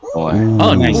 Oh,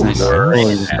 nice.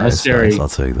 That's scary. Nice. I'll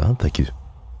take that. Thank you.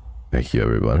 Thank you,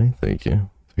 everybody. Thank you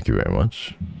very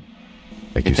much.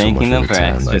 Thank you so much them for for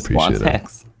your time. I X. appreciate it.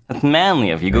 Hex. That's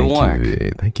manly of you. Good work.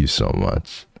 Thank you so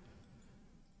much.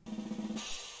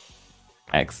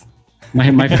 X.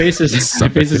 My face is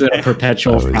in a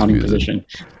perpetual frowning position.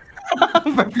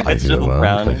 I feel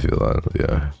that.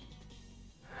 Yeah.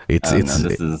 It's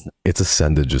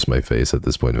ascended just my face at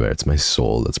this point where it's my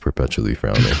soul that's perpetually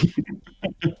frowning.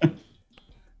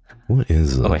 What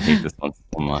is that? Oh, I hate this one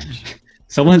so much.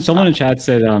 Someone in chat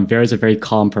said Vera is a very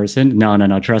calm person. No,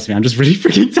 trust me, I'm just really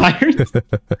freaking tired.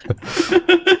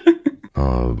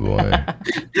 Oh boy.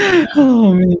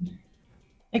 Oh man.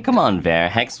 Hey, come on, Ver.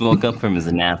 Hex woke up from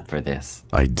his nap for this.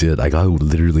 I did. I got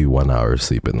literally 1 hour of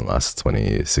sleep in the last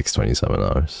 26, 27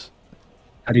 hours.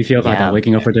 How do you feel about that?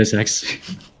 Waking up for this, Hex?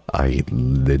 I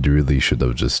literally should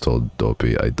have just told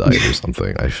Doppio I died or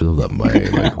something. I should have let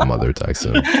my mother text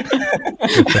him.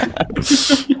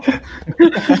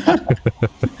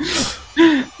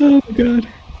 Oh my god.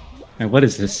 Right, what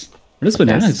is this? What is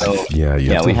bananas? So, Yeah,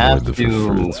 you have we to have avoid the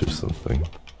fruits or something.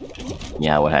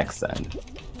 Yeah, what Hex said.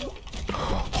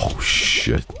 Oh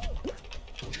shit.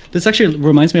 This actually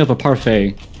reminds me of a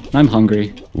parfait. I'm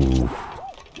hungry. Ooh.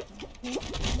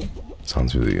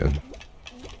 Sounds really good.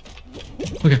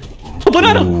 Okay. Oh,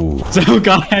 banana! Ooh. So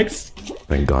got Hex.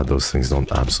 Thank God those things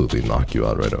don't absolutely knock you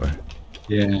out right away.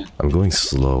 Yeah. I'm going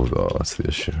slow though, that's the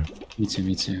issue. Me too,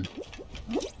 me too.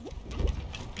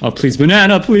 Oh, please,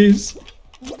 banana, please.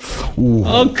 Ooh.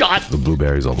 Oh god. The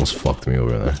blueberries almost fucked me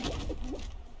over there.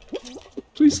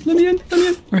 Please, let me in, let me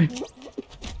in. Alright.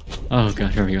 Oh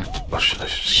god, here we go. Oh shit.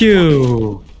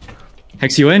 Phew.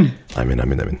 Hex, you in? I'm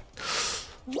in.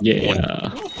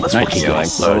 Yeah. Let's Nice. fucking go.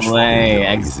 XSOLEIL,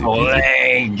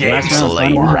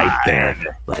 XSOLEIL right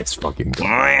there. Let's fucking go.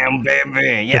 Damn,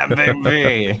 baby. Yeah,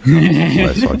 baby.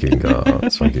 Let's fucking go.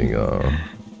 Let's fucking go.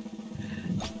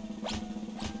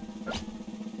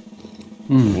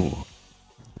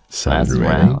 Sound Last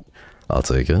remaining. round. I'll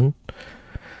take it.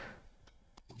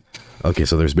 Okay,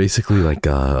 so there's basically like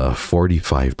a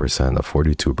 45%, a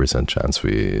 42% chance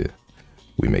we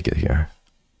make it here.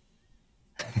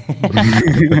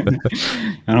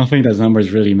 I don't think those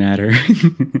numbers really matter.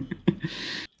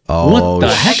 Oh What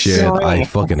the heck? shit! I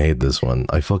fucking hate this one.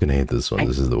 I fucking hate this one.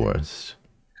 This is the worst.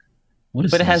 What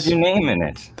is But it has this? your name in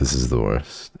it. This is the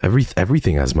worst.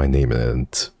 Everything has my name in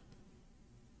it.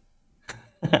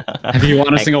 Have you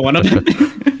won a single one of them?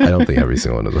 I don't think every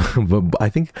single one of them, but I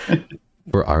think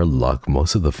for our luck,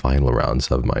 most of the final rounds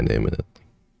have my name in it.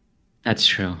 That's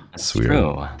true. It's weird.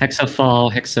 True. Hexa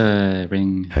fall, hexa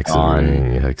ring. Hexa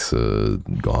ring,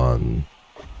 Hexa gone.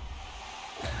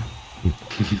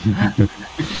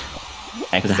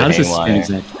 Hex How does this spin Haywire.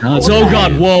 exactly? Oh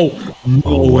god, whoa!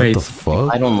 No, What wait. the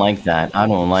fuck? I don't like that. I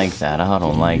don't like that. I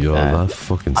don't like Yo, that. that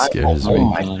fucking scares oh me.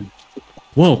 my- God.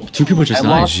 Whoa, 2 people just I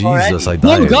died. lost Jesus, I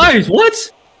Whoa, died. guys,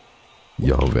 what?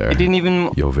 Yo, Ver. I didn't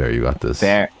even. Yo, Ver, you got this.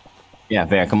 Ver. Yeah,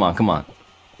 Ver, come on, come on.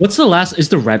 What's the last? Is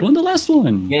the red one the last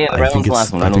one? Yeah, the I red think one's the it's.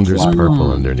 last one. I Red think one's the there's last one.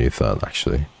 purple underneath that.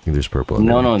 Actually, I think there's purple.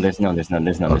 No, Underneath. there's none.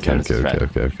 Okay, It's red.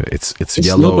 okay. It's It's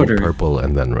yellow, snowboarder. purple,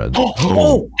 and then red.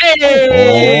 Oh,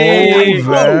 hey!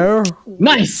 Ver.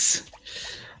 Nice!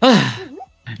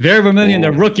 Very Vermillion,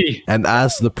 the rookie. And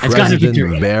as the It's gotta be president,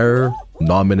 three. Ver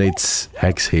nominates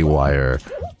Hex Haywire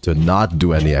to not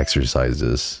do any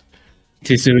exercises.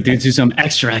 To do some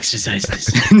extra exercises.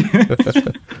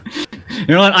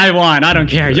 You know what? I won. I don't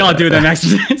care. Y'all do them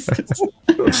exercises.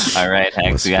 All right,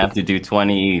 Hex, we have to do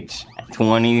 20 each.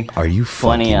 20. Are you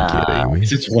 20, fucking kidding me?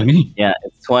 Is it 20? Yeah,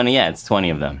 it's 20. Yeah, it's 20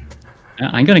 of them.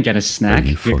 I'm gonna get a Are snack.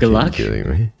 you Good fucking luck. kidding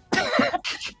me?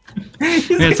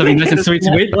 Yeah, something nice and sweet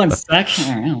to eat. One snack. I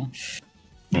don't know.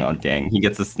 Oh, dang. He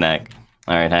gets a snack.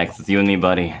 All right, Hex, it's you and me,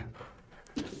 buddy.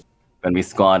 We're gonna be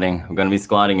squatting. We're gonna be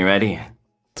squatting. You ready?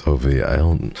 Toby, I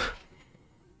don't.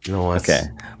 You know what? Okay.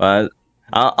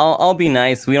 I'll be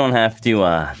nice. We don't have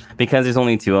to because there's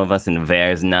only 2 of us and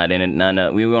Ver's not in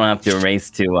it. We won't have to race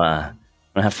to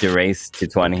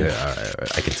 20. Okay, all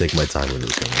right. I can take my time with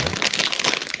this one.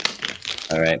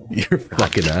 All right. You're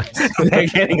fucking ass. They're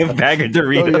getting a bag of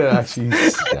Doritos. actually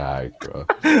stacked, bro.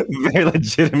 They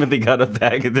legitimately got a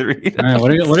bag of Doritos. All right,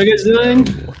 what are you guys doing?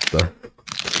 What the?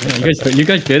 You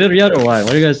guys did it yet or what?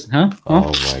 What are you guys? Huh?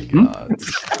 Oh my god.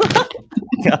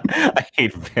 I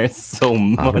hate Ver so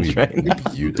How do much right now.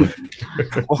 you do?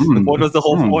 What was the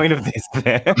whole point of this,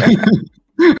 Ver?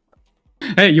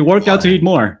 Hey, you worked out to eat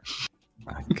more.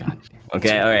 Oh, God.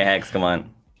 Okay, all right, Hex, come on.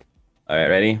 All right,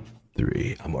 ready?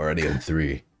 3. I'm already in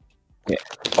 3.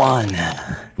 1,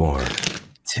 4,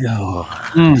 2,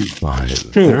 5,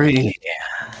 3,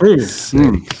 6,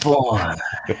 4. 4.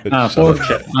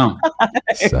 Oh.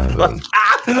 7,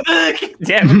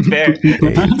 Damn it, Bear. 8.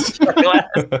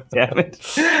 Damn it.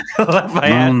 I left my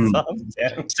ass off.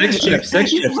 Damn it. 6 shifts. 6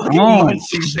 shifts. Fucking Oh. 1,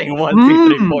 6, 1,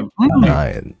 2, 3, 4.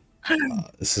 9.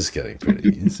 This is getting pretty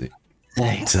easy.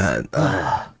 10. 7.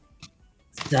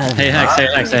 Hey, Hex. Hey,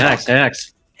 Hex. Hey, Hex. Hey,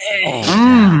 Hex.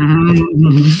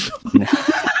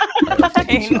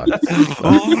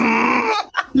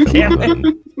 Damn it.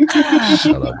 11.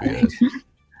 Shut up, man.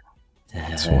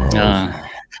 12.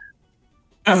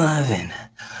 11.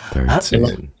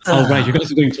 13. Oh, right. You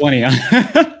guys are doing 20,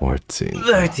 huh? 14.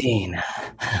 13.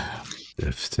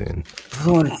 15.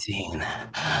 14.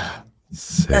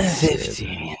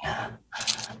 15,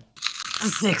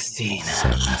 16,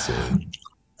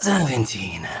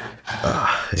 17,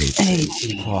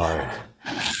 18,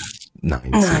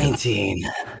 19,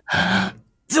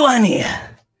 20.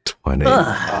 20.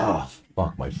 Oh,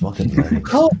 fuck my fucking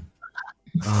legs.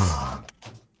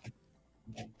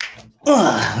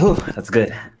 That's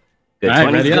good. Good. All right,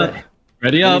 20's ready good. up.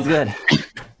 Ready up. 20's good.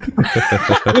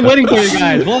 I've been waiting for you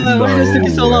guys. Why is this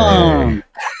taking so long?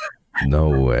 No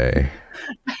way.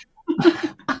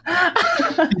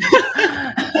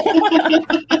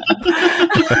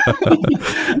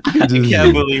 I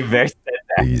can't believe Bear said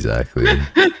that. Exactly.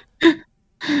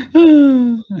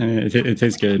 It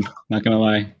tastes good. Not gonna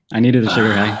lie. I needed a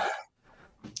sugar high.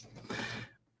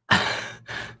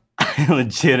 I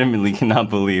legitimately cannot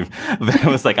believe Bear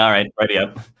was like, all right, ready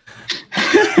up.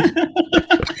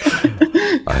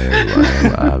 I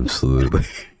am absolutely.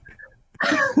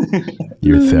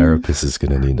 Your therapist is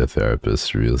gonna need a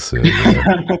therapist real soon.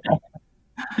 Man.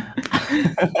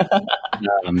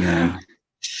 Oh man.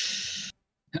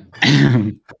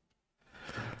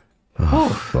 Oh,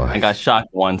 fuck. I got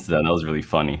shocked once though. That was really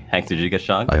funny. Hex, did you get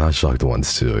shocked? I got shocked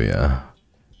once too, yeah.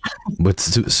 But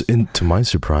to my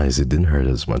surprise, it didn't hurt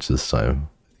as much this time.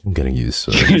 I'm getting used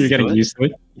to it. You're getting used to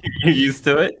it? You're used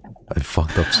to it? I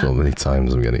fucked up so many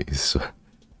times, I'm getting used to it.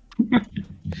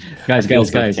 Guys.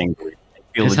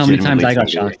 Guess how many times I got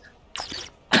shocked?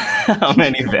 How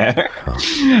many, Bear?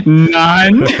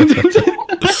 None.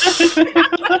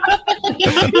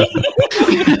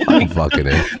 I'm fucking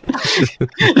it.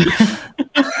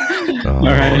 All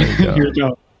right, here we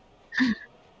go.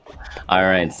 All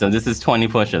right, so this is 20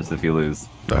 push-ups if you lose.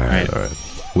 All right.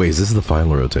 Wait, is this the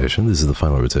final rotation? This is the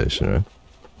final rotation,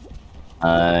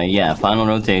 right? Yeah, final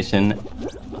rotation.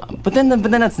 But then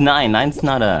that's 9. 9's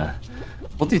not a.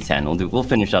 We'll do 10. We'll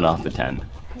finish that off at 10.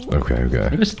 Okay.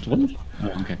 Okay.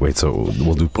 Wait, so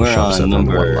we'll do push-ups and then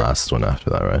one last one after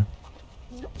that, right?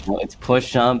 Well, it's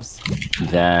push-ups,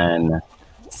 then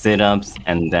sit-ups,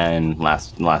 and then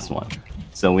last one.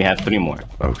 So we have 3 more.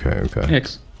 Okay.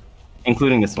 Hex.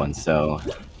 Including this one, so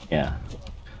yeah.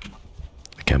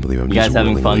 I can't believe I'm You guys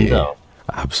having fun though?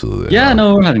 Absolutely. Yeah,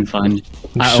 no, we're having fun.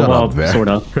 Shut up, Bear. Sort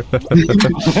of.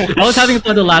 I was having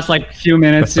fun the last like few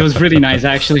minutes. It was really nice,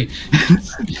 actually.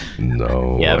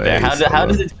 No. Yeah, way, Bear. How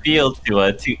does it feel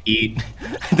to eat?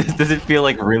 Does it feel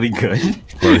like really good?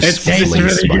 It tastes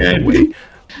really good. Wait,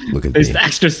 look at It's me.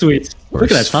 extra sweet. Look at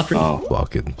that top three. Oh,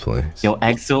 Fucking place. yo,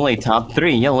 XSOLEIL top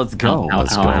 3. Yo, let's go.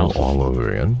 Let's go all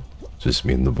over again. Just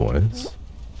me and the boys.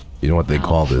 You know what they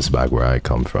call this back where I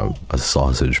come from? A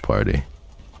sausage party.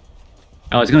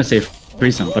 I was gonna say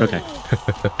threesome, but okay.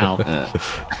 Ow.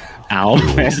 Ow. A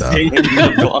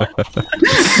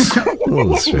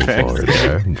little straightforward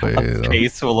there. But, you know,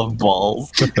 Face full of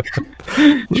balls.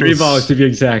 3 balls to be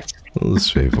exact. a little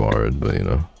straightforward, but you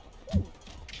know.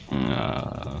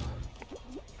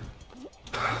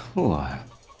 Ooh.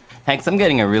 Hex, I'm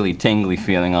getting a really tingly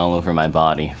feeling all over my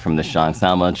body from the shocks.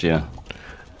 How about you?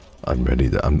 I'm ready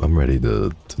to die. I'm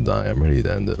ready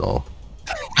to end it all.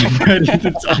 I'm ready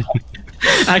to die.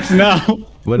 Axe now.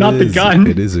 But Not the gun.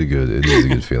 It is a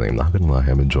good feeling. I'm not gonna lie,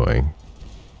 I'm enjoying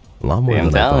a lot more Yeah,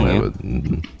 than I thought I you.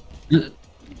 would.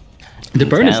 The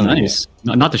burn is Damn. nice.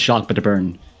 Not the shock, but the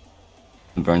burn.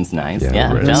 The burn's nice. Yeah, Yeah, the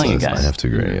I'm burn's telling you nice. guys. I have to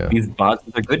agree. Yeah, These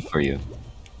boxes are good for you.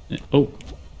 Oh.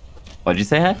 What'd you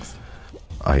say, Hex?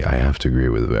 I have to agree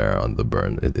with Vera on the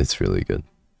burn. It's really good.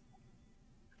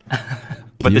 But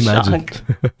Can you the imagine? shock.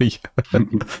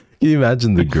 Can you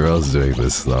imagine the girls doing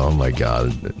this now? Oh my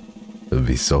god, it'd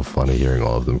be so funny hearing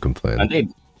all of them complain. And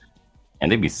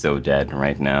they'd be so dead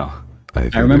right now. I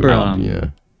think remember, they would, yeah.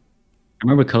 I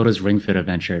remember Kota's Ring Fit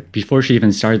adventure. Before she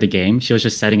even started the game, she was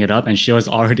just setting it up and she was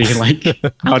already like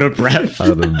out of breath.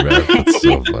 Out of breath. That's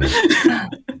so funny.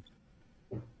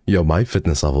 Yo, my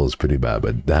fitness level is pretty bad,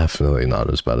 but definitely not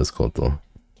as bad as Koto.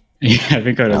 Yeah, I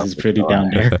think Kota's is pretty down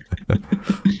there.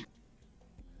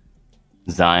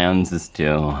 Zaion's is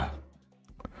too.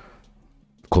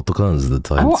 Kotoka is the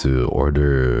type to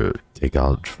order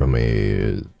takeout from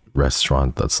a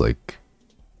restaurant that's like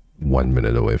 1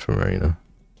 minute away from her, you know?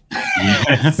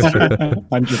 Yes,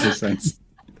 100%.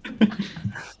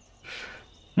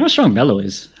 How strong Melo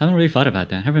is. I haven't really thought about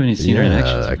that. I haven't really seen her in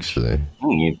action. Actually.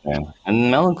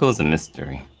 And Meloco's a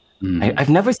mystery. I've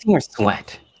never seen her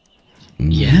sweat.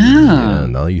 Yeah.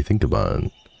 Now you think about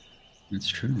it. That's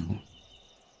true.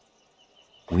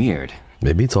 Weird.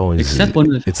 Maybe it's always Except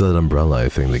when it's that umbrella, I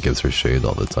think, that gives her shade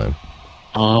all the time.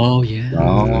 Oh, yeah.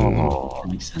 Oh.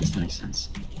 That makes sense. That makes sense.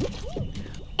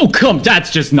 Oh, come. That's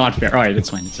just not fair. All right, it's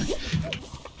fine. It's fine.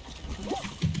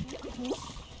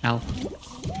 Ow.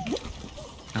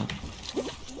 Ow.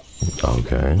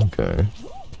 Okay.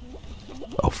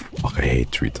 Oh fuck! I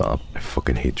hate treetop. I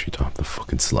fucking hate treetop. The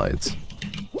fucking slides.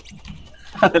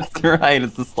 That's right.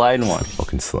 It's the slide one.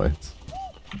 Fucking slides.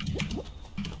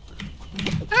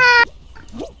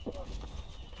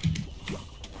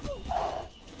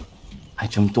 I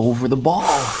jumped over the ball.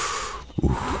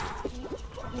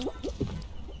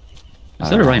 Is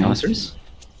that a rhinoceros?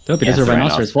 Dope, Yeah, it is a it's a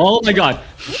rhinoceros. Oh my god!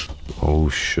 Oh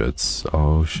shit.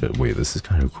 Oh shit. Wait, this is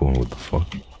kind of cool. What the fuck?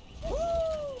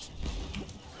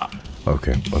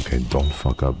 Okay. Don't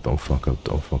fuck up.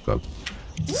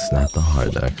 It's not the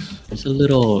hard X. There's a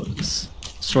little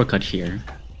shortcut here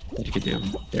that you could do.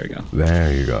 There we go.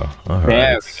 There you go. All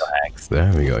There right. we go, X.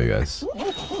 There we go, you guys.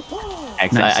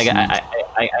 X, Nice.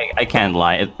 I can't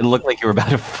lie. It looked like you were about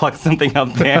to fuck something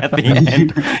up there at the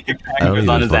end. Your character was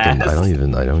on his ass. I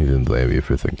don't even blame you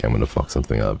for thinking I'm gonna fuck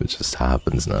something up. It just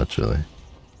happens naturally.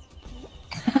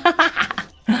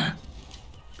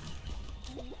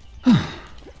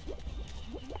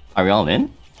 Are we all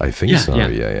in? I think Yeah, so. yeah.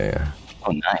 Yeah.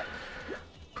 Oh, nice.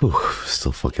 Whew,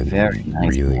 still fucking Very nice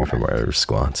reeling boy. from our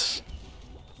squats.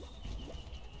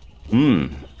 All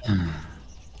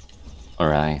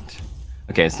right.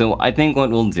 Okay, so I think what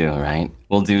we'll do, right?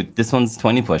 We'll do this one's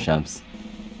 20 push-ups.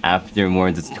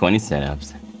 Afterwards, it's 20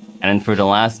 sit-ups. And then for the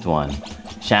last one,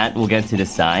 chat will get to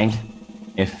decide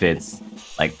if it's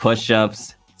like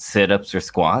push-ups, sit-ups, or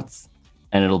squats,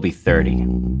 and it'll be 30.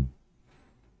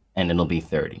 And it'll be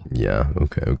 30. Yeah.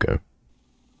 Okay.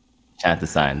 Chat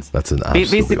decides. That's an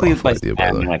absolutely Basically, it's awful by idea,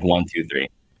 by the spamming way. like 1, 2, 3.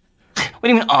 What do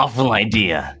you mean awful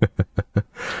idea?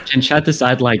 Can chat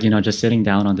decide, like, just sitting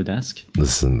down on the desk?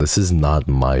 Listen, this is not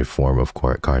my form of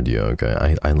cardio.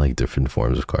 Okay, I like different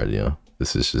forms of cardio.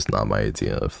 This is just not my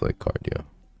idea of like cardio.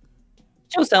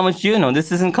 Shows how much you know.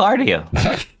 This isn't cardio.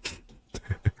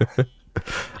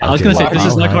 I was gonna say, this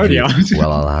is not cardio.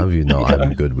 Well, I'll have you know,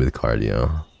 I'm good with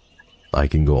cardio. I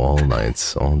can go all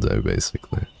nights, all day,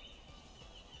 basically.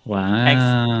 Wow.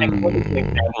 X, what is an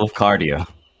example of cardio?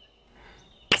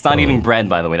 It's not eating bread,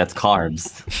 by the way. That's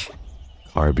carbs.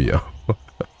 Carbio.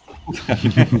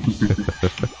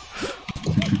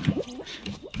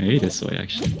 Maybe this way,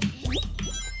 actually.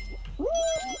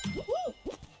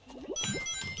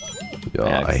 Yo,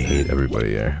 Yeah, I hate everybody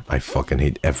here. I fucking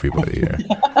hate everybody here.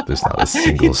 There's not a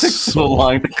single It took so soul.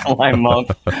 long to climb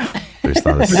up. There's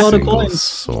not a With all the single coins.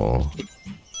 soul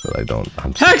that I don't.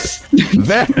 I'm Hex!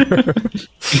 there.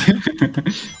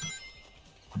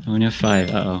 I only have 5.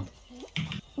 Uh-oh.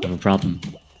 I have a problem.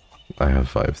 I have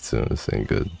 5 too. This ain't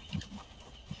good.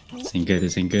 This ain't good,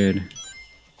 this ain't good.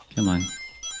 Come on.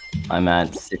 I'm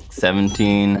at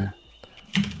 17.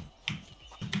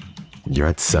 You're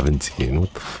at 17.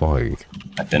 What the fuck?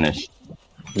 I finished.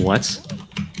 What?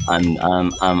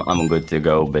 I'm good to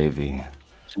go, baby.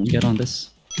 Can you get on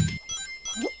this?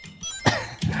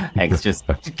 X just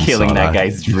killing that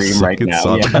guy's dream right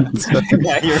now. Yeah.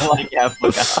 Yeah, you're like, yeah,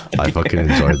 fuck. I fucking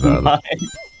enjoyed that.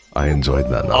 I enjoyed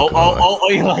that. Oh,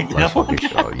 you like that one?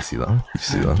 Oh, you see that? You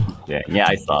see that? Yeah,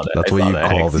 I saw that. That's I what saw you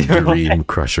that, call X. the You're like- Dream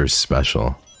Crusher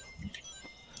special.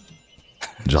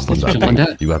 Jump on that Jump on thing.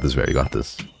 that. You got this, Bear. You got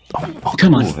this. Oh, fuck.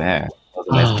 Come on. Ooh, there. That was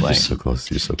a nice Oh, play. You're so close.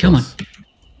 You're so Come on. close.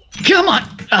 Come on!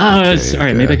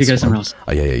 Alright, maybe I could get somewhere else.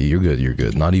 Oh, yeah. You're good. You're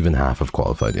good. Not even half of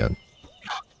qualified yet.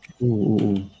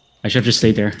 Ooh. I should have just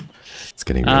stayed there. It's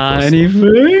getting really close.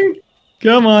 Anything?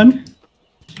 Come on.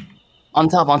 On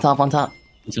top. It's up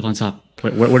on top.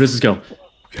 Wait, where does this go?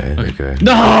 Okay.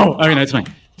 No! Okay, no, it's fine.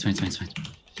 It's fine.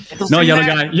 No, yellow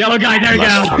guy. Yellow guy, there you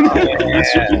go!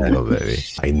 That's what you know, baby.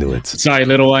 I knew it. Sorry,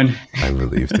 little one. I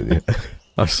believed in you.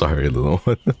 I'm sorry, little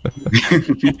one.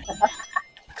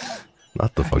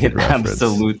 Not the fucking It reference.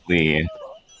 absolutely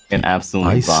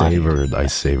I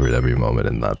bodied. savored every moment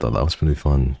in that. Though that was pretty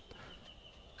fun.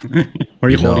 Were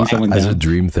you You know, holding someone as a down?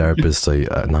 dream therapist,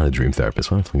 not a dream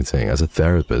therapist. What am I fucking saying? As a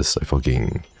therapist,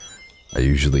 I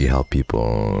usually help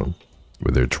people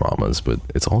with their traumas, but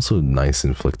it's also nice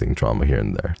inflicting trauma here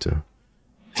and there too.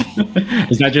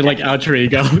 Is that your, like, alter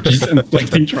ego? Just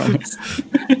inflicting traumas?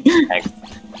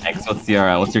 X, what's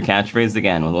your catchphrase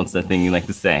again? What's the thing you like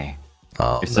to say?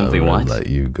 I'll simply never what? let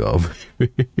you go. No,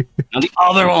 the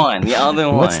other one.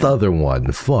 What's the other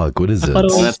one? Fuck, what is it? thought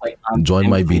it was- That's like, I'm Join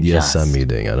my simply BDSM just-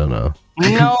 meeting. I don't know.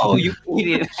 No, you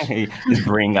idiot. His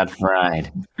brain got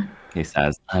fried. He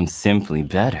says, I'm simply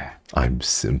better. I'm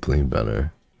simply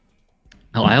better.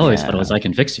 Oh, I always Yeah. thought it was I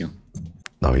can fix you.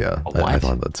 Oh yeah, I What?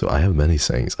 thought that too. I have many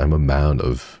sayings. I'm a man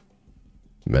of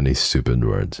many stupid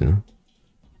words, you know?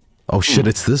 Oh shit,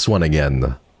 it's this one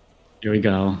again. Here we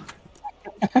go.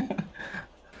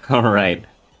 All right.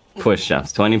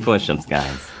 Push-ups. 20 push-ups,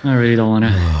 guys. I really don't want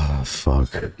to. Oh,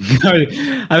 fuck.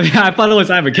 I thought it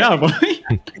was I'm a cowboy.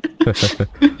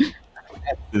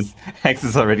 Hex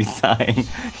is already sighing.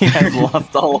 He has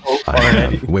lost all hope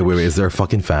already. Wait. Is there a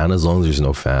fucking fan? As long as there's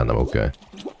no fan, I'm okay.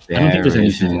 I don't think there's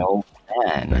anything. No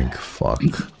fan. Thank fuck.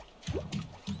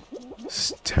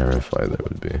 It's terrified that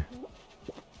would be.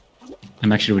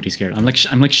 I'm actually really scared. I'm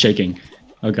like shaking.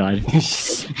 Oh god.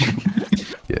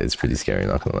 Yeah, it's pretty scary,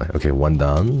 not gonna lie. Okay, one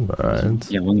down. Alright.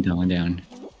 Yeah, one down.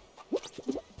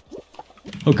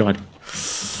 Oh god.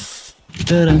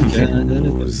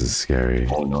 Ooh, this is scary.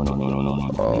 Oh no.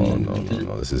 Oh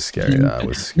no. This is scary. That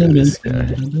was scary.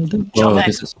 Whoa,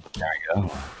 this is... There we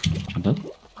go.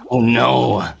 Above? Oh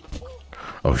no.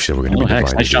 Oh shit, we're gonna be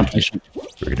Hex, divided. I jumped.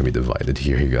 We're gonna be divided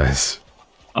here, you guys.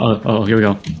 Oh, here we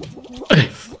go. Okay.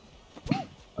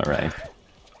 Alright.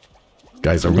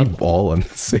 Guys, are we all on the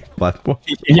same platform?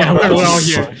 Yeah, we're all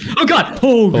here. Oh god!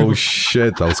 Oh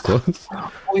shit, that was close.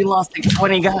 We lost like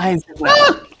 20 guys. Oh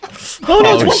no!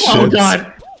 Oh, Oh shit.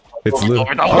 god! It's lit.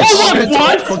 Oh shit!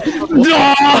 What?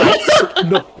 No!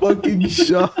 The fucking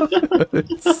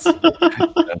shots.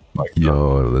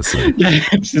 Yo, listen.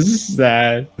 This is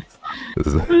sad.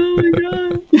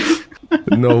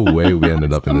 No way we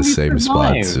ended up in the same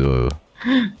spot too.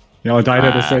 Y'all died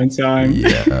at the same time.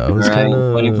 Yeah, it was kind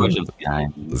of. 20 push-ups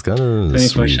behind. It's kind of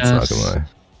sweet, not gonna lie.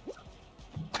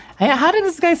 Hey, how did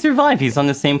this guy survive? He's on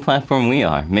the same platform we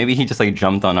are. Maybe he just like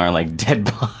jumped on our like dead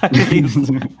bodies.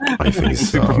 I think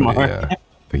so. Yeah, I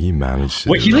think he managed to.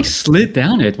 Wait, he like slid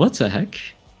down it. What the heck?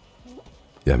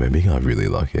 Yeah, maybe he got really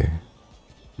lucky.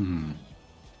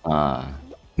 I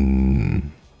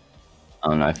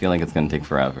don't know. I feel like it's gonna take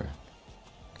forever.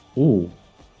 Ooh,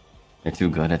 They're too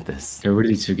good at this. they're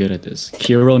really too good at this.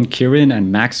 Kyoran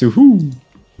and Maxu. Who?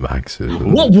 Maxu.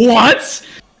 What?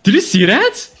 Did you see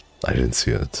that? I didn't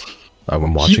see it.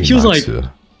 I'm watching he was Maxu.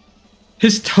 like,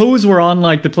 his toes were on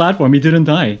like the platform. He didn't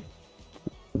die.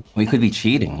 We could be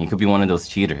cheating. He could be one of those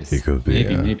cheaters. He could be.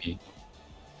 Maybe.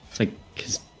 It's like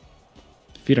his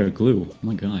feet are glue. Oh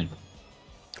my god.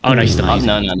 Oh no, he's still. Oh,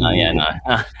 no. Yeah, no.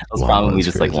 That was Wow, probably that's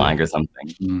just crazy. like lag or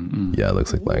something. Yeah, it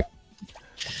looks like.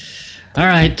 All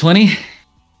right, 20.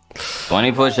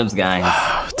 20 push-ups,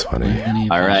 guys. 20.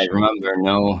 All right, remember,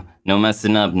 no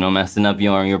messing up. No messing up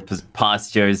your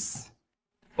postures.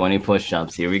 20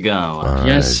 push-ups. Here we go. All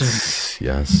Yes, right. sir.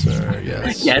 Yes, sir.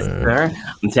 Yes, Yes, sir.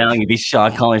 I'm telling you, these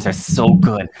shot callers are so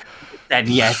good. That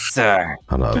yes, sir.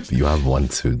 Hold up. You have one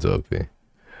too, Doppio.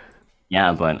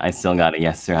 Yeah, but I still got a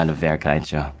yes, sir out of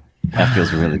Verkaicho. That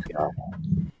feels really good.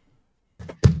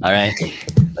 All right.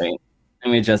 Wait.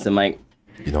 Let me adjust the mic.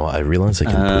 You know, I realized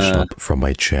I can push up from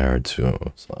my chair too,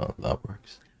 so that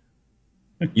works.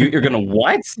 You're gonna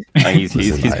what? Oh, he's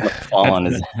gonna fall on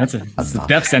his. That's a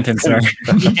death sentence, sir.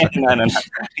 Yeah, no.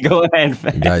 Go ahead,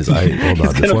 Fez. Guys, hold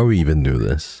on. Before we even do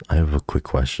this, I have a quick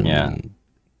question. Yeah.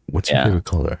 What's your favorite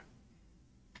color?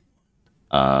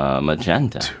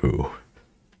 Magenta. 2,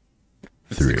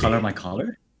 What's 3, the color of my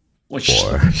collar? 4,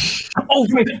 Oh,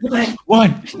 wait.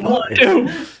 1, 2,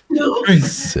 3,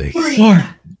 6, 4,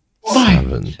 5,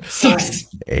 7, 6,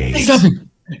 8, 7,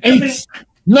 8,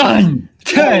 9,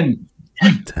 10,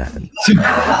 10, 2,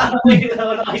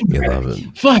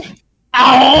 11, 5.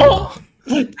 Ow!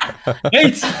 8,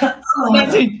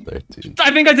 19. 13.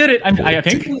 I think I did it. I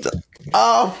think.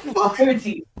 Oh, fuck.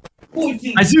 13,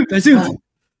 14. I zoomed.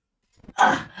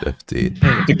 15.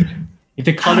 If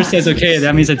the color says okay,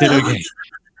 that means I did okay.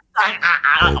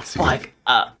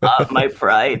 Fuck. My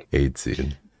pride.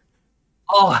 18.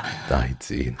 Oh,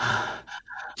 19.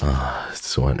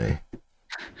 20.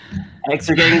 X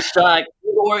are getting shocked.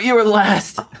 You were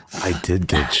last. I did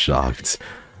get shocked.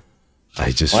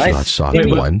 I just What? got shocked Wait,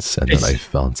 once, and then I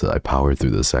felt it. I powered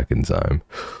through the second time.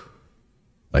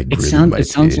 I It gritted sounds. my It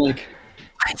sounds teeth. like.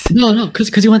 No,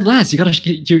 because you went last.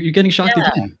 You're getting shocked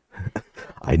again.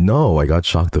 I know. I got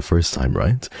shocked the first time,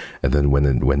 right? And then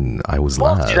when I was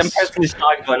last. Dude, I'm pressing the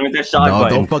shock button with the shock No,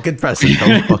 button. don't fucking press it.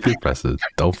 Don't fucking press it.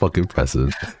 Don't fucking press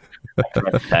it.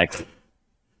 Text.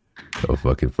 Don't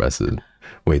fucking press it.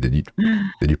 Wait, did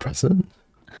you press it?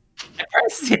 I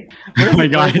pressed it. Oh my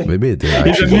god. Maybe it did.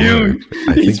 He's actually immune. work.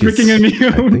 I He's think freaking it's- I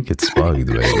immune. think it's bugged,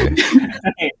 baby.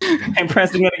 I'm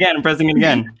pressing it again. I'm pressing it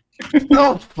again.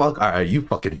 No, fuck. Alright, you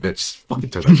fucking bitch. Fucking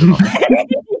turn that shit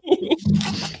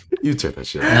off. You turn that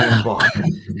shit off. Fuck.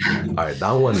 Alright,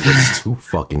 that one was too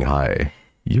fucking high.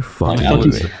 You fucking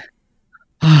with me.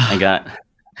 I got.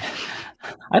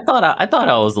 I thought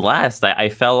I was last. I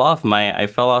fell off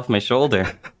my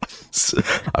shoulder.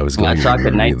 I was Got going shocked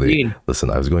at really. 19. Listen,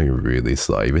 I was going really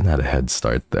slow. I even had a head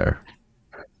start there.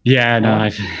 Yeah, no, I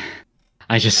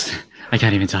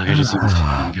can't even talk. I just. Oh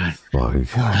my god.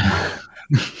 Fuck.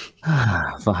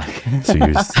 Fuck. So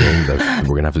you're saying that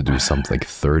we're gonna have to do something like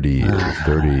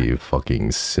 30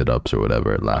 fucking sit-ups or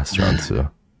whatever last round too?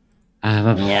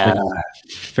 Yeah.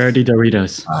 30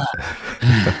 Doritos.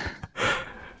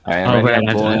 Alright, Oh, right.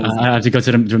 I have to go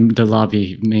to the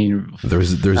lobby main.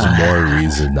 There's more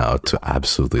reason now to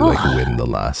absolutely like win the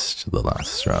last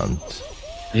round.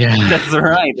 Yeah. That's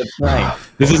right. That's right.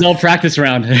 This is all practice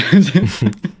round.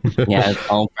 Yeah, it's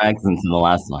all practice until the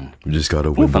last one. We just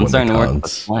gotta win. I'm one starting to work with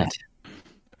counts. sweat.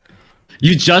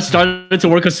 You just started to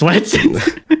work a sweat?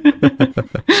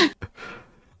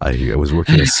 I was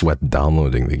working a sweat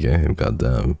downloading the game.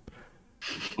 Goddamn.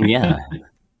 Yeah.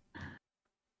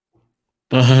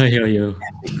 Yo.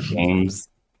 Games.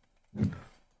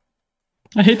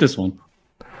 I hate this one.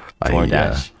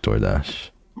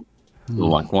 DoorDash. The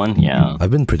luck one? Yeah. I've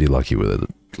been pretty lucky with it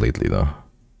lately, though.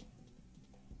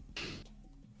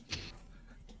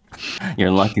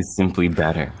 Your luck is simply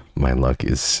better. My luck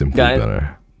is simply Guys,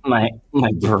 better. My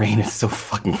brain is so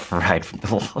fucking fried from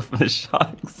the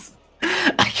shocks.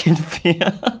 I can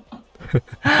feel...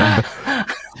 I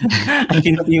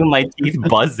can feel my teeth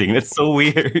buzzing. It's so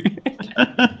weird.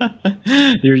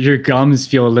 Your gums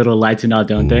feel a little lightened out,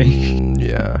 don't they?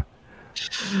 Yeah.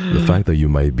 The fact that you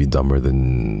might be dumber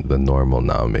than normal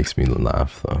now makes me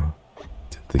laugh, though.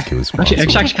 Didn't think it was possible.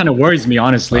 Actually kind of worries me,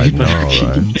 honestly. I know,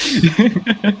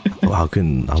 right? Well,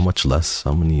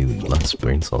 how many less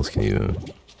brain cells can you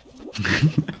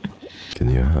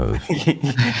have? You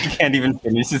can't even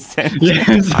finish the sentence.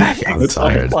 Yes. I'm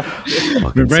tired.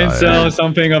 The brain cell,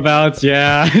 something about,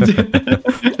 yeah.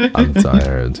 I'm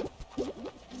tired.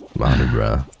 I'm out of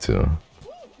breath, too.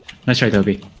 Nice try,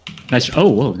 Toby. Nice. Oh,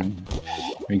 whoa. Here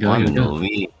we go. I'm Here we in the go.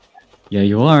 lead. Yeah,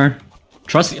 you are.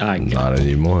 Trust me. Not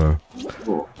anymore.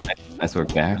 Ooh, nice work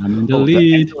there. I'm in the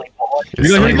lead. It's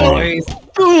Here we go. like-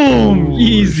 Boom! Oh,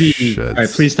 Easy. shit. All right,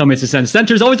 please tell me it's the center.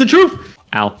 Center is always the truth.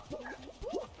 Ow.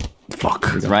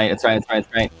 Fuck. It's right. It's right.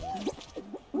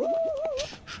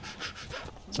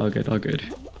 It's all good. All good.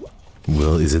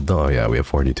 Well, is it though? Yeah, we have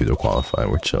 42 to qualify.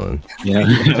 We're chilling. Yeah,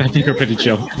 I think we're pretty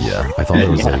chill. Yeah, I thought it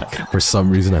was like, for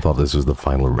some reason, I thought this was the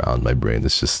final round. My brain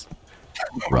is just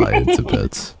rioted to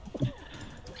bits.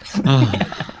 Oh.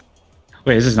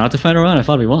 Wait, is this not the final round? I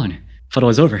thought we won. I thought it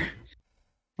was over.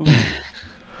 All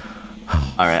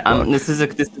right. This is a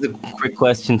quick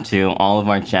question to all of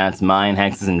our chats, mine,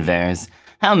 Hexes, and Vares.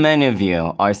 How many of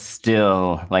you are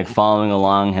still like following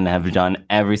along and have done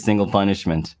every single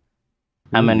punishment?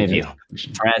 How many of you?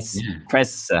 Press.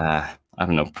 I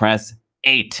don't know. Press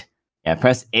 8. Yeah,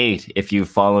 press 8 if you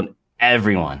followed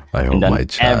everyone. I hope and done my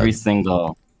chat. every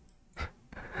single.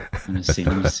 Let me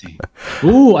see.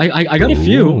 Ooh, I got a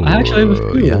few. I actually have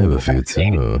a few. Yeah, I have a few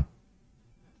too.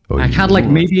 Oh, I had like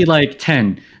maybe like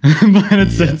 10. But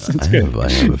it's good.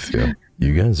 I have a few.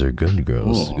 You guys are good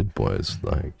girls, Ooh. good boys.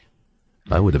 Like,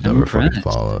 I would have never fucking impressed.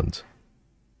 followed.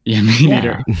 Yeah, me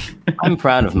neither. I'm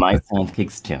proud of my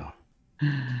sidekicks too.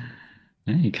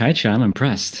 Hey, Kaicho, I'm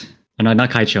impressed. Oh, no,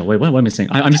 not Kaicho. Wait, what am I saying?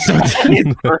 I'm so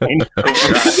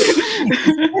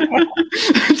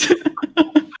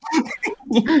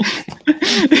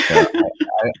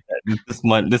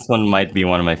This one might be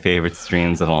one of my favorite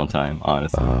streams of all time,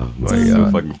 honestly. Oh my It's so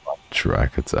god. fucking fun.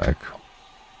 Track attack.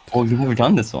 Oh, you've never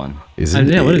done this one.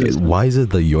 Yeah, what is this? Why is it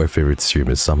that your favorite stream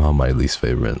is somehow my least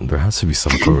favorite? There has to be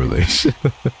some correlation.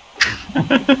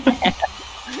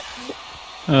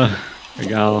 There we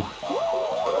go.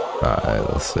 Alright,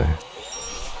 let's see.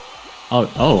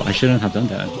 Oh, I shouldn't have done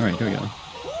that. Alright, here we go.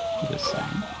 This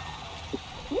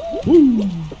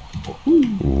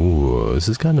Ooh, this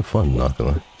is kind of fun, not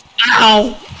gonna lie.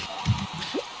 Ow!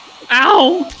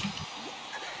 Ow!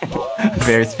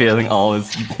 Bear's feeling all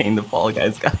his pain the Fall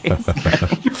Guys, guys.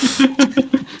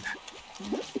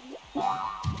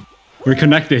 We're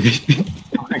connected.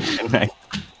 Connect.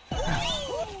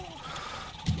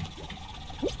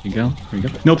 Here we go. Here we go.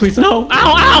 No, please, no! Ow!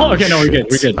 Ow! Okay, no, we're good.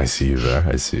 We're good. I see you there.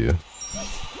 I see you.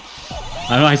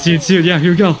 I know, I see it too. Yeah,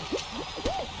 here we go.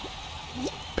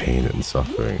 Pain and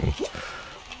suffering.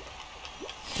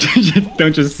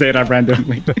 Don't just say that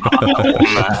randomly.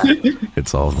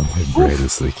 It's all that my brain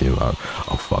is thinking about.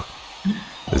 Oh fuck.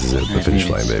 This is it. The finish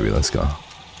line, baby. Let's go.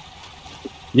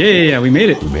 Yeah, we made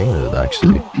it. We made it,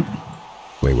 actually.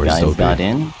 Wait, where's Guys Doppio? got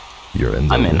in. You're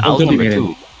in. I'm in. Doppio? I was Doppio number made it.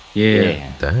 2.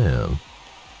 Yeah. Damn.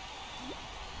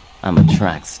 I'm a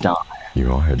track star.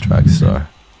 You are a track star.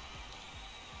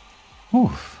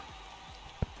 Oof.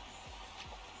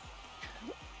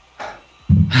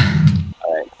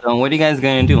 Alright, so what are you guys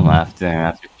gonna do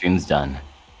after stream's done?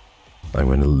 I'm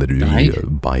gonna literally Die?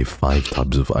 buy 5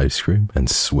 tubs of ice cream and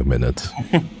swim in it.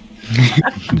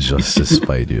 Just to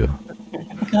spite you.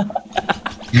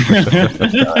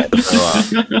 I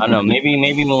don't know.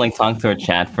 Maybe we'll like talk to our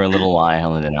chat for a little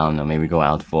while, and then I don't know. Maybe go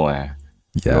out for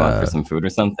some food or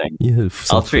something. Yeah,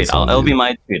 I'll treat. It'll be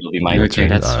my treat. It'll be my treat.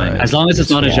 That's fine. As long as it's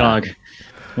not a jog.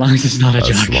 As long as it's not a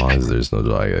jog. As long as there's no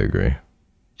jog, I agree.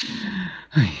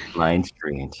 My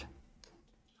treat.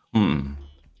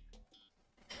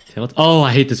 Oh,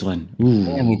 I hate this one. Ooh.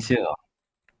 Yeah, me too.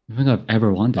 I don't think I've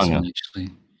ever won this one actually.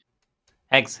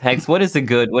 Hex, what is a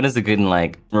good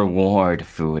like reward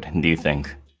food, do you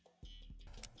think?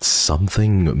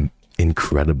 Something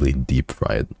incredibly deep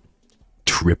fried.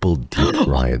 Triple deep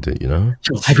fried, you know?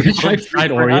 Have you tried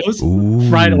fried Oreos? Ooh,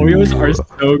 fried Oreos are so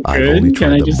good. I've only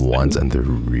tried them once and they're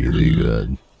really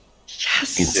good.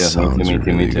 Yes. Me too. Sounds Me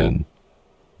really too. good.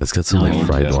 Let's get some like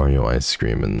fried Oreo ice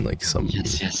cream and like some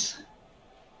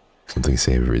something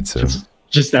savory too.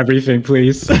 Just everything,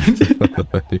 please.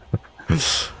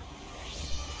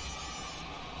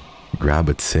 Grab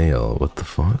a tail. What the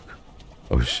fuck?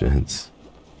 Oh shit.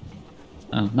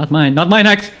 Oh, not mine. Not mine,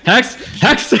 Hex!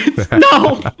 Hex!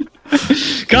 No!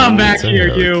 Come back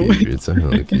here, you! Keep your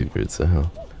tail, keep your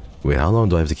tail. Wait, how long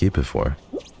do I have to keep it for?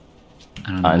 I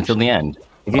don't know, until the end.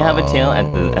 If you have a tail at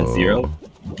 0,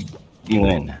 you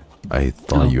win. I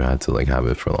thought you had to like have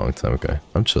it for a long time. Okay,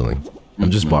 I'm chilling.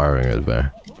 I'm just borrowing it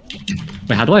there.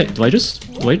 Wait, how do I just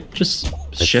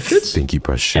shift it? I think you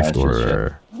press shift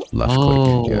or left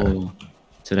click. Yeah.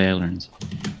 Today I learned.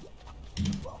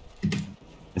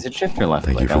 Is it shift or left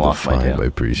Thank click? you for the find. I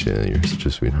appreciate it. You're such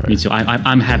a sweetheart. Me too.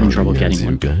 I'm having trouble getting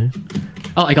one. Okay?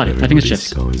 Oh, I got it. I think it's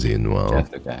shift. Cozy and well.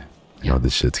 Shift, okay. I know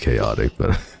this shit's chaotic,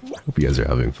 but I hope you guys are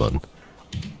having fun.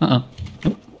 Nope.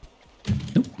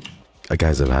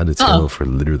 Guys, I've had a tail for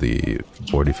literally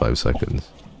 45 seconds.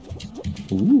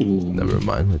 Ooh. Never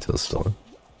mind, my tail's stolen.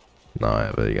 No, I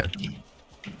have it again.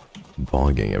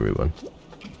 Bogging everyone.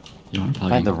 You are bogging.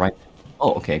 Find the right.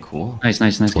 Oh, okay, cool. Nice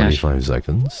 25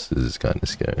 seconds. This is kind of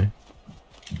scary.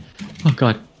 Oh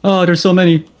god. Oh, there's so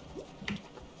many.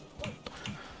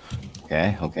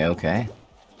 Okay.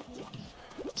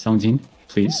 17,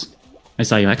 please. I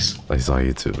saw you, X. I saw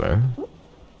you too, man.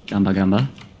 Gamba.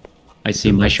 I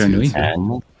see my Sharnui.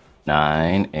 10,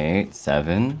 9, 8,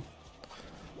 7,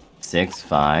 6,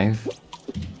 5,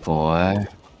 4,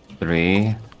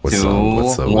 3, 2,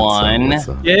 1.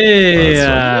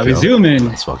 Yeah, we zoom in.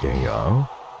 Let's fucking go.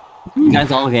 You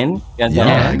guys all in?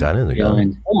 I got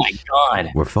in. Oh my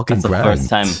god. We're fucking That's the first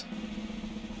time.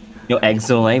 Yo,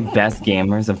 XSOLEIL, best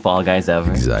gamers of Fall Guys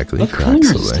ever. Exactly. Crack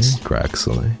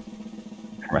Soleil.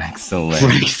 Crack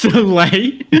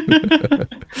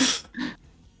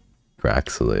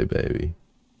Soleil, baby.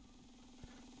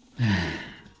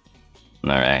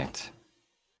 Alright.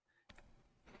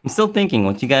 I'm still thinking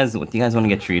what you guys want to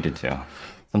get treated to.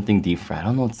 Something deep fried. I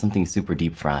don't know what's something super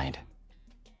deep fried.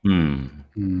 I know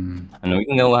we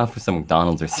can go out for some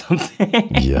McDonald's or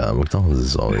something. Yeah, McDonald's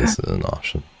is always an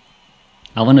option.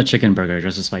 I want a chicken burger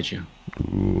just to spite you.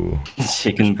 Ooh.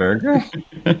 Chicken burger?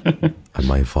 I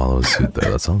might follow suit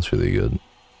there. That sounds really good.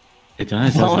 It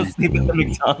does. Follow suit at the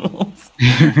McDonald's.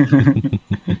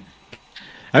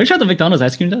 Have you tried the McDonald's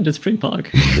ice cream though? It's pretty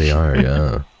pog. They are,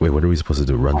 yeah. Wait, what are we supposed to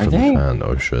do? Run from the fan?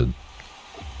 Oh shit.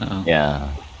 Yeah.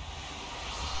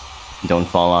 Don't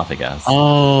fall off, I guess.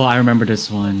 Oh, I remember this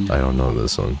one. I don't know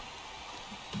this one.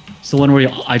 It's the one where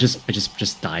I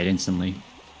just died instantly.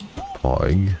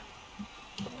 Pog.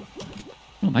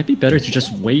 Oh, it might be better to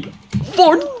just wait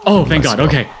for. Oh, thank God.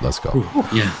 Okay. Let's go.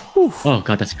 Yeah. Oh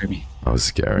God, that scared me. That was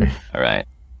scary. All right.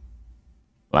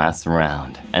 Last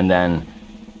round, and then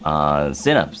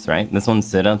sit-ups, right? This one's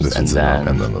sit-ups, This one's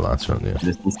and then the last one. Yeah.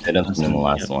 this one's sit-ups, and then the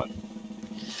last one.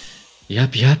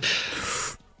 Yep.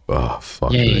 Oh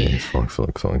fuck Yay. me. Fuck.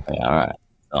 Yeah, all right.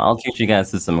 So I'll treat you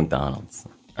guys to some McDonald's.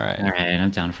 All right. All right,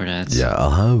 I'm down for that. Yeah,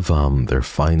 I'll have their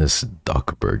finest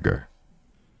duck burger.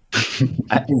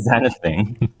 Is that a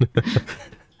thing?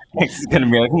 It's gonna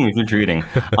be like, you're treating.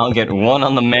 I'll get one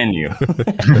on the menu.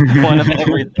 One of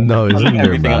everything. No,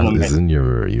 isn't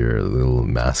your little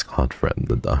mascot friend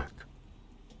the duck?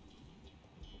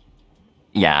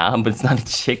 Yeah, but it's not a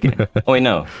chicken.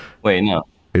 Oh wait, no.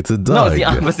 It's a duck. No, it's the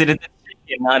opposite. It's a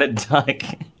chicken, not a duck.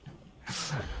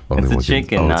 It's a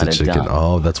chicken, not a duck.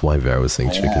 Oh, that's why Vera was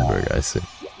saying chicken burger. I see.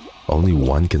 Only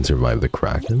one can survive the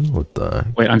Kraken? What the?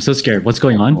 Wait, I'm so scared. What's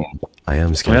going on? I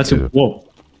am scared too. Whoa.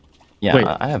 Yeah, wait.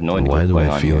 I have no idea. Why do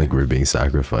I feel like we're being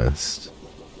sacrificed?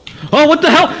 Oh, what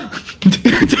the hell?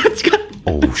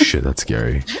 Oh shit, that's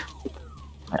scary.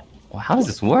 Well, how does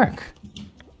this work?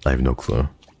 I have no clue.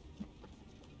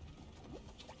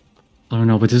 I don't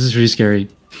know, but this is really scary.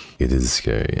 It is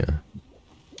scary, yeah.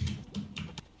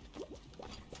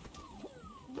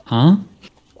 Huh?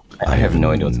 I have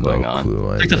no idea what's going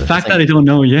on. Like the fact that I don't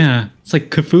know, yeah. It's like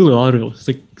Cthulhu audio. It's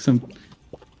like some...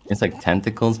 It's like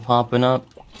tentacles popping up.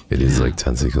 It is like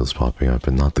tentacles popping up,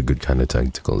 and not the good kind of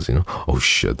tentacles, you know? Oh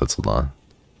shit, that's a lot.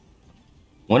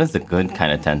 What is the good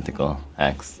kind of tentacle,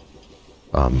 X?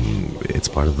 It's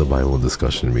part of the Bible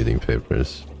discussion reading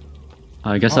papers.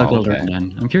 I guess I'll go learn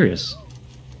then. I'm curious.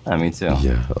 Me too.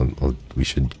 Yeah, we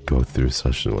should go through a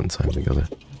session one time together.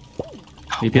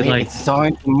 Maybe like... It's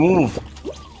starting to move.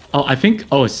 Oh, I think...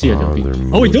 Oh, see a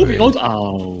Doppio. Oh, wait, Doppio!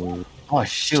 Oh. Oh,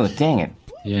 shoot, dang it.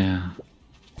 Yeah.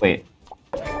 Wait.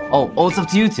 Oh, it's up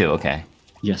to you two, okay.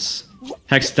 Yes.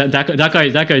 Hex, that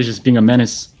guy is just being a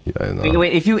menace. Yeah, I know.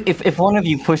 Wait, if one of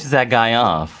you pushes that guy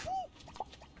off.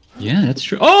 Yeah, that's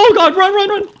true. Oh god, run!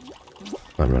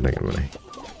 I'm running.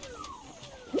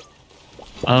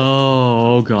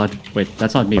 Oh god. Wait,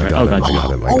 that's not me, right? Oh god. I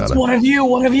got him. It's one of you!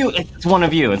 It's one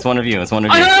of you. Let's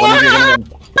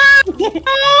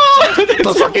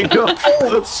fucking go!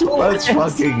 Let's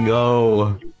fucking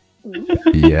go!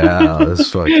 Yeah,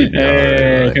 let's fucking go.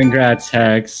 Hey, right. congrats,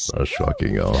 Hex. Let's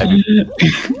fucking go. Can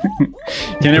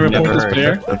I report this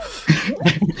player?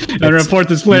 I report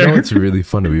this player. You know, it's really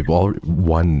funny. We've all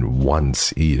won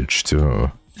once each,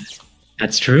 too.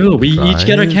 That's true. We each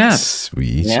get our caps. We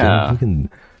each get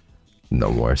fucking...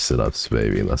 No more sit-ups,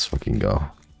 baby. Let's fucking go.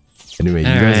 Anyway, you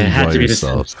guys enjoy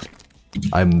yourself.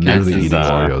 I'm literally eating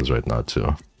Oreos right now,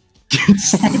 too.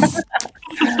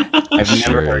 I've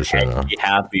never heard Hex be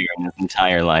happier in his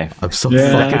entire life. I'm so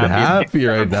fucking happy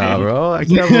right now, bro. I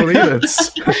can't believe it.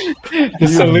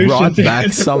 You brought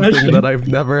back something that I've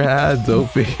never had,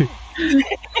 Doppio.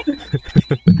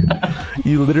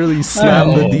 You literally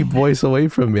slammed the deep voice away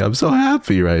from me. I'm so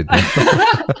happy right now.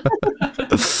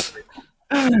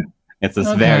 It's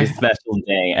a very special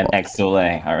day at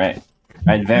XSOLEIL, alright?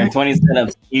 Alright, Varen, 20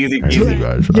 setups, easy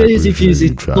peasy. Easy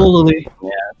peasy, totally. Yeah,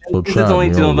 there's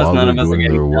only two of us, none of us are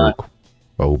getting done.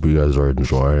 I hope you guys are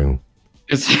enjoying.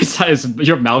 Is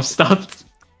your mouth stopped?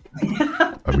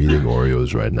 I'm eating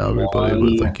Oreos right now,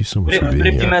 everybody, but thank you so much for being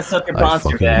here. here. You mess up your I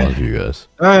posture, fucking love you guys.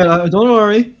 Alright, don't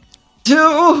worry.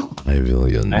 Hi,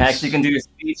 Villians. I actually can do your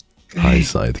speech. Hi,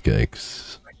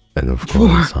 Sidekicks. And of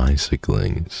course, hi,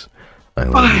 Sicklings. I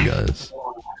love you guys.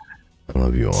 I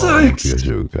love you all. I hope you guys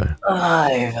are okay.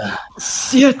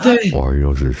 7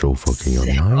 Oreos are so fucking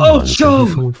yummy. Thank you Ocho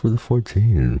so much for the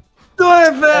 14.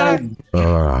 9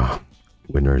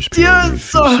 Winners POV feels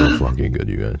so fucking good,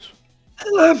 you guys.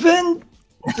 11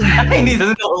 He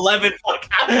doesn't know 11. Fuck.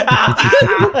 He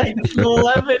doesn't know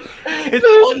 11. It's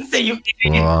one say you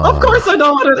idiot. Of course I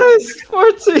know what it is.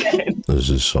 14 This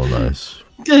is so nice.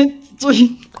 3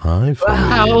 Hi,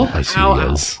 Vermillion. I see you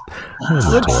guys.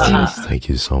 Thank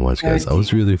you so much, guys. That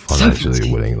was really fun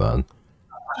actually winning that.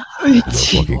 No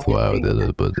fucking clue how I did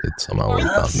it, but it somehow worked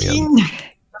out in the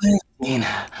end.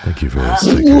 Thank you for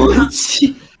sticking. You guys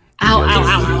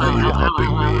are literally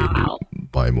helping me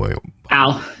buy more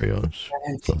Oreos.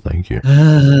 So thank you.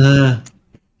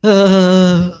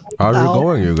 How's it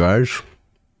going, you guys?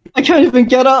 I can't even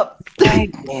get up.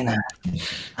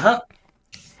 Huh?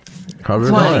 How's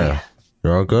it going?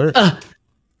 You're all good?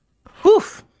 Whew.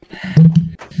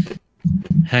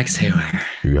 Hex Haywire.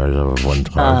 You guys have a fun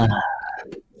time?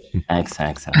 X.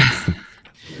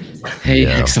 Hey,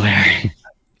 Yeah. Hex Haywire.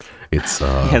 It's He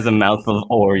has a mouthful of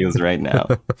Oreos right now.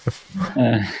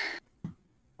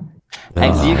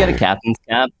 X, do you get a captain's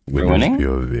cap for winning?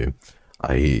 POV.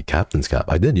 Captain's cap.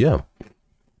 I did, yeah.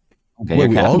 Okay,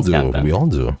 Wait, we all captain's do. cap, then. We all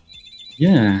do.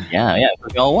 Yeah. Yeah,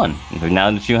 we all won. Now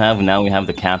that you have, now we have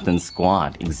the captain's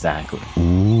squad. Exactly.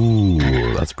 Ooh,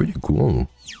 that's pretty cool.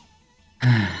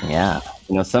 Yeah.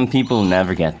 You know, some people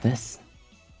never get this.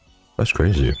 That's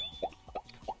crazy.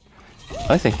 At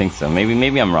least I think so.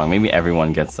 Maybe I'm wrong. Maybe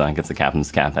everyone gets a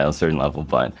captain's cap at a certain level,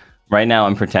 but right now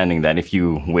I'm pretending that if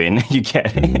you win, you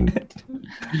get it.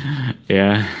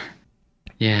 Yeah.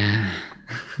 Yeah.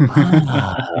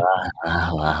 Wow.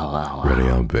 Ready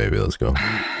up, baby. Let's go.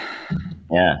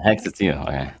 Yeah, Hex, it's you.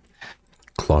 Okay.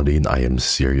 Claudine, I am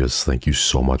serious. Thank you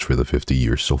so much for the 50.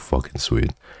 You're so fucking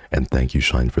sweet. And thank you,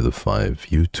 Shine, for the 5.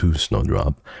 You too,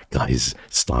 Snowdrop. Guys,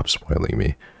 stop spoiling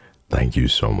me. Thank you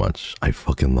so much. I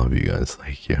fucking love you guys.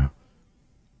 Thank you.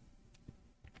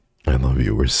 I love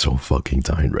you. We're so fucking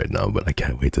tired right now, but I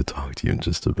can't wait to talk to you in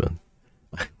just a bit.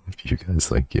 I love you guys.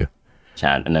 Thank you.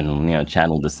 Chat, and then, you know, chat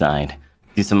will decide.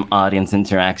 Do some audience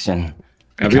interaction.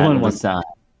 Everyone wants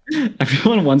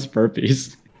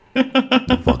burpees.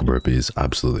 Fuck burpees.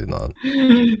 Absolutely not.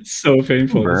 So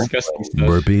painful. Disgusting stuff.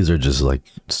 Burpees are just like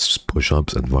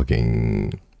push-ups and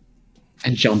fucking...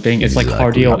 And jumping. It's Exactly. like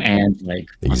cardio and like...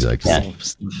 Exactly.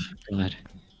 Stuff. God.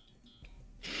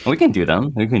 We can do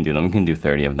them. We can do them. We can do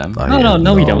 30 of them.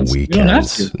 No, we don't. We don't have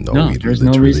to. No, there's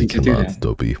no reason to do that.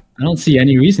 Doppio. I don't see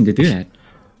any reason to do that.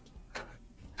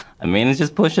 I mean, it's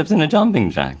just push-ups and a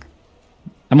jumping jack.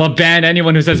 I'm gonna ban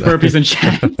anyone who says burpees in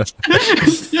chat.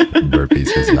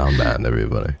 Burpees is now banned,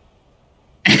 everybody.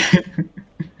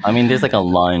 I mean, there's like a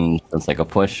lunge. It's like a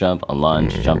push-up, a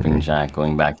lunge, jumping jack,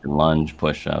 going back to lunge,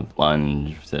 push-up,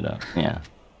 lunge, sit-up. Yeah.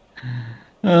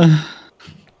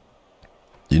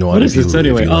 You know what? If you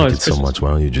like it so much,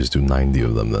 why don't you just do 90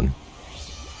 of them then?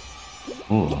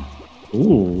 Ooh.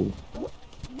 Ooh.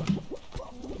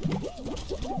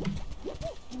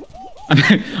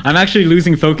 I'm actually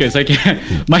losing focus. I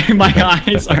can't. My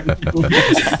eyes are.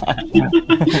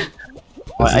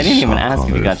 Well, I didn't even ask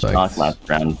if you got shocked last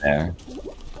round there.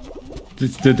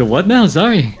 The what now?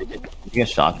 Sorry. Did you get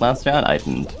shocked last round? I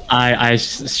didn't. I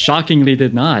shockingly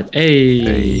did not.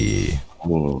 Hey.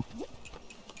 Ooh.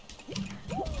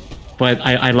 But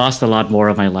I lost a lot more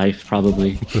of my life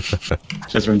probably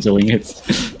just from doing it.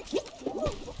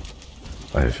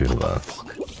 I feel that.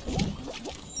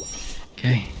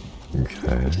 Okay.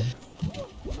 Okay.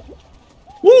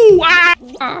 Woo! Ah!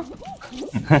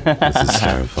 This is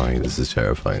terrifying. This is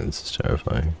terrifying. This is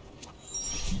terrifying.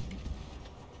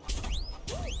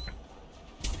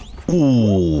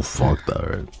 Ooh, fuck that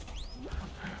hurt.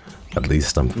 At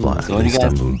least I'm flat. So at least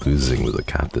I'm losing with the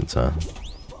captain's hand.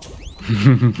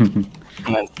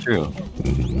 That's true.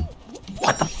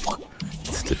 What the fuck?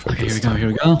 It's different. Okay, here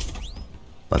we go.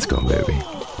 Let's go, baby.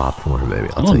 Popcorn, baby.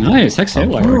 I'll Oh, take nice. Hex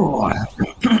Haywire.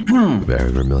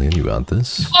 Very Vermillion, you got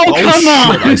this? Oh, come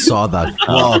on! Shit, I saw that.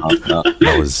 Fuck.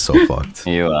 That was so fucked.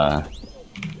 You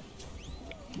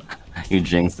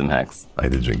jinxed him, Hex. I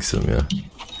did jinx him, yeah.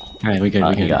 Alright, we good.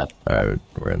 Alright,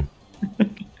 we're in.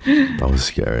 That was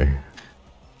scary.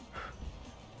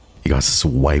 He got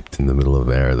swiped in the middle of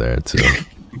air there, too.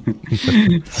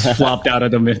 Flopped out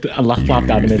of the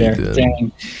midair.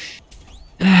 Dang.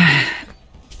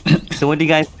 So what do you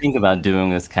guys think about doing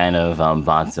this kind of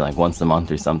bots like once a month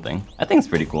or something? I think it's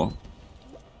pretty cool.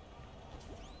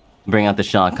 Bring out the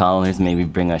shock collars, maybe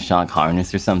bring a shock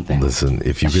harness or something. Listen,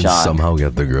 if you can somehow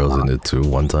get the girls in it too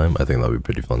one time, I think that'd be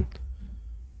pretty fun.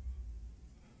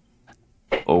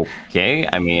 Okay,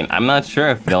 I mean, I'm not sure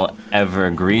if they'll ever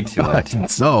agree to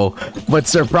it. So, but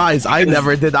surprise, I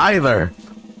never did either.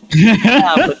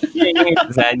 Yeah, but the thing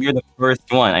is that you're the first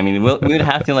one. I mean, we would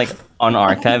have to like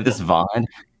unarchive this VOD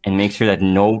and make sure that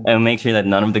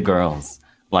none of the girls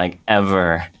like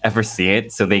ever see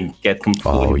it, so they get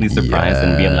completely surprised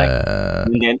and be like,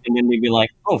 and then they'd be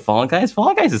like, oh, Fall Guys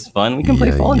is fun. We can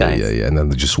play Fall Guys. Yeah, and then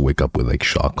they just wake up with like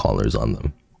shock collars on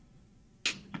them.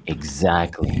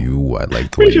 Exactly. I like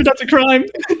to. Pretty sure that's a crime.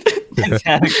 Is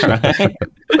that a crime?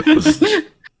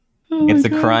 It's a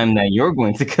crime that you're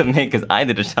going to commit because I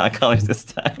did a shock collars this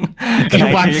time. I'm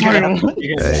sorry.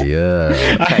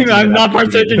 I'm not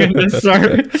partaking in this,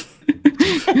 sir.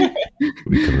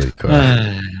 We commit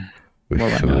crimes. We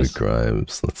commit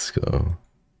crimes. Let's go.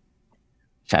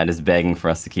 Chad is begging for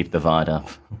us to keep the VOD up.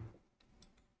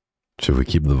 Should we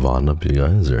keep the VOD up, you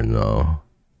guys, or no?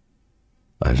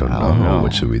 I don't know.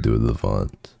 What should we do with the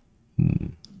VOD?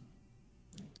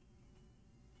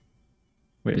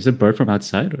 Wait, is it bird from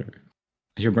outside or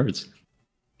I hear birds?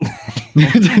 Am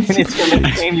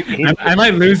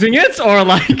I losing it or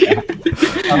like?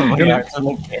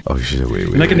 Oh shit! Wait.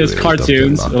 Like in those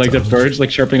cartoons, like the birds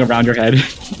like chirping around your head.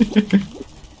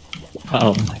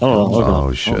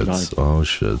 Oh shit! Oh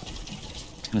shit!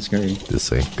 Kind of scary.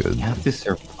 This ain't good. You have to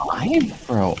survive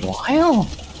for a while.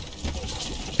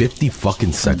 50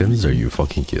 fucking seconds? Are you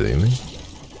fucking kidding me?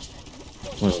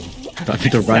 Well, I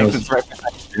think the rhinos.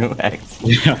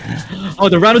 Yeah. Oh,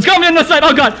 the rhinos coming in the side!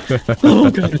 Oh god! Oh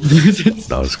god!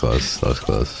 That was close. That was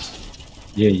close.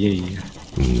 Yeah.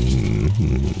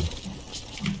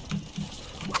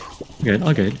 Good.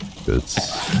 All good. Good.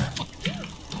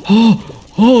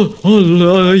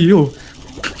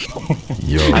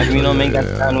 Yo. How do you not make that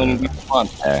sound when you want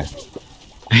there?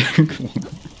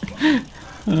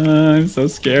 I'm so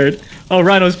scared. Oh,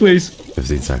 rhinos, please.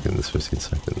 15 seconds. 15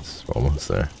 seconds. We're almost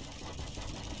there.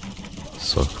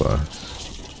 So close.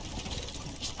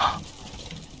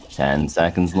 10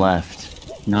 seconds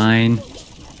left. 9.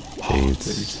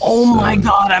 8. Oh my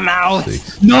god, I'm out!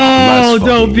 6. No,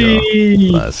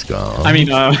 Doppio! Let's go. I mean,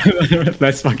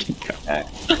 let's fucking go.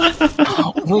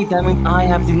 Wait, that means I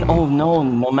have to. Oh no!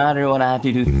 No matter what, I have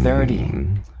to do 30.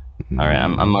 All right,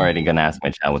 I'm already gonna ask my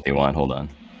chat what they want. Hold on.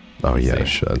 Oh yeah,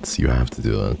 shit. You have to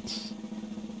do that.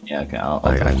 Yeah, okay.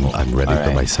 I'm ready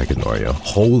for my second Oreo.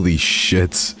 Holy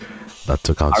shit! That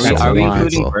took out so many. Are we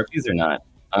including burpees or not?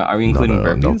 Are we including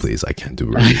burpees? No, please. I can't do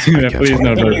burpees. Please,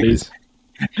 no burpees.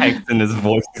 Hex in his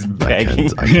voice is I begging.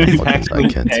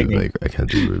 can't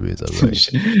do rubies. I'm like,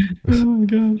 Oh my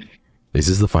god. is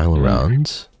this the final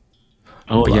round?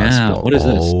 Oh Blast yeah. ball. What is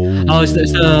this? Oh,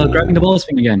 it's grabbing the balls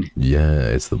thing again. Yeah,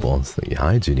 it's the balls thing.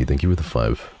 Hi, Ginny. Thank you for the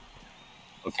 5.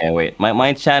 Okay, wait.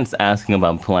 My chat's asking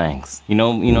about planks. You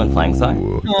know what planks are?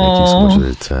 Ooh, thank you so much for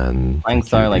the 10.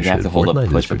 Planks are like you have to hold up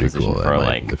push position for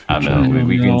like I don't know.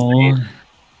 We can say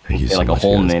Thank you so like a much,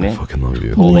 whole guys. I minute. fucking love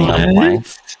you. holding up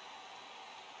planks.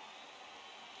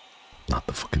 Not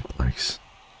the fucking planks.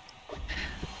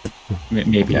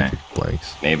 Maybe. Okay.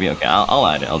 Planks. Maybe okay. I'll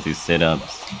add it. I'll do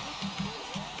sit-ups,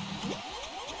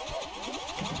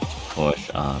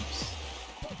 push-ups,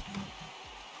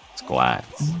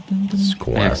 squats.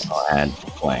 Squats. I'll add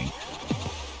plank.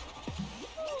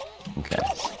 Okay.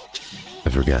 I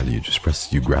forgot.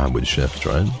 You grab with shift,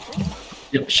 right?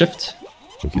 Yep. Shift.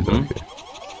 Okay, okay.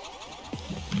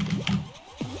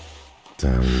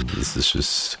 Damn, this is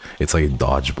just... It's like a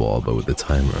dodgeball, but with the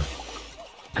timer.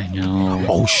 I know.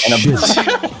 Oh, shit!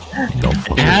 No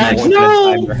fucking Hex, way.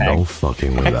 no! No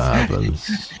fucking way that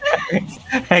happens.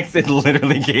 Hex, it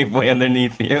literally gave way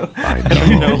underneath you. I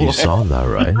don't know, know you saw that,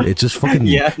 right? It just fucking...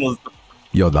 Yeah.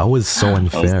 Yo, that was so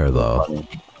unfair, so though. funny.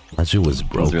 That shit was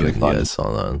broken. really funny. Yeah, I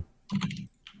saw that.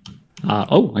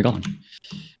 Oh, I got one.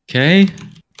 Okay.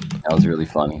 That was really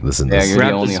funny. Listen, yeah, this- you're the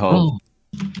Grab only this hope. ball.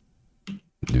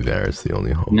 There's the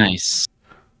only hope. Nice.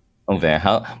 Oh, Ver,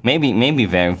 how maybe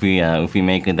Ver, if we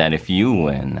make it that if you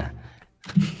win,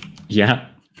 Yeah.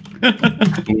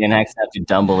 me and Hex have to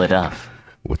double it up.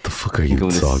 What the fuck are you Go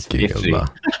to talking 50. about?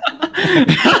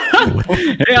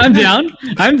 Hey, I'm down.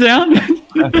 I'm down.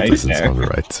 That Right doesn't there. sound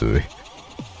right to me.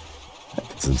 It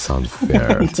doesn't sound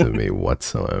fair to me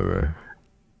whatsoever.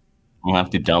 We'll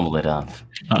have to double it up.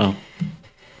 Uh-oh.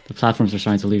 The platforms are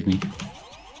starting to leave me.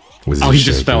 Was Oh, it he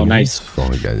just fell, shaking? nice.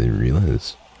 Fuck, I didn't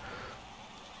realize.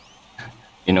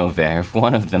 You know, Ver, if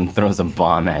one of them throws a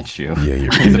bomb at you, Yeah, you're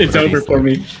It's over for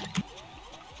me.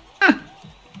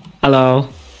 Hello.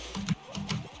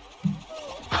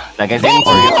 that guy's aiming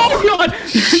for you. Oh god!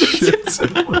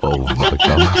 Oh my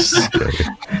gosh.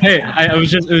 Hey,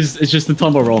 it's just a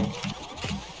tumble roll.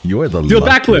 You are the Do a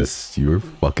backflip. luckiest. You're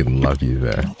fucking lucky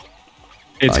there.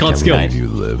 It's I called can't skill. believe you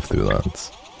lived through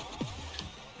that.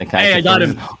 The guy Hey, I got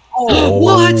him. throws- Oh,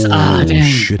 What? Ah, dang.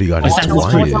 shit, he got it What's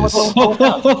twice.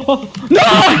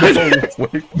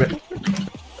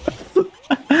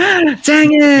 Dang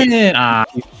it! Ah,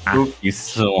 Oop, you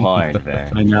so hard,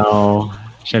 Ver. I know.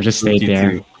 Should have just stayed You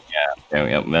there. too. Yeah, there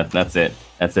we go. That's it.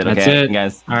 That's it. That's Okay, it.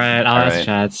 guys. All right, I'll ask Alright.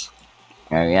 chats.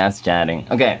 Yes, chatting.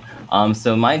 Okay.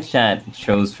 So my chat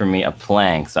chose for me a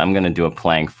plank, so I'm gonna do a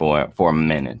plank for a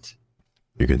minute.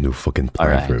 You can do fucking plank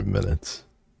Alright. for a minute.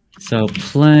 So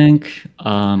plank.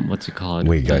 What's it called?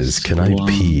 Wait, guys, can I One-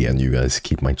 pee and you guys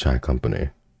keep my chat company?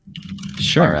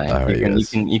 Sure. All right. Alright, you yes.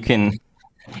 can. You can.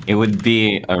 It would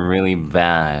be a really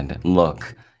bad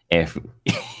look if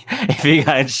if he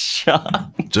got shot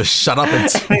Just shut up and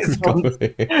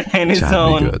in his chat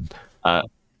own. me good.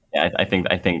 Yeah, I think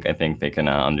they can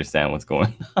understand what's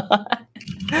going on.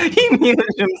 He muted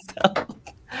himself.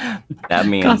 That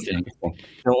means Disgusting.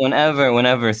 so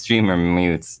whenever a streamer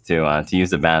mutes to use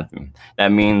the bathroom,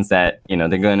 that means that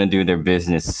they're gonna do their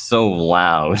business so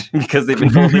loud because they've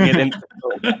been holding it in.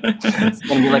 It's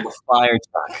gonna be like a fire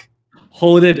truck.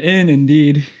 Hold it in,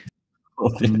 indeed.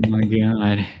 Hold Oh it in. my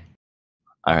god.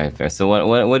 All right, fair. So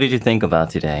what did you think about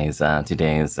today's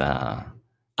stream?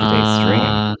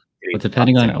 Well,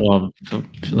 depending on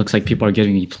it looks like people are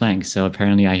giving me planks, so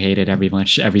apparently I hate it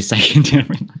every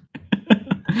second.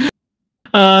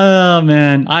 Oh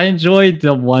man, I enjoyed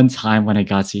the one time when I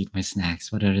got to eat my snacks.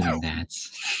 But other than that,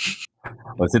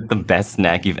 Was it the best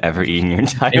snack you've ever eaten in your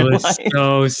entire it was life?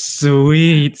 so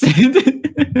sweet.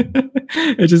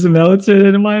 It just melted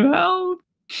in my mouth.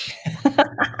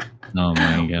 Oh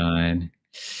my god.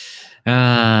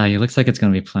 It looks like it's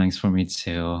gonna be planks for me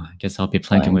too. I guess I'll be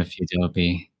planking with you,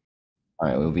 Dopey. All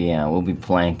right, we'll be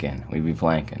planking. We'll be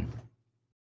planking.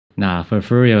 Nah, for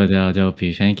real though,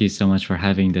 Dopey. Thank you so much for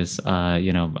having this.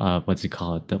 What's it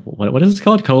called? What is it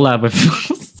called? Collab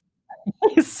with.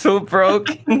 He's so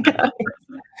broken, guys.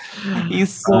 He's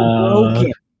so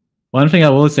broken. One thing I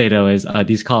will say though is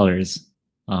these collars,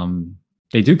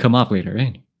 they do come off later,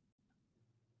 right?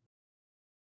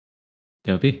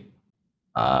 Dopey,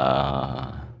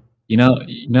 you know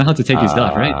how to take these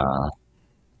off, right?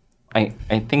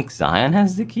 I think Zaion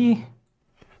has the key.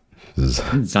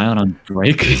 Isn't Zaion on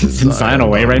break? Isn't Zaion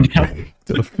away right now? I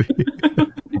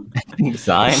think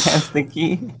Zaion has the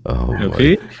key. Oh my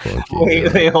Okay. fucking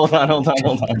Wait, God. hold on. Hold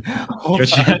on. Your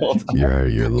chat. Hold on.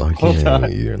 You're lucky. Hold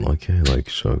on. You're lucky like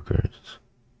chokers.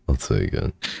 I'll say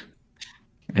again.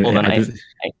 Hold on, I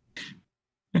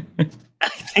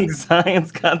think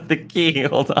Zion's got the key.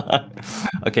 Hold on.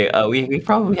 Okay, we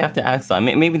probably have to ask Zion.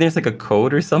 Maybe there's like a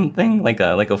code or something, like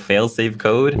a fail-safe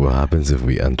code. What happens if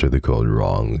we enter the code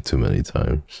wrong too many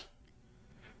times?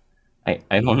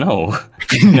 I don't know.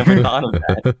 I never thought of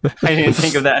that. I didn't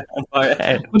think of that far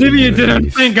ahead. What if you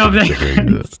didn't think of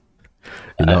that?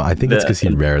 You know, I think it's because he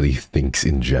rarely thinks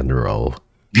in general.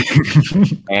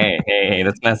 Hey,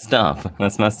 that's messed up.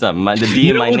 That's messed up. The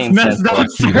D in my name says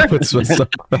What's messed up?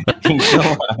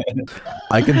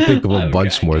 I can think of a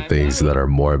bunch more things that are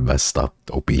more messed up,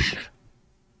 Doppy.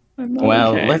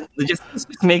 Well, let's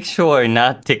just make sure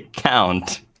not to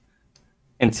count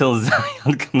until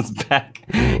Zaion comes back.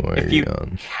 Oh if you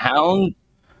God. count,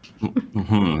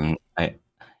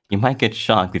 you might get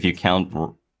shocked if you count,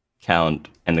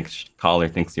 and the caller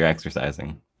thinks you're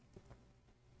exercising.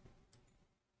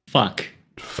 Fuck.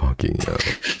 Fucking hell.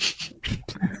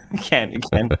 Can't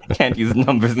use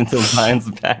numbers until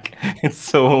Zion's back. It's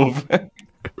so over.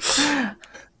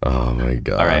 Oh my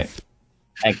God. All right.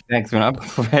 Thanks, we're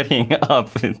not readying up.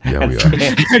 Yeah, we are.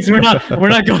 We're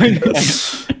not going.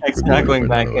 We're not going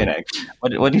back in.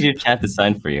 What did your chat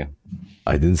decide for you?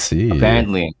 I didn't see.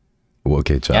 Apparently. Well,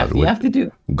 okay, chat. You have to do.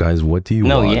 Guys, what do you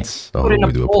want? Yeah. Put in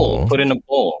a poll. Put in a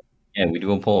poll. Yeah, we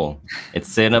do a poll. It's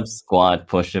sit up, squat,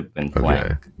 push up, and plank.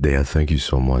 Okay. Dea, thank you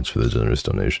so much for the generous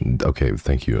donation. Okay,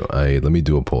 thank you. Let me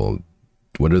do a poll.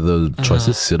 What are the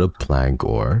choices? Sit up, plank,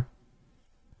 or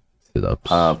sit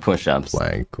ups? Push ups.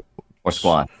 Plank. Or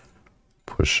squat.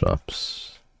 Push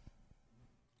ups.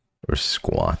 Or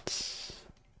squats.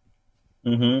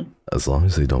 As long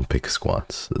as they don't pick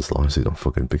squats. As long as they don't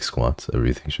fucking pick squats,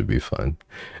 everything should be fine.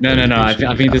 No. I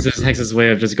think this is Hex's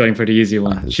way of just going for the easy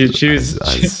one. Choose.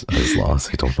 As long as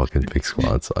they don't fucking pick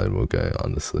squats, I'm okay,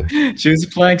 honestly. Choose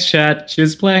planks, chat.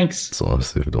 Choose planks. As long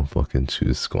as they don't fucking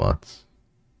choose squats.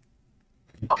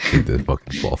 She did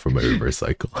fucking fall for my reverse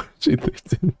cycle. She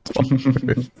didn't fall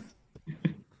for it.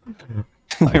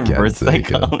 I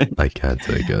can't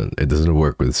take it. It doesn't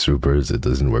work with supers. It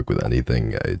doesn't work with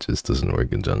anything. It just doesn't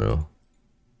work in general.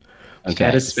 Okay,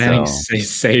 Chat is spamming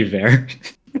save there.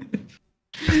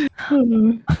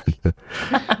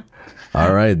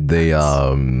 All right, they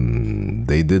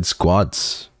did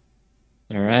squats.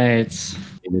 All right.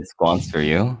 They did squats for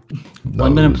you. No,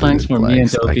 1 minute planks for me and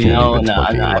Doppio.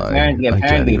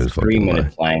 Apparently it's 3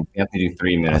 minute plank. You have to do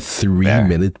 3 minutes. A 3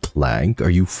 minute plank? Are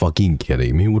you fucking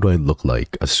kidding me? What do I look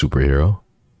like? A superhero?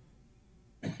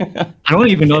 I don't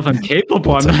even know if I'm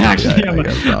capable. I'm not actually.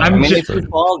 I mean, if you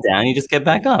fall down, you just get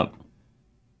back up.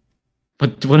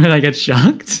 But wouldn't I get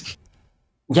shocked?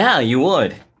 Yeah, you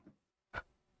would.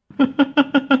 All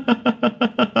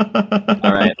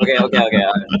right. Okay.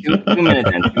 2 minutes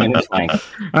then. 2 minutes plank. All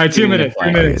right, 2 minutes.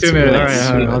 2 minutes. 2 minutes. All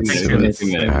right. I'll take 2 minutes. 2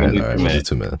 minutes.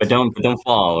 2 minutes. But don't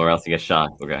fall, or else you get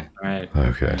shocked. Okay. All right.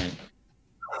 Okay.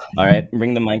 All right.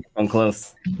 Bring the microphone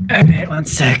close. Okay, 1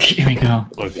 sec. Here we go.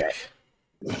 Okay.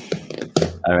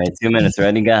 All right. 2 minutes.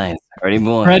 Ready, guys? Ready,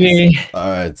 boys? Ready. All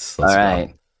right. Let's All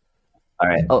right. All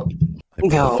right. Oh. I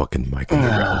put the fucking mic on the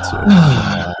ground, so.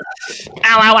 Ow.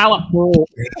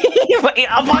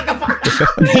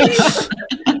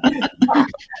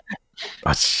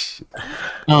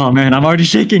 Oh man, I'm already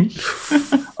shaking.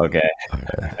 Okay.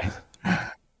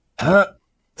 Start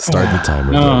the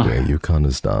timer. Okay, you count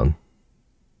us down.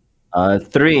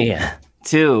 3,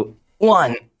 2,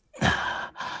 1.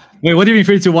 Wait, what do you mean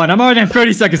 3, 2, 1? I'm already at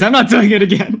 30 seconds. I'm not doing it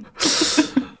again.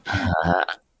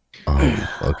 Oh,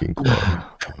 fucking cool.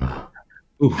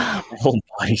 My whole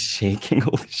body's shaking.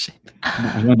 Holy shit.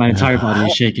 My entire body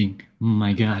is shaking. Oh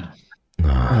my god.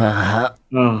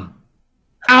 Oh.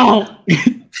 Ow!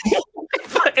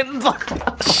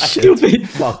 Stupid.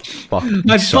 Fuck.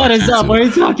 My butt is up. What are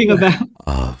you talking about?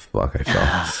 Oh, fuck, I fell.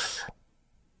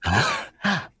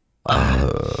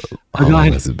 Oh, how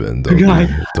long has it been, Doppy?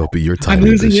 Doppy, you're tired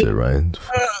of this shit, right?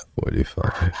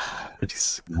 45.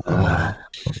 46.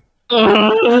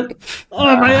 Oh,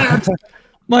 my abs.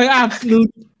 My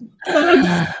absolute.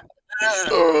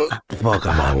 Fuck,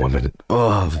 I'm on 1 minute.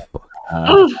 Oh, fuck.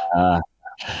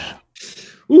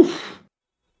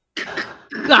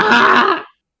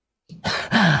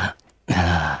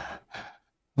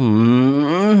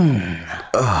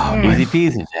 Easy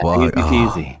peasy, Jack. Easy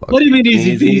peasy. What do you mean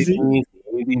easy peasy?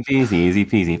 Easy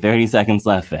peasy. 30 seconds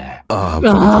left there. We're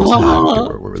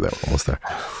there. Almost there.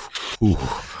 Ooh.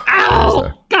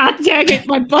 Ow! God dang it!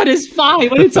 My butt is fine.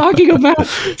 What are you talking about?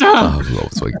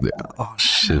 Oh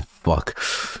shit! Fuck!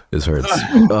 This hurts.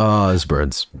 This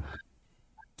burns.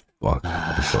 Fuck!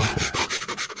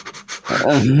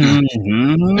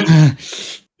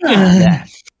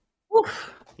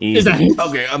 Is that it?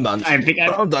 Okay, I'm done. I think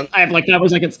I'm done. I have like 5 more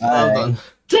seconds. I'm done.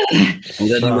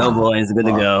 Good to go, boys. Good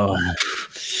to go.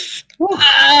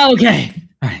 Okay.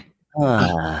 All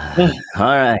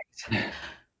right.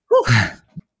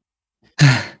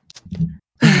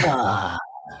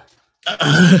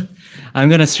 I'm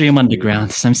gonna stream on the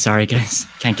ground. I'm sorry, guys.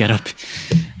 Can't get up.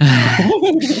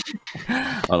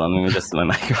 Hold on, let me adjust my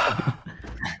microphone.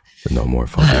 No more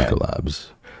fucking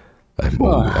collabs. I'm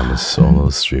a solo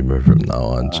streamer from now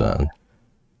on, John.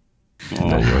 No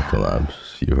more collabs.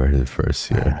 You heard it first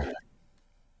here.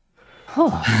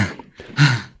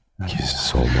 Thank you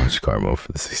so much, Carmo,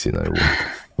 for the 69. What the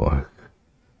fuck?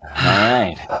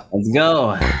 Alright, let's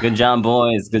go. Good job,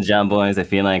 boys. Good job, boys. I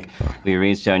feel like we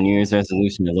reached our New Year's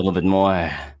resolution a little bit more.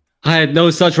 I had no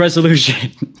such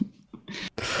resolution.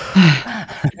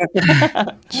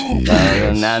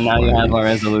 Now you have our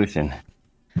resolution.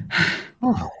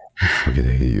 I fucking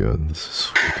hate you. This is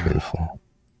so painful.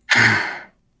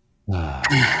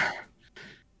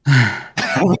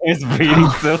 It's breathing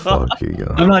so hard. Fucking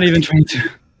hell. I'm not even trying to.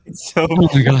 It's so Oh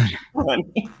my god.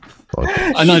 funny.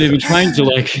 I'm not even trying to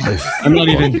like. I'm not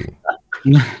even.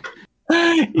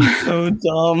 He's so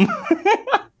dumb.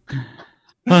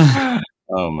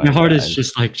 Oh my My heart God. is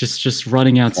just like just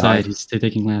running outside. He's still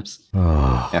taking laps.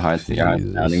 Oh, Your heart's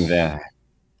sounding there.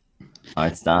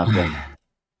 Heart stopping.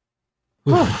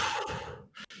 All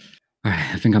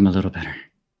right, I think I'm a little better.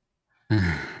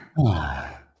 All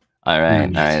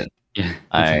right. Yeah.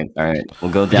 All right.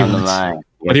 We'll go down the line.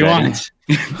 What do you Ready? want?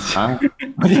 Huh?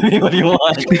 What do you mean? What do you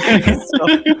want?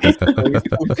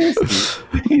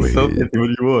 He's so Wait. busy. What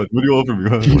do you want? What do you want from me?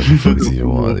 what the fuck do you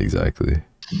want exactly?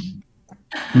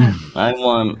 I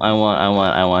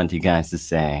want you guys to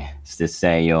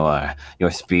say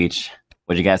your speech.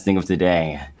 What do you guys think of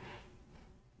today?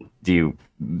 Do you?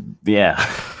 Yeah.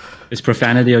 Is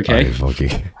profanity okay? I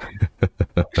fucking.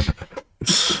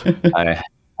 All right.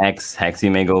 Hex, you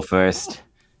may go first.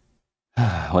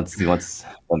 What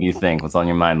do you think? What's on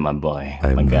your mind, my boy?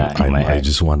 My guy, my I head.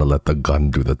 just want to let the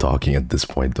gun do the talking at this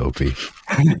point, Doppy.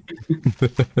 I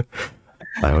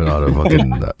don't know how to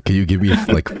fucking. Can you give me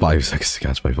like 5 seconds to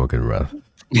catch my fucking breath? All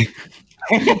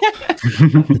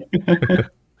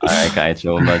right,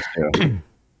 Kaicho, what about you?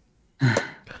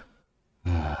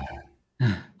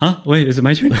 Huh? Wait, is it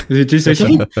my turn? Did you say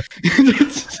something? I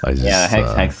just, Yeah,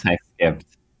 Hex skipped.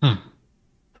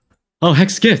 Oh,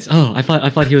 Hex skipped. Oh, I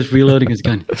thought he was reloading his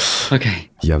gun. Okay.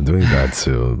 Yeah, I'm doing that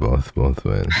too. Both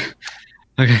ways.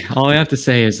 Okay. All I have to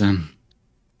say is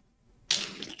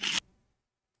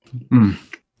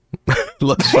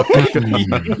Let's fucking. I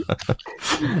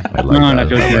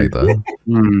like that.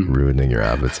 Ruining your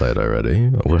appetite already.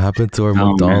 What happened to our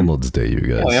McDonald's day, you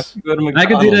Oh, we have guys? to go to I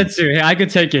could do McDonald's. that too. Hey, I could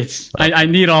take it. I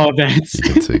need all of that. You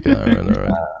can take it. All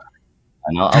right.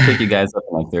 And I'll pick you guys up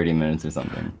in like 30 minutes or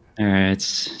something. All right.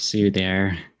 See you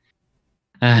there.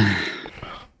 I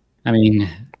mean,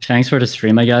 thanks for the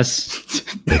stream, I guess.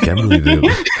 I can't believe it.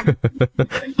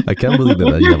 I can't believe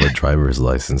that you have a driver's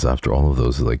license after all of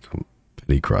those like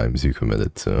petty crimes you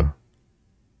committed to.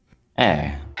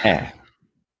 Hey.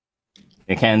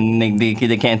 They can't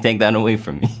take that away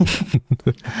from me.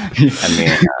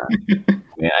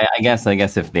 I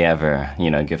guess if they ever,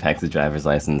 give Hex a driver's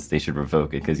license, they should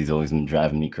revoke it because he's always been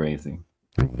driving me crazy.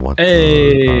 What?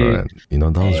 Hey. All right.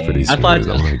 That was pretty I smooth. thought-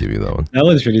 I'm gonna give you that one. That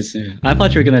was pretty soon. I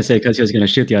thought you were gonna say because he was gonna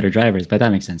shoot the other drivers, but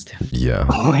that makes sense too. Yeah.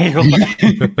 Wait, what?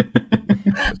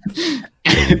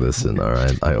 Hey, listen, all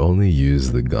right. I only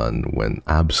use the gun when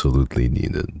absolutely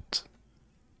needed.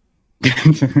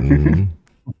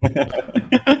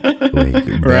 Like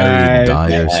very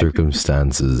dire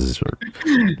circumstances, or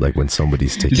like when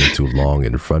somebody's taking too long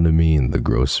in front of me in the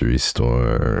grocery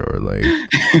store, or like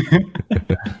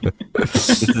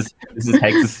This is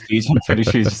Hex's speech. I'm pretty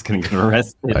sure he's just gonna get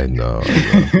arrested. I know.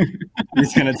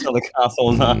 He's gonna tell the cops,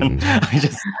 hold on. I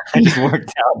just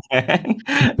worked out, man.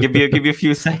 Give you a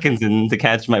few seconds to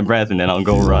catch my breath, and then I'll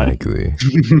go run. Exactly.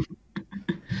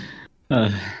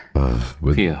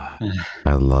 But Phew. I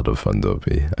had a lot of fun,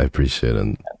 Dopey. I appreciate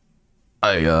it.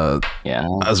 Yeah.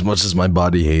 As much as my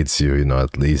body hates you,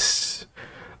 at least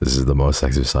this is the most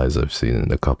exercise I've seen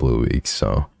in a couple of weeks,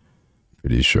 so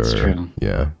pretty sure. That's true.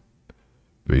 Yeah.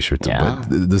 Pretty sure. Yeah.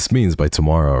 But this means by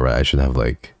tomorrow, right, I should have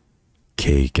like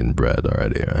cake and bread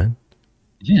already, right?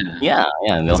 Yeah. Yeah.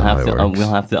 That's how it works. We'll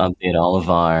have to update all of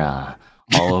our.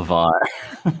 Oh,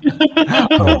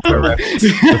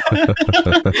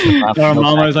 Our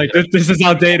mama was like, "This is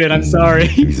outdated. I'm sorry."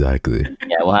 Exactly.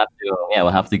 Yeah, we'll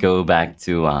have to go back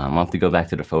to the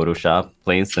Photoshop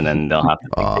place, and then they'll have to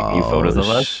take new photos of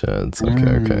us. Shit.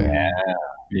 Okay.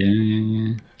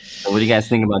 Yeah. So what do you guys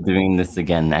think about doing this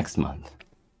again next month?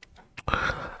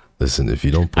 Listen, if you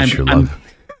don't push your luck.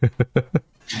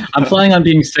 I'm planning on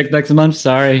being sick next month.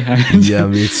 Sorry. Yeah,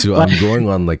 me too. I'm going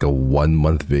on like a 1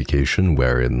 month vacation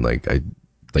wherein like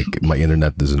my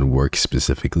internet doesn't work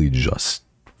specifically just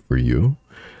for you.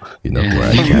 You know, where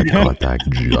I can't contact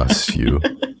just you.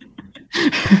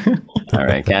 All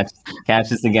right, catch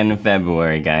us again in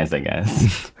February, guys. I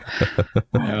guess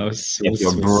if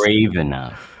you're brave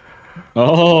enough.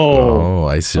 Oh,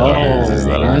 I see. Is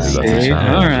that a challenge?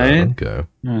 All right. Okay.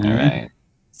 All right.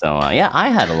 So yeah, I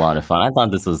had a lot of fun. I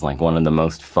thought this was like one of the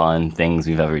most fun things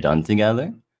we've ever done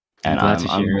together, and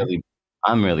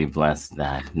I'm really blessed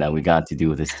that we got to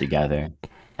do this together,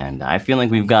 and I feel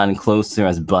like we've gotten closer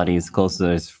as buddies,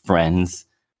 closer as friends.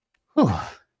 Whew.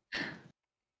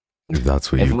 If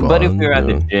that's what you've got. But if we were at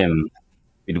the gym,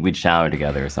 we'd shower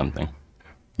together or something.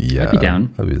 Yeah, I'd be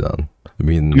down. I'd be down. I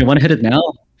mean, you want to hit it now?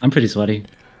 I'm pretty sweaty.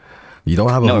 You don't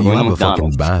have a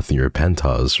fucking bath in your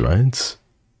penthouse, right?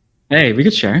 Hey, we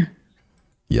could share.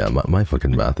 Yeah, my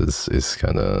fucking bath is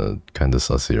kind of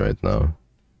sussy right now.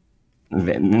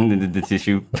 The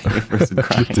tissue papers.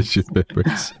 The tissue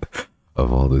papers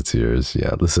of all the tears.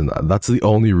 Yeah, listen, that's the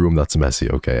only room that's messy.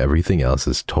 Okay, everything else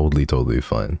is totally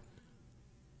fine.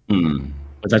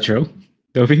 Was that true,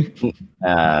 Dopey?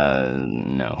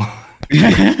 No.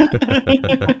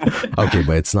 Okay,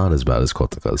 but it's not as bad as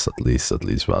Kotoka's. At least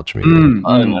vouch me.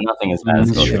 Oh, no, nothing as bad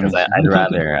as Kotoka's. I'd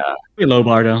rather. Pretty low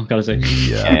bar though, gotta say.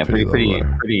 Yeah, pretty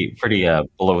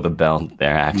below the belt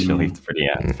there. Actually, it's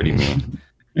pretty mean.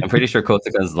 I'm pretty sure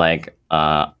Kotoka's like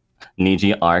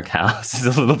Niji Arc house is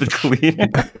a little bit cleaner.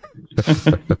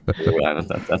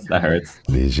 that hurts.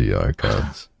 Niji Arc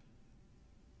house.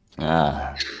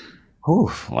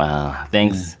 Wow.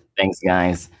 Thanks,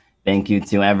 guys. Thank you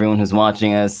to everyone who's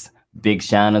watching us. Big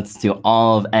shout outs to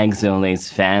all of XSOLEIL's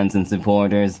fans and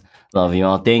supporters. Love you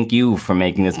all. Thank you for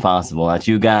making this possible. Without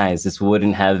you guys, this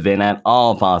wouldn't have been at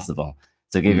all possible.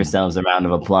 So give yourselves a round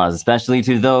of applause, especially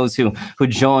to those who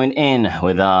joined in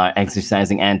with our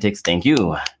exercising antics. Thank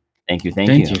you. Thank you,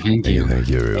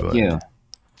 everybody.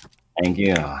 Thank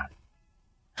you. All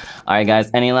right,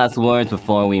 guys, any last words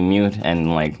before we mute and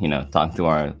talk to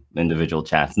our individual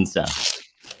chats and stuff?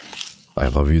 I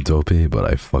love you, Dopey, but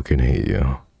I fucking hate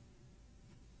you.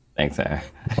 Thanks, sir.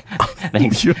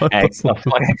 Thanks, X.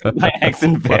 My X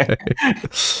and Bear.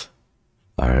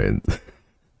 Alright.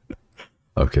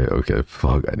 Okay,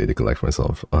 fuck, I need to collect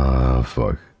myself.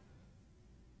 Fuck.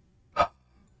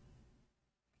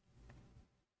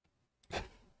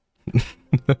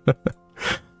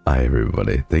 Hi,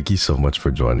 everybody. Thank you so much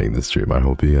for joining the stream. I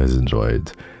hope you guys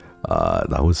enjoyed.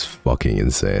 That was fucking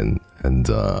insane, and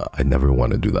I never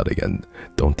want to do that again.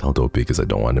 Don't tell Dopey because I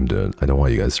don't want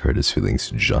you guys to hurt his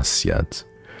feelings just yet.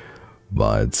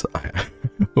 But I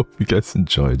hope you guys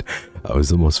enjoyed. That was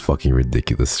the most fucking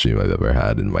ridiculous stream I've ever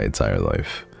had in my entire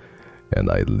life,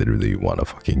 and I literally want to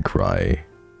fucking cry.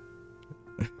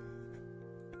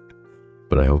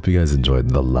 But I hope you guys enjoyed.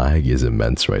 The lag is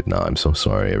immense right now. I'm so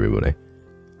sorry, everybody.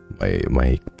 I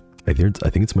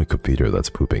think it's my computer that's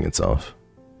pooping itself.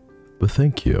 But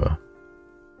thank you.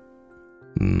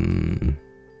 You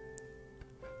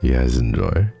guys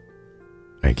enjoy.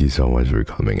 Thank you so much for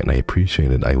coming, and I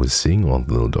appreciate it. I was seeing all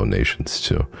the little donations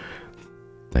too.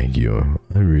 Thank you.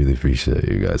 I really appreciate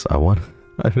you guys.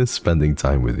 I've been spending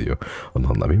time with you. Hold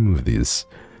on, let me move these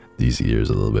ears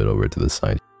a little bit over to the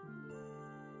side.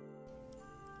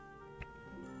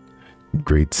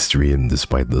 Great stream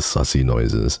despite the sussy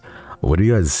noises. What are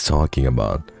you guys talking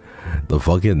about? The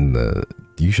fucking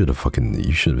you should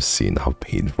have seen how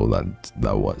painful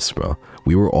that was, bro.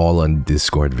 We were all on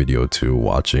Discord video too,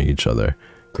 watching each other,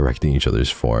 correcting each other's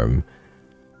form.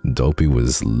 Dopey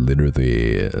was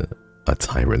literally a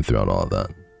tyrant throughout all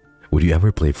that. Would you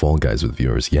ever play Fall Guys with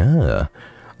viewers? Yeah,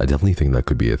 I definitely think that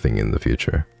could be a thing in the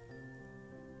future.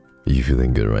 Are you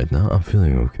feeling good right now? I'm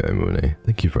feeling okay, Mooney.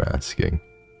 Thank you for asking.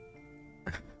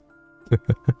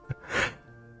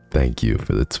 Thank you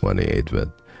for the 28-bit.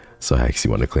 So Hex, you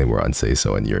want to claim we're on Say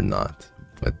So and you're not.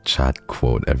 But chat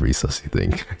quote every sussy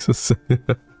thing.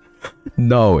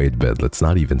 No, 8-bit, let's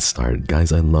not even start.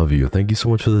 Guys, I love you. Thank you so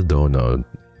much for the donut.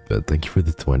 But thank you for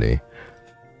the 20.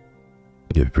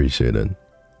 I appreciate it.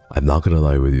 I'm not gonna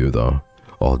lie with you though.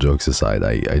 All jokes aside,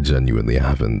 I genuinely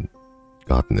haven't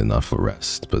gotten enough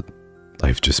rest, but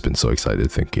I've just been so excited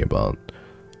thinking about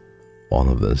all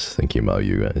of this, thinking about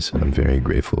you guys. I'm very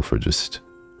grateful for just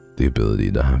the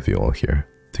ability to have you all here.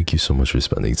 Thank you so much for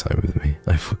spending time with me.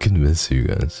 I fucking miss you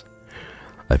guys.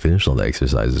 I finished all the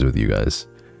exercises with you guys.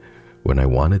 When I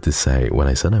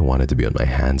said I wanted to be on my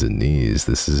hands and knees,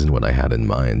 this isn't what I had in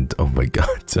mind. Oh my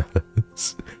god,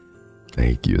 Tess.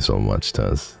 Thank you so much,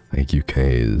 Tess. Thank you,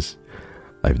 Kays.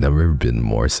 I've never been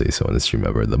more say-so in the stream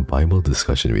ever. The Bible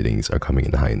discussion meetings are coming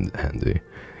in handy.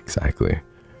 Exactly.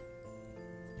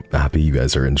 Happy you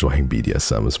guys are enjoying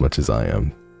BDSM as much as I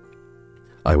am.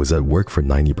 I was at work for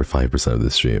 95% of the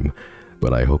stream,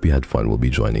 but I hope you had fun. We'll be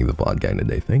joining the VOD gang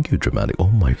today. Thank you, Dramatic. Oh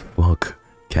my fuck.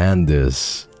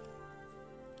 Candace.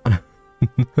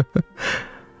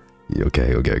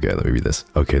 Okay, let me read this.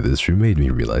 Okay, this stream made me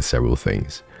realize several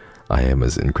things. I am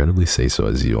as incredibly say-so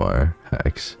as you are,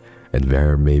 Hex. And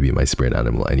Vera may be my spirit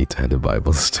animal. I need to head to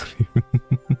Bible study.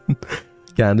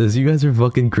 Candace, you guys are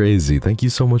fucking crazy. Thank you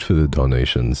so much for the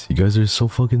donations. You guys are so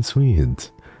fucking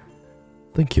sweet.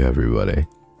 Thank you, everybody.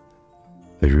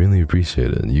 I really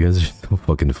appreciate it. You guys are so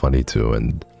fucking funny too,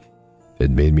 and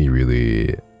it made me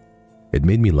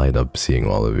light up seeing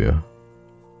all of you.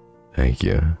 Thank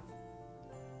you.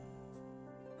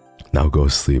 Now go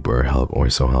sleep or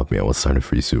so help me. I will start a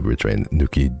free super train.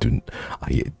 Nuki,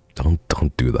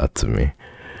 don't do that to me.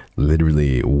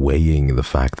 Literally weighing the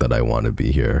fact that I want to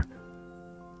be here.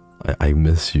 I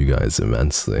miss you guys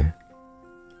immensely.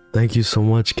 Thank you so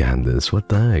much, Candace. What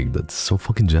the heck? That's so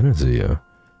fucking generous of you.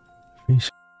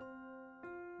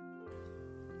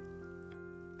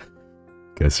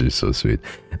 Guys, you're so sweet.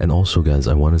 And also, guys,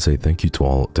 I want to say thank you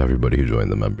to everybody who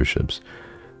joined the memberships.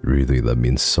 Really, that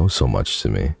means so much to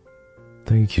me.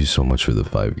 Thank you so much for the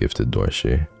 5 gifted,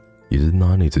 Dorshi. You did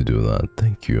not need to do that.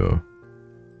 Thank you.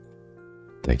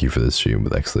 Thank you for the stream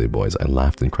with XSOLEIL boys. I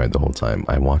laughed and cried the whole time.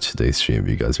 I watched today's stream.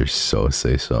 You guys are so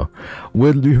say-so.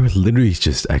 We were literally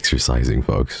just exercising,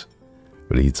 folks.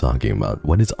 What are you talking about?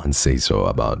 What is unsay-so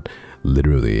about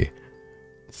literally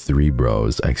 3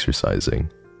 bros exercising?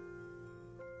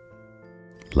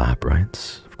 Lap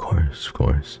rights? Of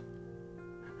course.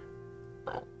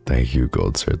 Thank you,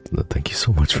 Gold Sir. Thank you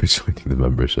so much for joining the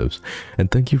memberships. And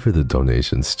thank you for the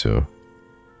donations, too.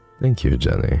 Thank you,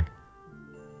 Jenny.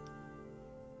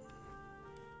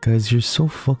 Guys, you're so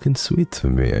fucking sweet to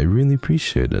me. I really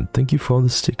appreciate it. Thank you for all the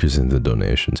stickers and the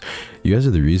donations. You guys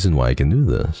are the reason why I can do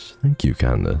this. Thank you,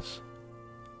 Candace.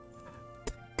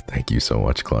 Thank you so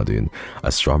much, Claudine.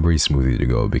 A strawberry smoothie to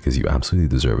go because you absolutely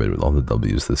deserve it with all the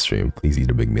W's this stream. Please eat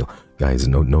a big meal. Guys,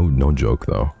 no joke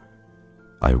though.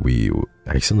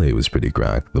 Actually, it was pretty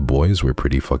cracked. The boys were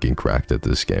pretty fucking cracked at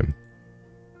this game.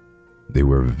 They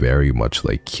were very much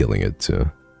like killing it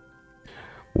too.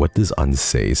 What does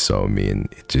unsay so mean?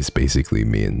 It just basically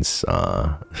means,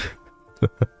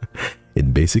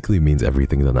 it basically means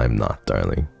everything that I'm not,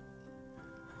 darling.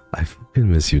 I fucking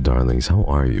miss you, darlings. How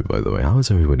are you, by the way? How is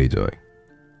everybody doing?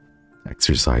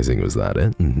 Exercising, was that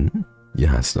it?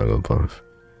 Yeah, Snugglepuff.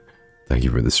 Thank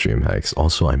you for the stream, Hex.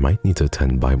 Also, I might need to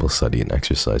attend Bible study and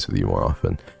exercise with you more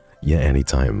often. Yeah,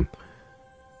 anytime.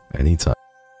 Anytime.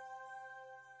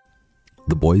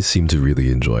 The boys seem to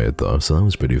really enjoy it though, so that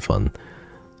was pretty fun.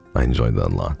 I enjoyed that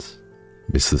a lot.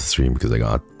 Missed the stream because I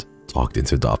got talked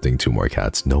into adopting 2 more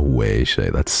cats. No way, Shay.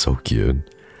 That's so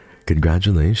cute.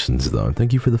 Congratulations, though.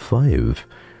 Thank you for the 5.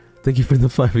 Thank you for the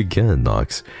 5 again,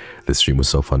 Nox. This stream was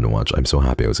so fun to watch. I'm so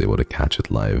happy I was able to catch it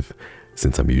live,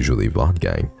 since I'm usually VOD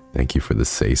gang. Thank you for the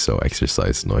say-so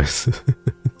exercise noise.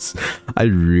 I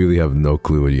really have no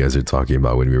clue what you guys are talking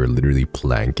about when we were literally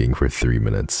planking for 3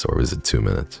 minutes, or was it 2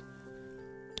 minutes?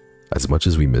 As much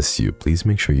as we miss you, please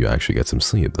make sure you actually get some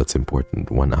sleep. That's important.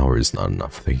 1 hour is not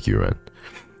enough. Thank you, Ren.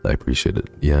 I appreciate it.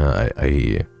 Yeah,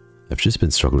 I've just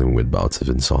been struggling with bouts of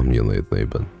insomnia lately,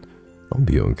 but I'll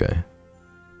be okay.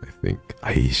 I think.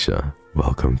 Aisha,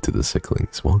 welcome to the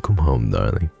Sicklings. Welcome home,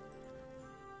 darling.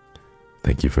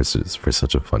 Thank you for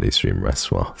such a funny stream.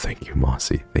 Rest well. Thank you,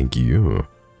 Mossy. Thank you.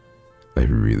 I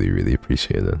really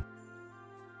appreciate it.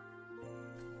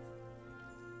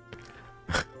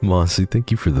 Mossy,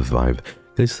 thank you for the 5.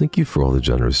 Guys, thank you for all the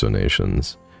generous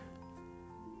donations.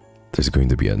 There's going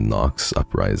to be a Nox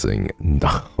uprising.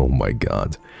 Oh my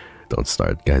god. Don't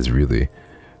start. Guys, really,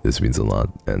 this means a lot.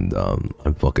 And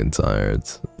I'm fucking tired.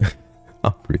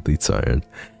 I'm really tired.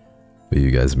 But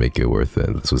you guys make it worth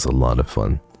it. This was a lot of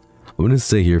fun. I'm gonna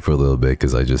stay here for a little bit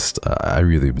because I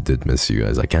really did miss you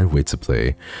guys. I can't wait to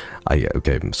play.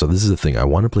 Okay, so this is the thing. I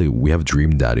want to play. We have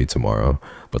Dream Daddy tomorrow,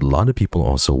 but a lot of people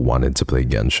also wanted to play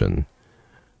Genshin.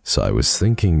 So I was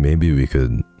thinking maybe we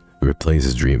could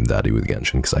replace Dream Daddy with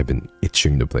Genshin because I've been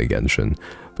itching to play Genshin,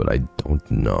 but I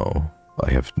don't know. I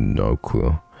have no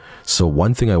clue. So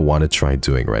one thing I want to try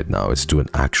doing right now is do an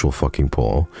actual fucking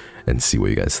poll and see what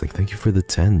you guys think. Thank you for the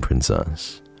 10,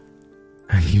 Princess.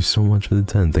 Thank you so much for the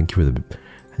 10. Thank you for the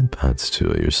headpads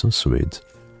too. You're so sweet.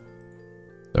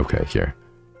 Okay, here.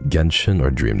 Genshin or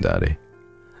Dream Daddy?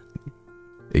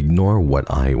 Ignore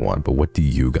what I want, but what do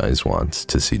you guys want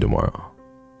to see tomorrow?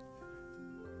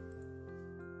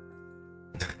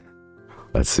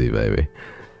 Let's see, baby.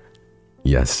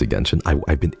 Yes, to Genshin.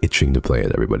 I've been itching to play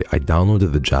it, everybody. I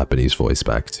downloaded the Japanese voice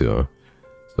pack too,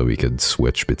 so we could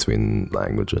switch between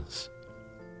languages.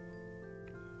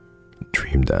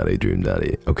 Dream Daddy, Dream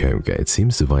Daddy. Okay, okay. It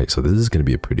seems divided, so this is going to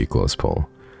be a pretty close poll.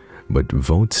 But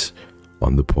vote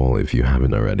on the poll if you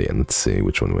haven't already, and let's see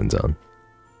which one wins out.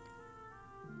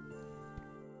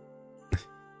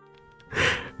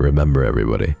 Remember,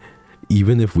 everybody,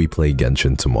 even if we play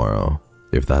Genshin tomorrow,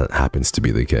 if that happens to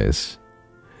be the case,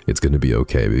 it's going to be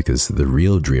okay, because the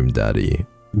real Dream Daddy,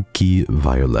 Uki,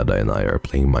 Violetta, and I are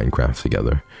playing Minecraft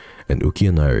together, and Uki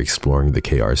and I are exploring the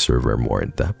KR server more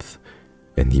in depth,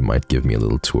 and he might give me a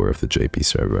little tour of the JP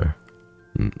server.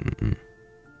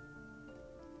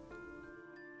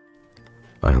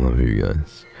 I love you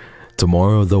guys.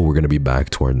 Tomorrow, though, we're going to be back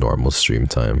to our normal stream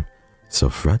time. So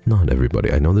fret not,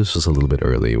 everybody. I know this was a little bit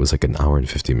early. It was like an hour and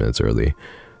 50 minutes early.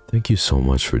 Thank you so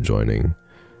much for joining.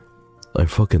 I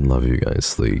fucking love you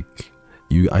guys. Like,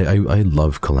 I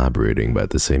love collaborating, but at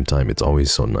the same time, it's always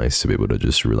so nice to be able to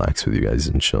just relax with you guys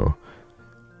and chill.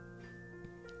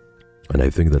 And I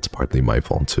think that's partly my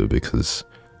fault too, because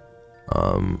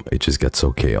it just gets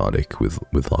so chaotic with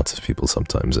lots of people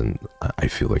sometimes, and I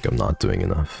feel like I'm not doing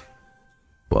enough.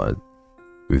 But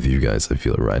with you guys, I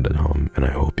feel right at home, and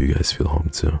I hope you guys feel home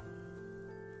too.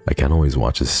 I can't always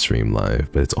watch a stream live,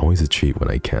 but it's always a treat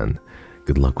when I can.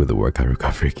 Good luck with the workout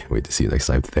recovery. Can't wait to see you next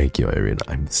time. Thank you, Irene.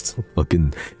 I'm still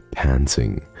fucking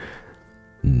panting.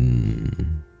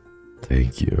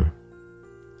 Thank you.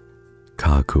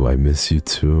 Kaku, I miss you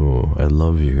too. I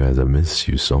love you guys. I miss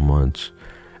you so much.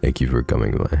 Thank you for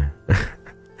coming by.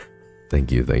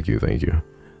 Thank you, thank you, thank you.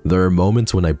 There are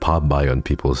moments when I pop by on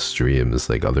people's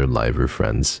streams, like other liver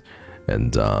friends,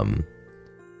 and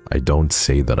I don't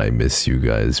say that I miss you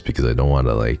guys because I don't want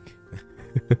to like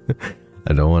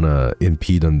I don't want to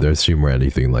impede on their stream or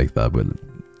anything like that, but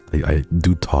I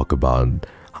do talk about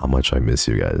how much I miss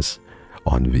you guys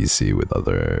on VC with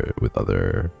other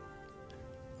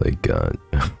like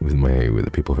with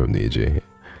the people from NIJI,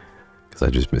 because I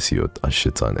just miss you a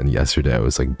shit ton. And yesterday I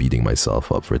was like beating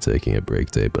myself up for taking a break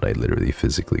day, but I literally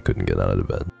physically couldn't get out of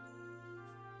bed.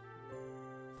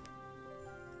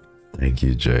 Thank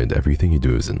you, Jade. Everything you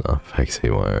do is enough. Hex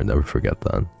Haywire, never forget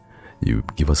that. You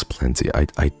give us plenty. I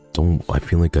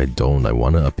feel like I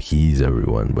want to appease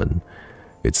everyone, but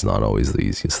it's not always the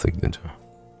easiest thing to do.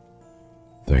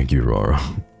 Thank you, Roro.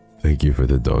 Thank you for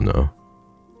the dono.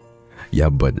 Yeah,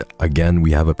 but again,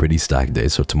 we have a pretty stacked day.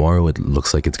 So tomorrow it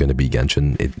looks like it's going to be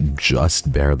Genshin. It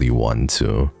just barely won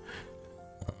too.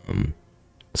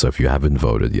 So if you haven't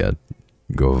voted yet,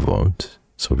 go vote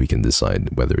so we can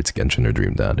decide whether it's Genshin or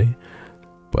Dream Daddy.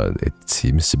 But it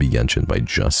seems to be Genshin by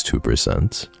just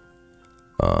 2%.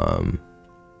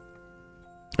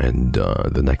 And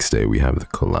the next day we have the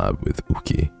collab with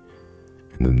Uki.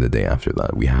 And then the day after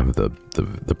that we have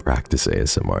the practice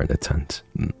ASMR in a tent.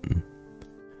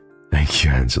 Thank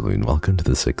you, Angeline. Welcome to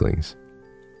the Sicklings.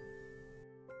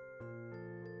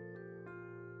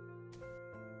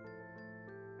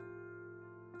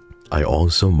 I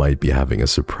also might be having a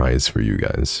surprise for you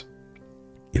guys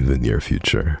in the near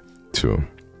future, too.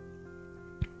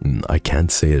 I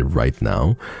can't say it right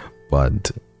now,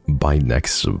 but by the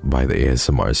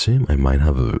ASMR stream, I might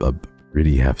have a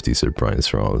pretty hefty surprise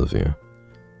for all of you.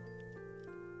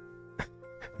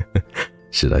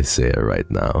 Should I say it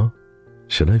right now?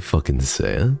 Should I fucking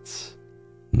say it?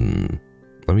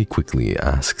 Let me quickly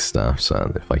ask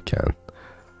Staff-san if I can.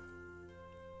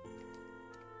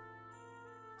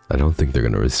 I don't think they're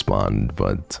gonna respond,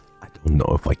 but I don't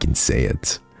know if I can say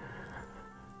it.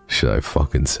 Should I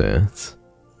fucking say it?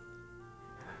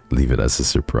 Leave it as a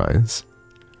surprise?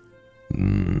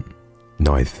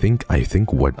 No, I think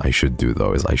what I should do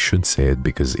though is I should say it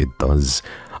because it does.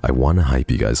 I want to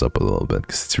hype you guys up a little bit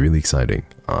because it's really exciting.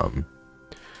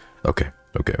 Okay.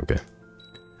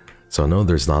 So I know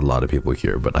there's not a lot of people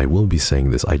here, but I will be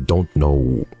saying this. I don't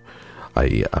know.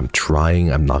 I'm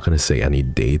trying. I'm not going to say any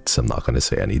dates. I'm not going to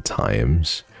say any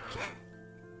times.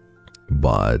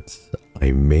 But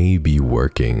I may be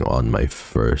working on my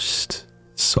first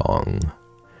song.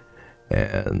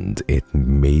 And it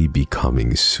may be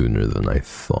coming sooner than I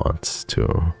thought,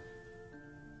 too.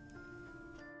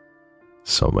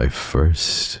 So my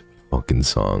first fucking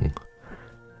song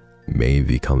may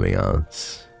be coming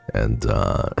out. And,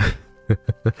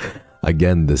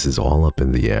 again, this is all up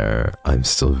in the air. I'm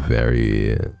still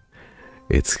very...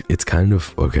 It's kind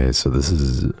of... Okay, so this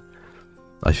is...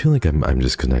 I feel like I'm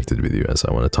just connected with you as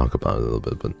I want to talk about it a little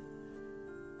bit, but...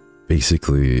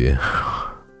 Basically...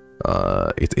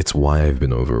 it's why I've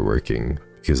been overworking,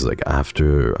 because like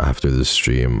after the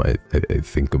stream, I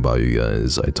think about you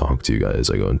guys, I talk to you guys,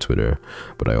 I go on Twitter,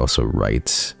 but I also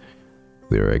write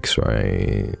lyrics, or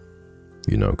I,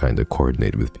 you know, kind of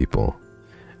coordinate with people,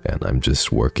 and I'm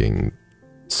just working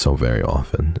so very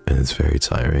often, and it's very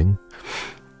tiring.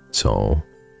 So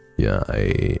yeah,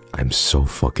 I'm so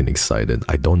fucking excited.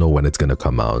 I don't know when it's gonna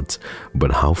come out,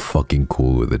 but how fucking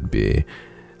cool would it be?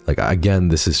 Like,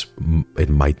 again, it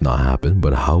might not happen,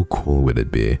 but how cool would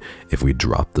it be if we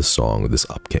dropped the song this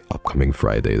upcoming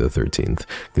Friday the 13th?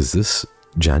 Because this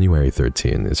January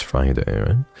 13th is Friday,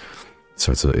 right?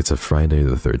 So it's a Friday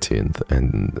the 13th,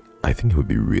 and I think it would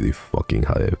be really fucking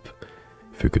hype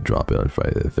if we could drop it on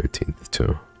Friday the 13th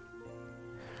too.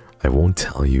 I won't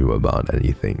tell you about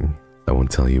anything. I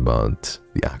won't tell you about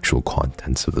the actual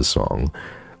contents of the song,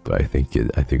 but I think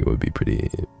it would be pretty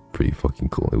fucking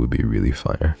cool. It would be really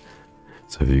fire.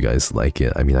 So if you guys like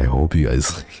it, I mean, I hope you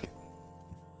guys like it.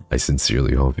 I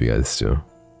sincerely hope you guys do.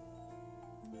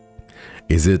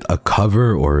 Is it a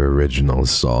cover or original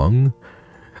song?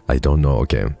 I don't know.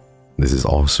 Okay, this is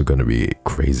also gonna be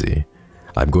crazy.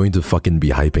 I'm going to fucking be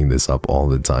hyping this up all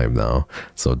the time now,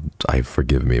 so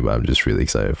forgive me, but I'm just really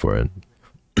excited for it.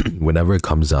 Whenever it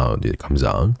comes out, it comes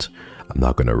out. I'm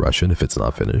not gonna rush it if it's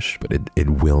not finished, but it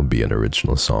will be an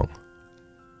original song.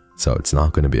 So it's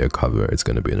not going to be a cover, it's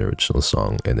going to be an original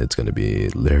song, and it's going to be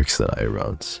lyrics that I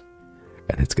wrote.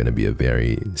 And it's going to be a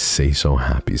very say so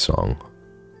happy song.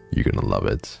 You're going to love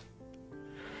it.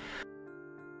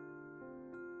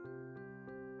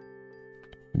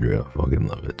 You're going to fucking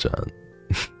love it, John.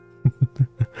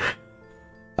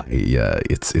 Yeah,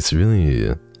 it's really,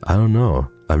 I don't know.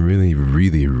 I'm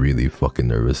really fucking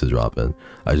nervous to drop it.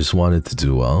 I just want it to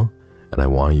do well, and I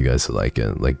want you guys to like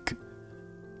it. Like,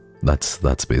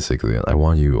 that's basically it. I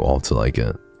want you all to like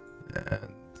it,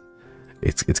 and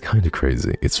it's kind of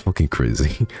crazy. It's fucking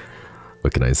crazy.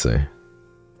 What can I say?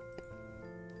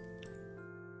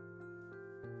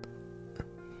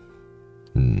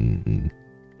 You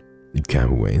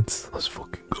can't wait. Let's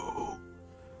fucking go.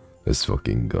 Let's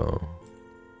fucking go.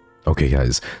 Okay,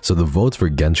 guys. So the votes for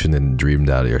Genshin and Dream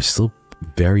Daddy are still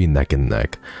very neck and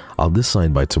neck. I'll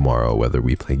decide by tomorrow whether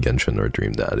we play Genshin or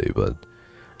Dream Daddy, but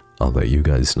I'll let you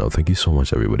guys know. Thank you so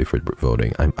much, everybody, for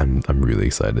voting. I'm really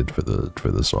excited for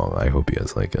the song. I hope you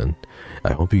guys like it.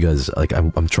 I hope you guys like.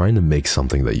 I'm trying to make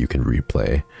something that you can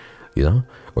replay, you know,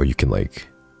 or you can like,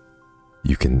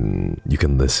 you can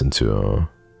listen to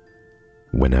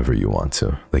whenever you want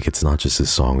to. Like, it's not just a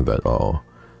song that, oh,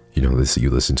 you know,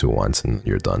 you listen to it once and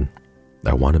you're done.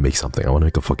 I want to make something. I want to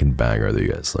make a fucking banger that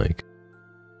you guys like.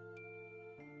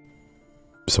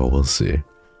 So we'll see.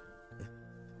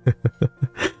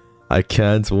 I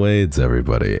can't wait,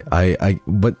 everybody.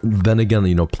 But then again,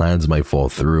 you know, plans might fall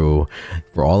through.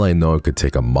 For all I know, it could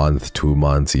take a month, 2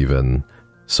 months even.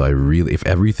 So if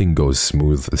everything goes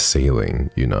smooth sailing,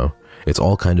 you know, it's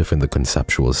all kind of in the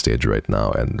conceptual stage right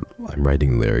now, and I'm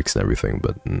writing lyrics and everything,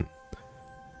 but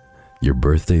your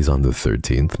birthday's on the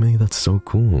 13th, May? That's so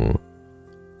cool.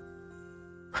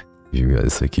 You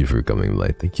guys, thank you for coming by.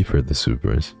 Thank you for the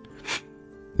supers.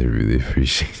 I really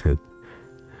appreciate it.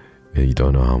 And you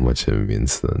don't know how much it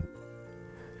means that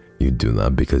you do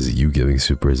that, because you giving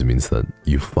supers means that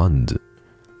you fund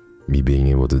me being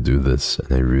able to do this,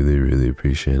 and I really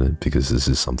appreciate it, because this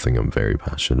is something I'm very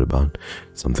passionate about,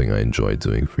 something I enjoy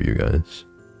doing for you guys.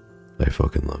 I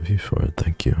fucking love you for it.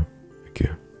 Thank you. Thank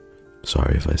you.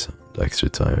 Sorry if I sound extra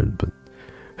tired, but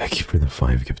thank you for the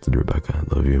 5 gifted, Rebecca.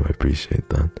 I love you. I appreciate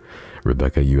that.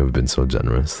 Rebecca, you have been so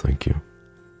generous. Thank you.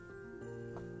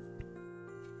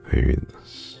 Let me read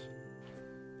this.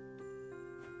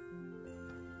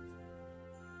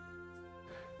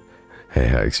 Hey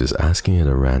Hex, just asking in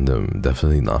a random,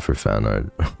 definitely not for fan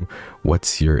art.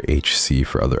 What's your HC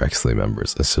for other XSOLEIL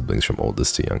members as siblings from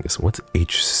oldest to youngest? What's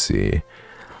HC?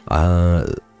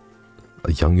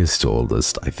 Youngest to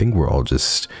oldest. I think we're all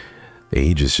just,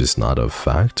 age is just not a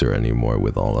factor anymore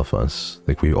with all of us.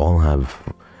 Like, we all have,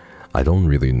 I don't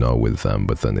really know with them,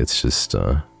 but then it's just,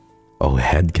 oh,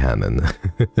 headcanon.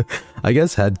 I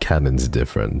guess headcanon's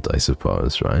different, I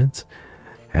suppose, right?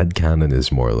 Headcanon is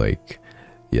more like,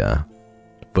 yeah.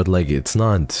 But like, it's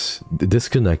not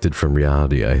disconnected from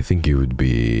reality. I think it would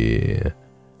be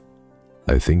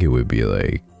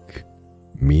like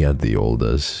me at the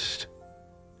oldest,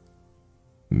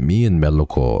 me and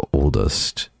Meloco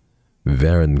oldest,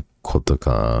 Varen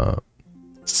Kotoka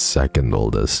second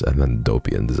oldest, and then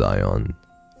Doppio and Zaion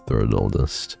third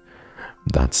oldest.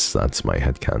 That's my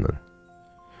headcanon.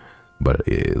 But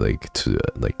it's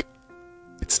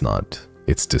not,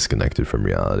 it's disconnected from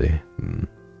reality.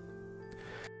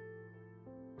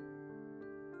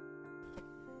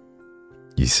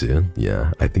 soon?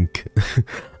 Yeah, I think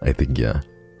I think yeah.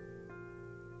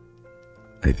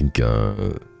 I think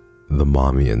the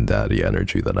mommy and daddy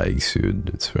energy that I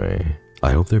exude, it's very...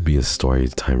 I hope there be a story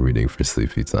time reading for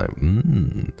sleepy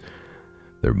time.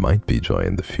 There might be joy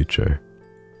in the future.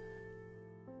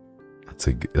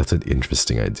 That's an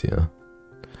interesting idea.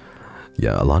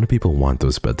 Yeah, a lot of people want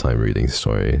those bedtime reading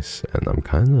stories, and I'm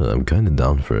kinda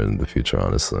down for it in the future,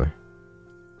 honestly.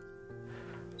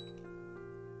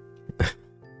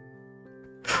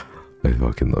 I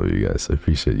fucking love you guys. I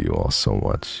appreciate you all so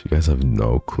much. You guys have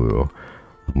no clue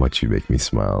how much you make me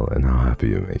smile and how happy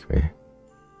you make me.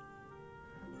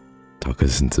 Tuck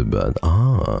us into bed.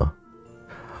 Ah.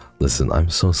 Listen, I'm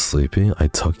so sleepy. I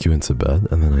tuck you into bed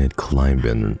and then I'd climb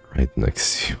in right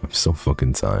next to you. I'm so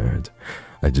fucking tired.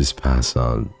 I just pass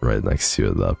out right next to you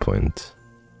at that point.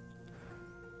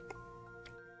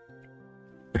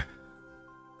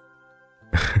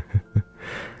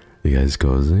 You guys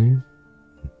cozy?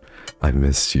 I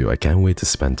missed you. I can't wait to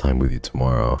spend time with you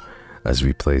tomorrow as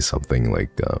we play something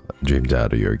like Dream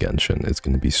Daddy or Genshin. It's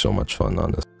gonna be so much fun,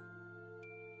 honestly.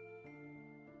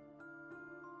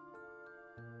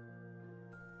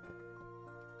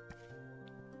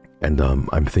 And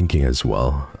I'm thinking as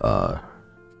well, I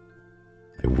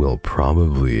will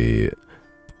probably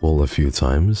pull a few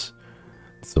times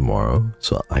tomorrow,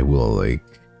 so I will like...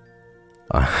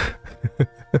 I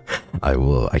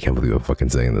can't believe I'm fucking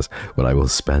saying this, but I will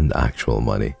spend actual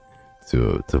money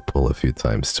to pull a few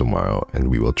times tomorrow, and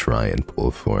we will try and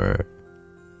pull for...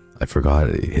 I forgot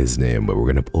his name, but we're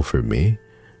gonna pull for me,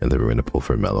 and then we're gonna pull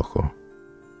for Meloco.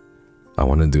 I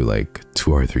want to do like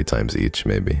 2 or 3 times each,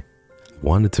 maybe. I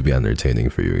want it to be entertaining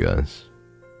for you guys.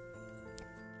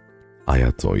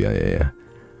 Ayato, yeah.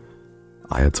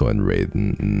 Ayato and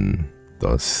Raiden,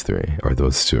 those 3, or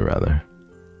those 2 rather.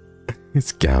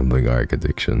 It's gambling arc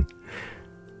addiction.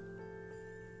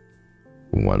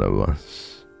 One of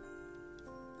us.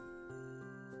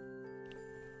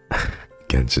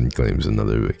 Genshin claims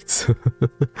another victim.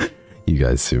 You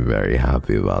guys seem very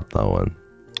happy about that one.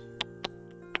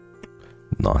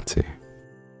 Naughty.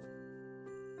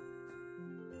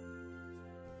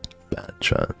 Bad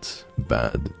chat.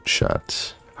 Bad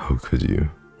chat. How could you?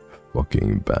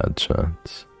 Fucking bad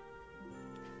chat.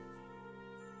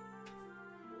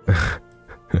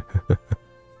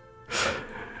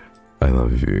 I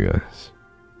love you guys.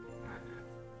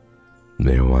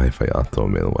 Male wife Ayato,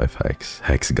 male wife Hex.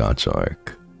 Hex Gacha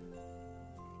arc.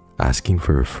 Asking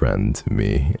for a friend,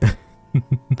 me.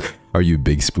 Are you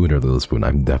Big Spoon or Little Spoon?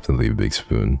 I'm definitely Big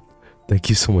Spoon. Thank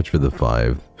you so much for the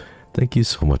 5. Thank you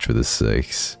so much for the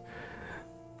 6.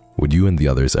 Would you and the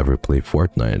others ever play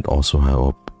Fortnite? Also, I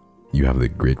hope you have the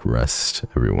great rest,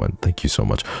 everyone. Thank you so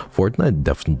much. Fortnite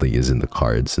definitely is in the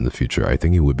cards in the future. I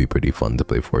think it would be pretty fun to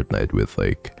play Fortnite with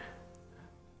like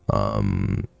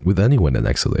with anyone in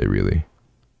XLA, really.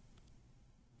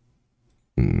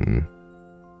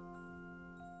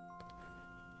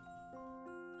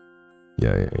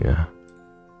 Yeah.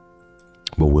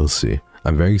 But we'll see.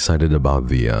 I'm very excited about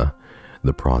the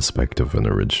prospect of an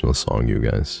original song, you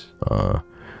guys.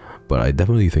 But I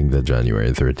definitely think that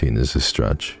January 13 is a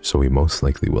stretch, so we most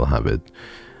likely will have it.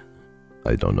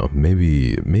 I don't know,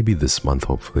 maybe this month,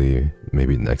 hopefully,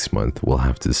 maybe next month, we'll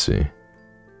have to see.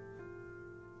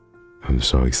 I'm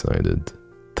so excited.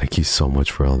 Thank you so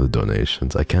much for all the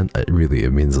donations. Really,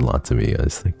 it means a lot to me,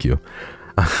 guys. Thank you.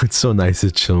 It's so nice to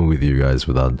chill with you guys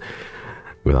without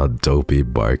Dopey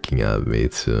barking at me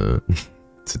to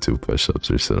do push-ups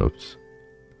or sit-ups.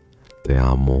 Te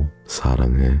amo,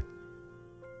 사랑해.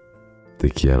 Te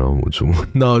quiero mucho.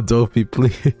 No, Dopey,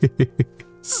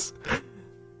 please.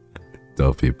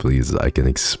 Dopey, please. I can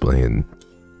explain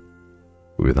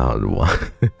without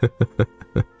what.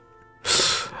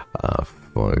 Ah,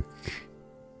 fuck.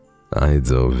 Hi,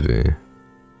 Dopey.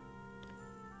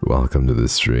 Welcome to the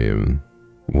stream.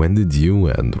 When did you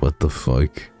end? What the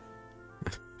fuck?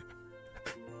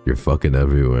 You're fucking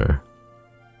everywhere.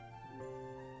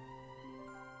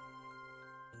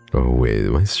 Oh wait,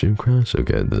 did my stream crash?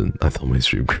 Okay, then I thought my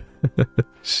stream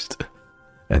crashed.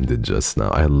 Ended just now.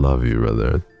 I love you,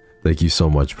 brother. Thank you so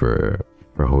much for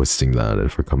hosting that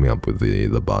and for coming up with the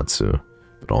Batsu.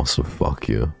 But also fuck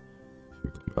you for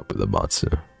coming up with the Batsu.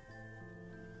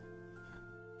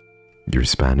 Your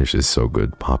Spanish is so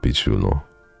good, Papi Chulo.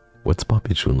 What's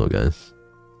Papi Chulo, guys?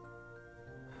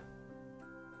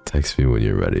 Text me when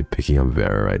you're ready. Picking up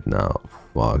Vera right now.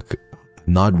 Fuck.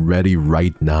 Not ready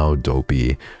right now,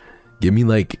 Dopey. Give me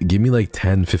like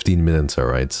 10-15 minutes,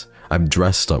 alright? I'm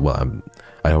dressed up. Well,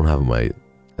 I don't have my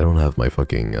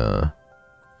fucking I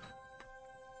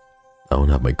don't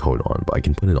have my coat on, but I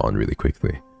can put it on really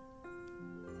quickly.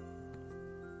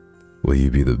 Will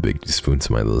you be the big spoon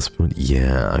to my little spoon?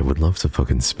 Yeah, I would love to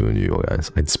fucking spoon you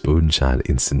guys. I'd spoon Chad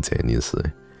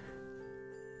instantaneously.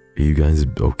 Are you guys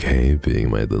okay being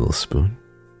my little spoon?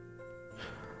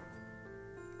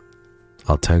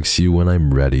 I'll text you when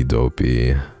I'm ready,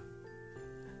 Dopey.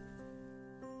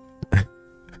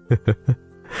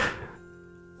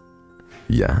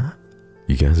 Yeah?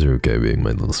 You guys are okay being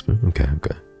my little spoon? Okay,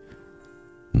 okay.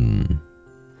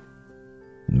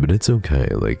 But it's okay,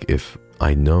 like, if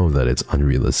I know that it's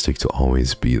unrealistic to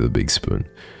always be the big spoon.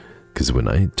 Because when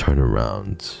I turn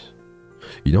around...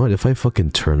 You know what, if I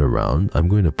fucking turn around, I'm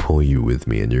going to pull you with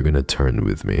me and you're going to turn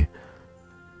with me.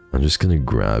 I'm just going to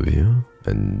grab you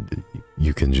and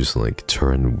you can just, like,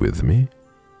 turn with me.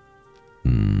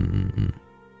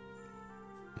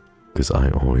 Because I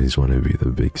always want to be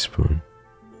the big spoon.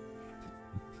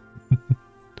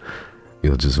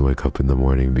 You'll just wake up in the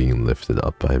morning being lifted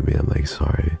up by me. I'm like,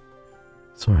 sorry.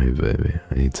 Sorry, baby.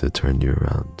 I need to turn you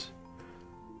around.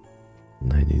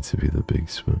 And I need to be the big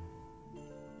spoon.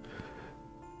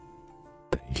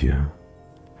 Thank you.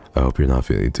 I hope you're not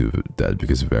feeling too dead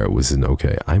because Vera wasn't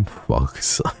okay. I'm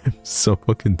fucked. I'm so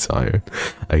fucking tired.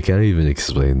 I can't even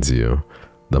explain to you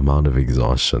the amount of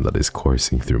exhaustion that is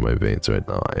coursing through my veins right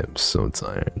now. I am so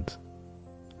tired.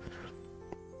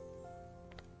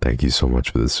 Thank you so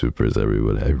much for the supers,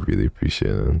 everybody. I really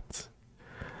appreciate it.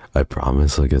 I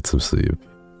promise I'll get some sleep.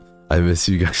 I miss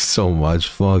you guys so much.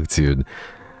 Fuck, dude.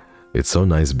 It's so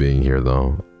nice being here,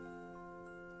 though.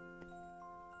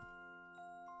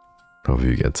 Hope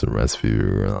you get some rest,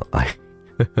 viewer.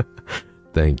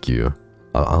 Thank you.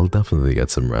 I'll definitely get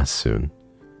some rest soon.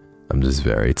 I'm just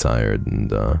very tired, and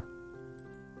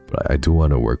but I do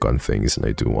want to work on things, and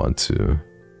I do want to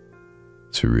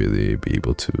really be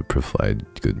able to provide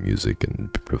good music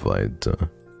and provide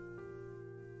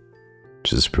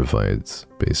just provide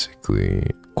basically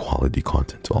quality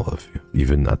content to all of you,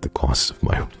 even at the cost of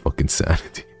my own fucking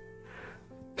sanity.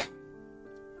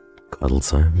 Cuddle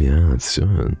time? Yeah, let's do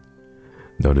it.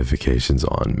 Notifications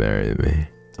on, marry me.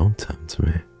 Don't tempt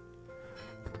me.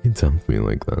 Don't tempt me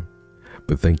like that.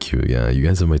 But thank you, yeah, you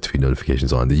guys have my tweet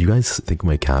notifications on. Did you guys think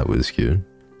my cat was cute?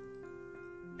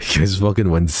 You guys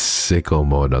fucking went sicko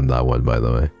mode on that one, by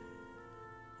the way.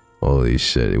 Holy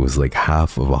shit, it was like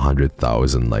half of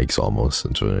 100,000 likes almost.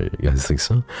 You guys think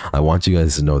so? I want you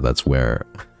guys to know that's where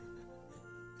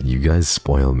you guys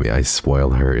spoil me. I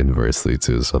spoil her inversely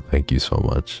too, so thank you so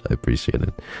much. I appreciate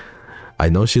it. I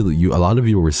know a lot of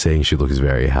you were saying she looks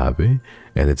very happy,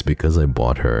 and it's because I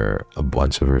bought her a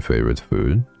bunch of her favorite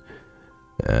food,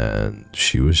 and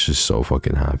she was just so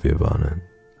fucking happy about it.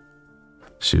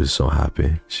 She was so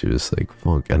happy. She was like,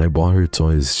 fuck. And I bought her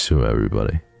toys too,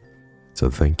 everybody. So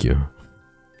thank you.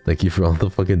 Thank you for all the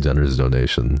fucking generous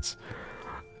donations.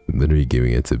 I'm literally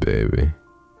giving it to baby.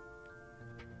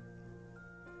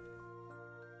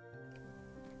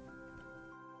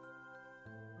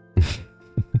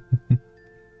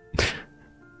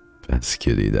 Best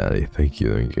kitty daddy. Thank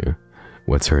you, thank you.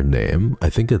 What's her name? I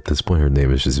think at this point her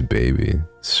name is just baby.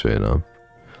 Straight up.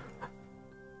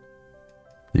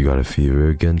 You got a fever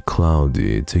again?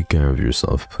 Cloudy, take care of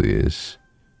yourself, please.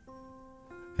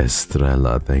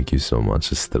 Estrella, thank you so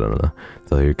much, Estrella.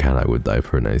 Tell your cat I would die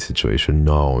for a nice situation.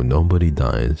 No, nobody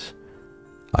dies.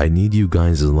 I need you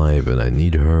guys alive, and I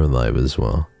need her alive as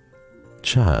well.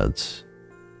 Chad.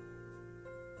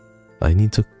 I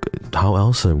need to... How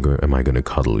else am I gonna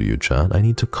cuddle you, Chad? I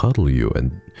need to cuddle you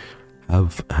and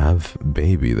have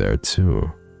baby there too.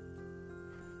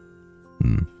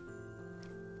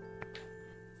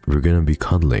 We're gonna be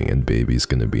cuddling and baby's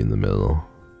gonna be in the middle.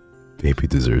 Baby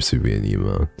deserves to be in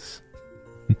emotes.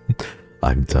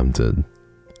 I'm tempted.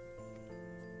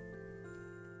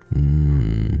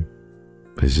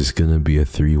 It's just gonna be a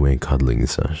three-way cuddling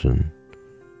session.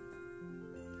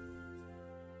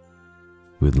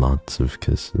 With lots of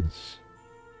kisses.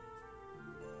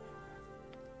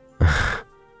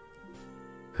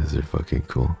 Guys are fucking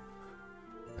cool.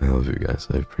 I love you guys.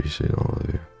 I appreciate all of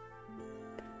you.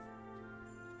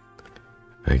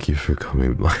 Thank you for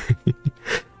coming by.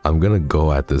 I'm gonna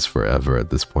go at this forever at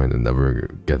this point and never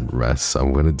get rest.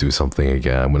 I'm gonna do something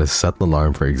again. I'm gonna set the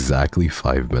alarm for exactly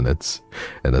 5 minutes.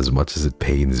 And as much as it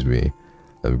pains me,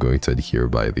 I'm going to adhere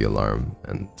by the alarm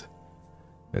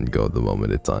and go the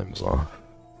moment it times off.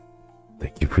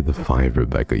 Thank you for the 5,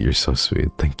 Rebecca. You're so sweet.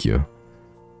 Thank you.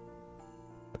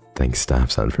 Thanks,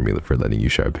 Staffsan, for letting you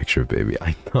share a picture of baby.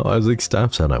 I know. I was like,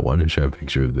 Staffsan, I want to share a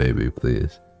picture of baby,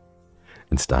 please.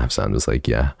 And Staffsan was like,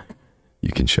 yeah,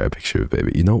 you can share a picture of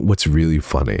baby. You know what's really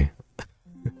funny?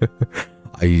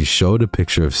 I showed a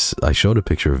picture of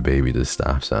baby to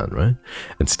Staffsan, right?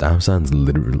 And Staffsan's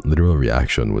literal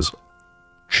reaction was,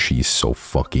 She's so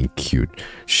fucking cute.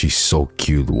 She's so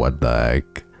cute. What the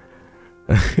heck?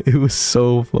 It was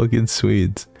so fucking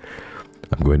sweet.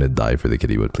 I'm going to die for the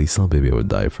kitty, but please tell baby I would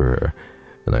die for her.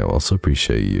 And I also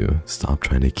appreciate you. Stop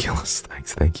trying to kill us.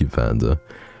 Thanks. Thank you, Panda.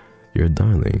 You're a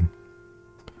darling.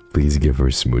 Please give her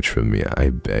a smooch from me. I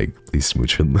beg. Please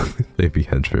smooch her baby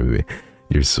head from me.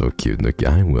 You're so cute, Nookie.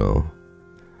 I will.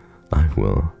 I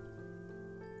will.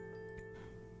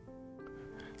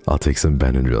 I'll take some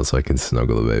Benadryl so I can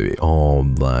snuggle the baby. Oh,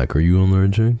 Black, are you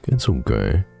allergic? It's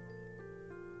okay.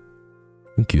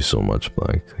 Thank you so much,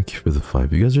 Black. Thank you for the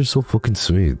 5. You guys are so fucking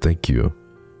sweet. Thank you.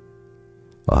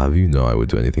 I'll have you know I would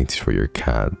do anything for your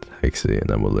cat, Hexy,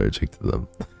 and I'm allergic to them.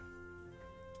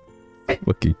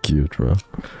 Fucking cute, bro.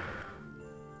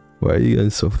 Why are you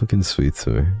guys so fucking sweet to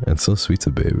me? And so sweet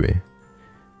to baby.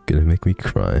 Gonna make me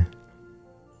cry.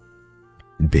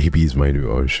 Baby's my new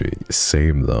OSHI.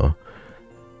 Same though.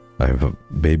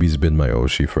 Baby's been my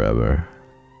OSHI forever.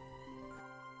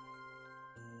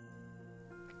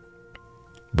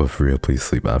 But for real, please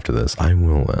sleep after this. I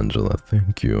will, Angela.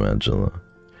 Thank you, Angela.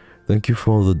 Thank you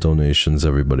for all the donations,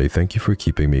 everybody. Thank you for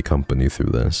keeping me company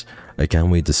through this. I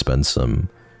can't wait to spend some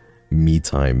me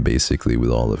time, basically, with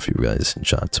all of you guys in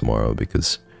chat tomorrow,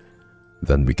 because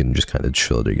then we can just kind of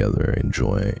chill together,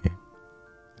 enjoy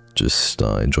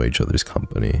each other's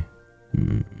company.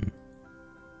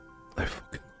 I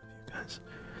fucking love you guys.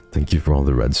 Thank you for all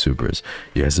the red supers.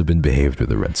 You guys have been behaved with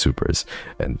the red supers,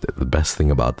 and the best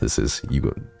thing about this is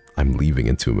I'm leaving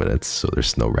in 2 minutes, so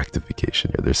there's no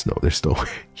rectification here. There's no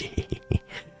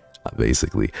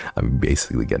I'm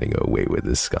basically getting away with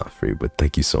this scot-free, but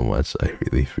thank you so much. I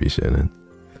really appreciate it.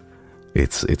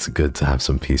 It's good to have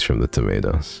some peace from the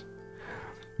tomatoes.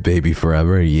 Baby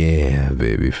forever? Yeah,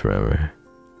 baby forever.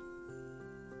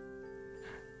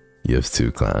 You have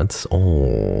 2 clans?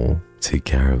 Oh, take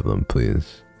care of them,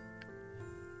 please.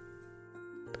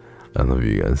 I love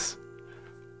you guys.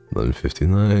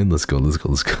 11:59. Let's go.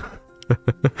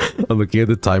 I'm looking at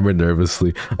the timer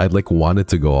nervously. I'd want it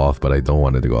to go off, but I don't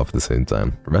want it to go off at the same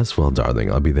time. Rest well, darling.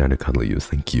 I'll be there to cuddle you.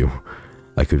 Thank you.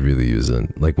 I could really use it.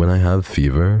 When I have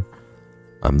fever,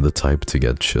 I'm the type to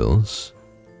get chills.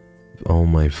 Oh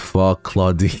my fuck,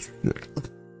 Claudine.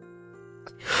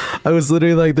 I was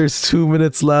literally there's 2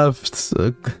 minutes left.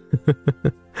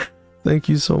 Thank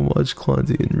you so much,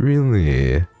 Claudine.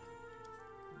 Really.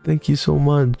 Thank you so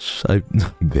much.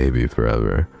 Baby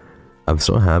forever. I'm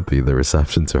so happy the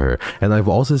reception to her. And I've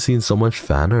also seen so much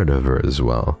fan art of her as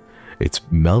well. It's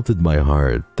melted my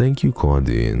heart. Thank you,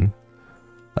 Claudine.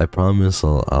 I promise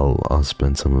I'll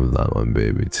spend some of that on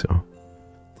baby too.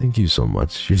 Thank you so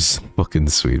much. You're so fucking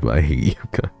sweet, but I hate you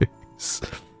guys.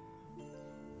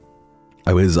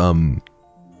 I was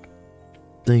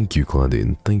thank you,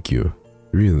 Claudine. Thank you.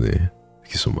 Really.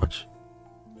 Thank you so much.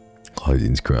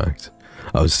 Claudine's cracked.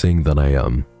 I was saying that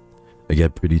I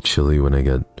get pretty chilly when I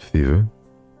get fever.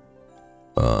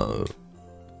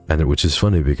 Which is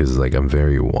funny because I'm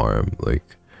very warm.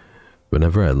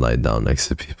 Whenever I lie down next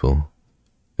to people,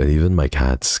 and even my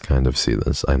cats kind of see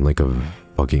this, I'm like a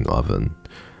fucking oven,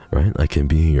 right? I can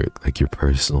be your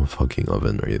personal fucking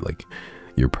oven, or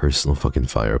your personal fucking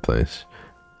fireplace.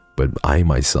 But I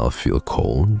myself feel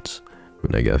cold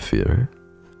when I get fever.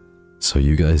 So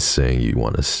you guys saying you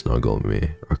want to snuggle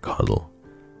me or cuddle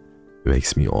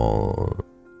makes me all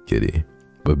giddy.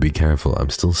 But be careful, I'm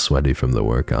still sweaty from the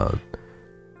workout.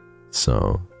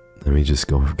 So let me just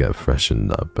go get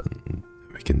freshened up and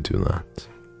we can do that.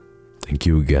 Thank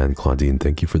you again, Claudine.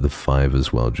 Thank you for the 5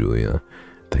 as well, Julia.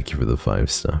 Thank you for the 5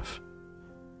 stuff.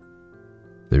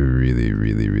 I really,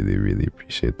 really, really, really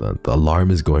appreciate that. The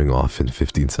alarm is going off in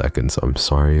 15 seconds, so I'm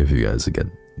sorry if you guys get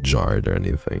jarred or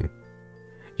anything.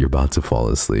 You're about to fall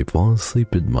asleep. Fall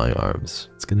asleep in my arms.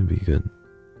 It's gonna be good.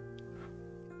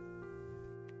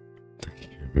 Thank you,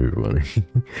 everybody.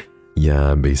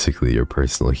 Yeah, I'm basically your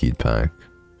personal heat pack.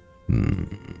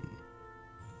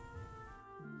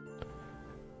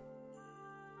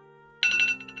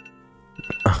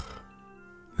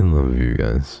 I love you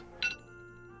guys.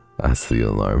 That's the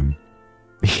alarm.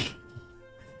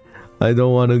 I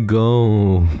don't want to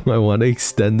go. I want to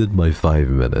extend it by 5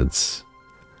 minutes.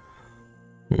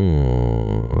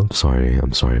 Oh, I'm sorry.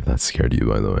 I'm sorry if that scared you,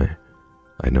 by the way.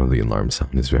 I know the alarm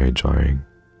sound is very jarring.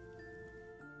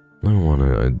 I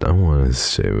wanna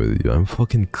stay with you. I'm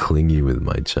fucking clingy with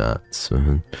my chats,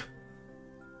 man. I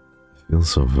feel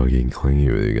so fucking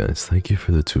clingy with you guys. Thank you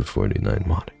for the 249,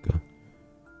 Monica.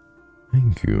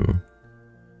 Thank you.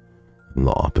 I'm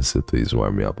the opposite, please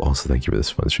warm me up. Also, thank you for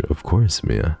this fun show. Of course,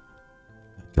 Mia.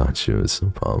 I got you, it's no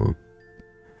problem.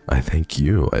 I thank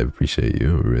you. I appreciate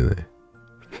you, really.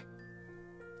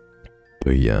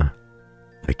 But yeah,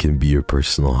 I can be your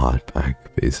personal hot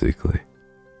pack, basically.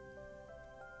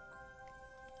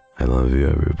 I love you,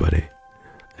 everybody.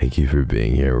 Thank you for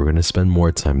being here. We're gonna spend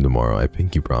more time tomorrow, I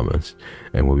pinky promise.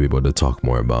 And we'll be able to talk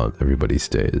more about everybody's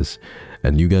days.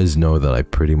 And you guys know that I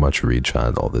pretty much read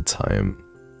chat all the time.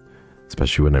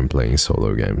 Especially when I'm playing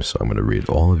solo games. So I'm gonna read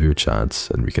all of your chats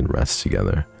and we can rest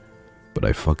together. But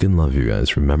I fucking love you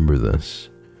guys, remember this.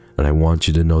 And I want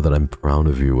you to know that I'm proud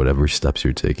of you, whatever steps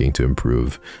you're taking to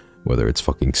improve. Whether it's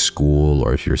fucking school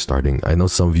or if you're starting... I know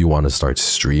some of you want to start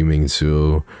streaming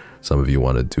too. Some of you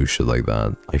want to do shit like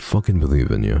that. I fucking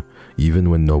believe in you. Even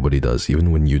when nobody does,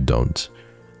 even when you don't.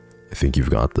 I think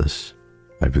you've got this.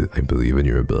 I believe in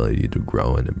your ability to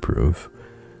grow and improve.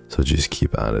 So just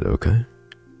keep at it, okay?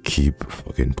 Keep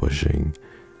fucking pushing.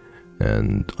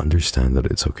 And understand that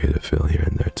it's okay to fail here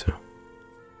and there too.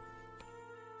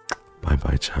 Bye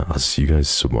bye chat. I'll see you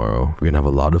guys tomorrow. We're gonna have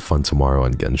a lot of fun tomorrow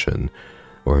on Genshin.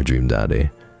 Or Dream Daddy.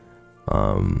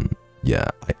 Yeah,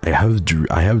 I have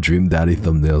Dream Daddy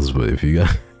thumbnails, but if you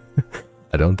guys...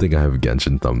 I don't think I have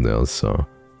Genshin thumbnails, so...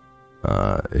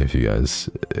 if you guys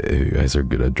are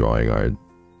good at drawing art,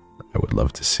 I would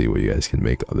love to see what you guys can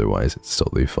make. Otherwise, it's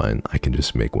totally fine. I can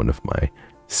just make one of my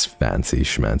fancy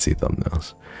schmancy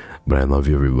thumbnails. But I love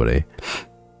you, everybody.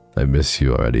 I miss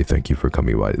you already. Thank you for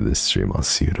coming by to this stream. I'll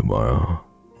see you tomorrow.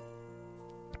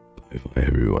 Bye bye,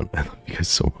 everyone. I love you guys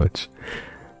so much.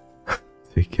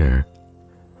 Take care.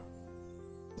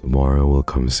 Tomorrow will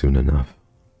come soon enough.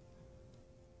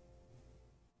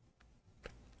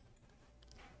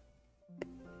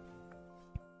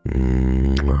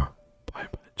 Bye bye,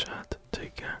 chat.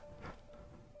 Take care.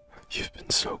 You've been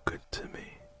so good to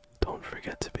me. Don't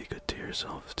forget to be good to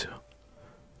yourself, too.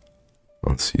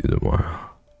 I'll see you tomorrow.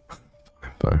 Bye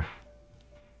bye.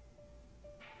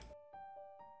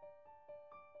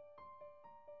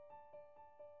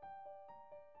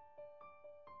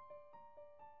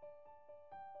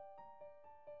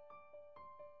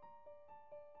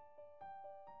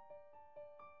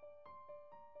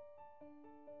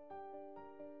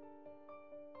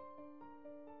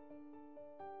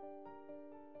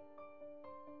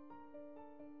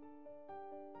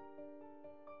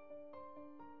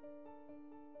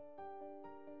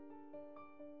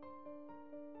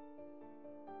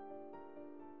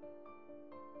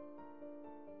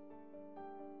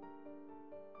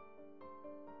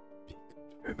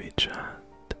 For me, chat.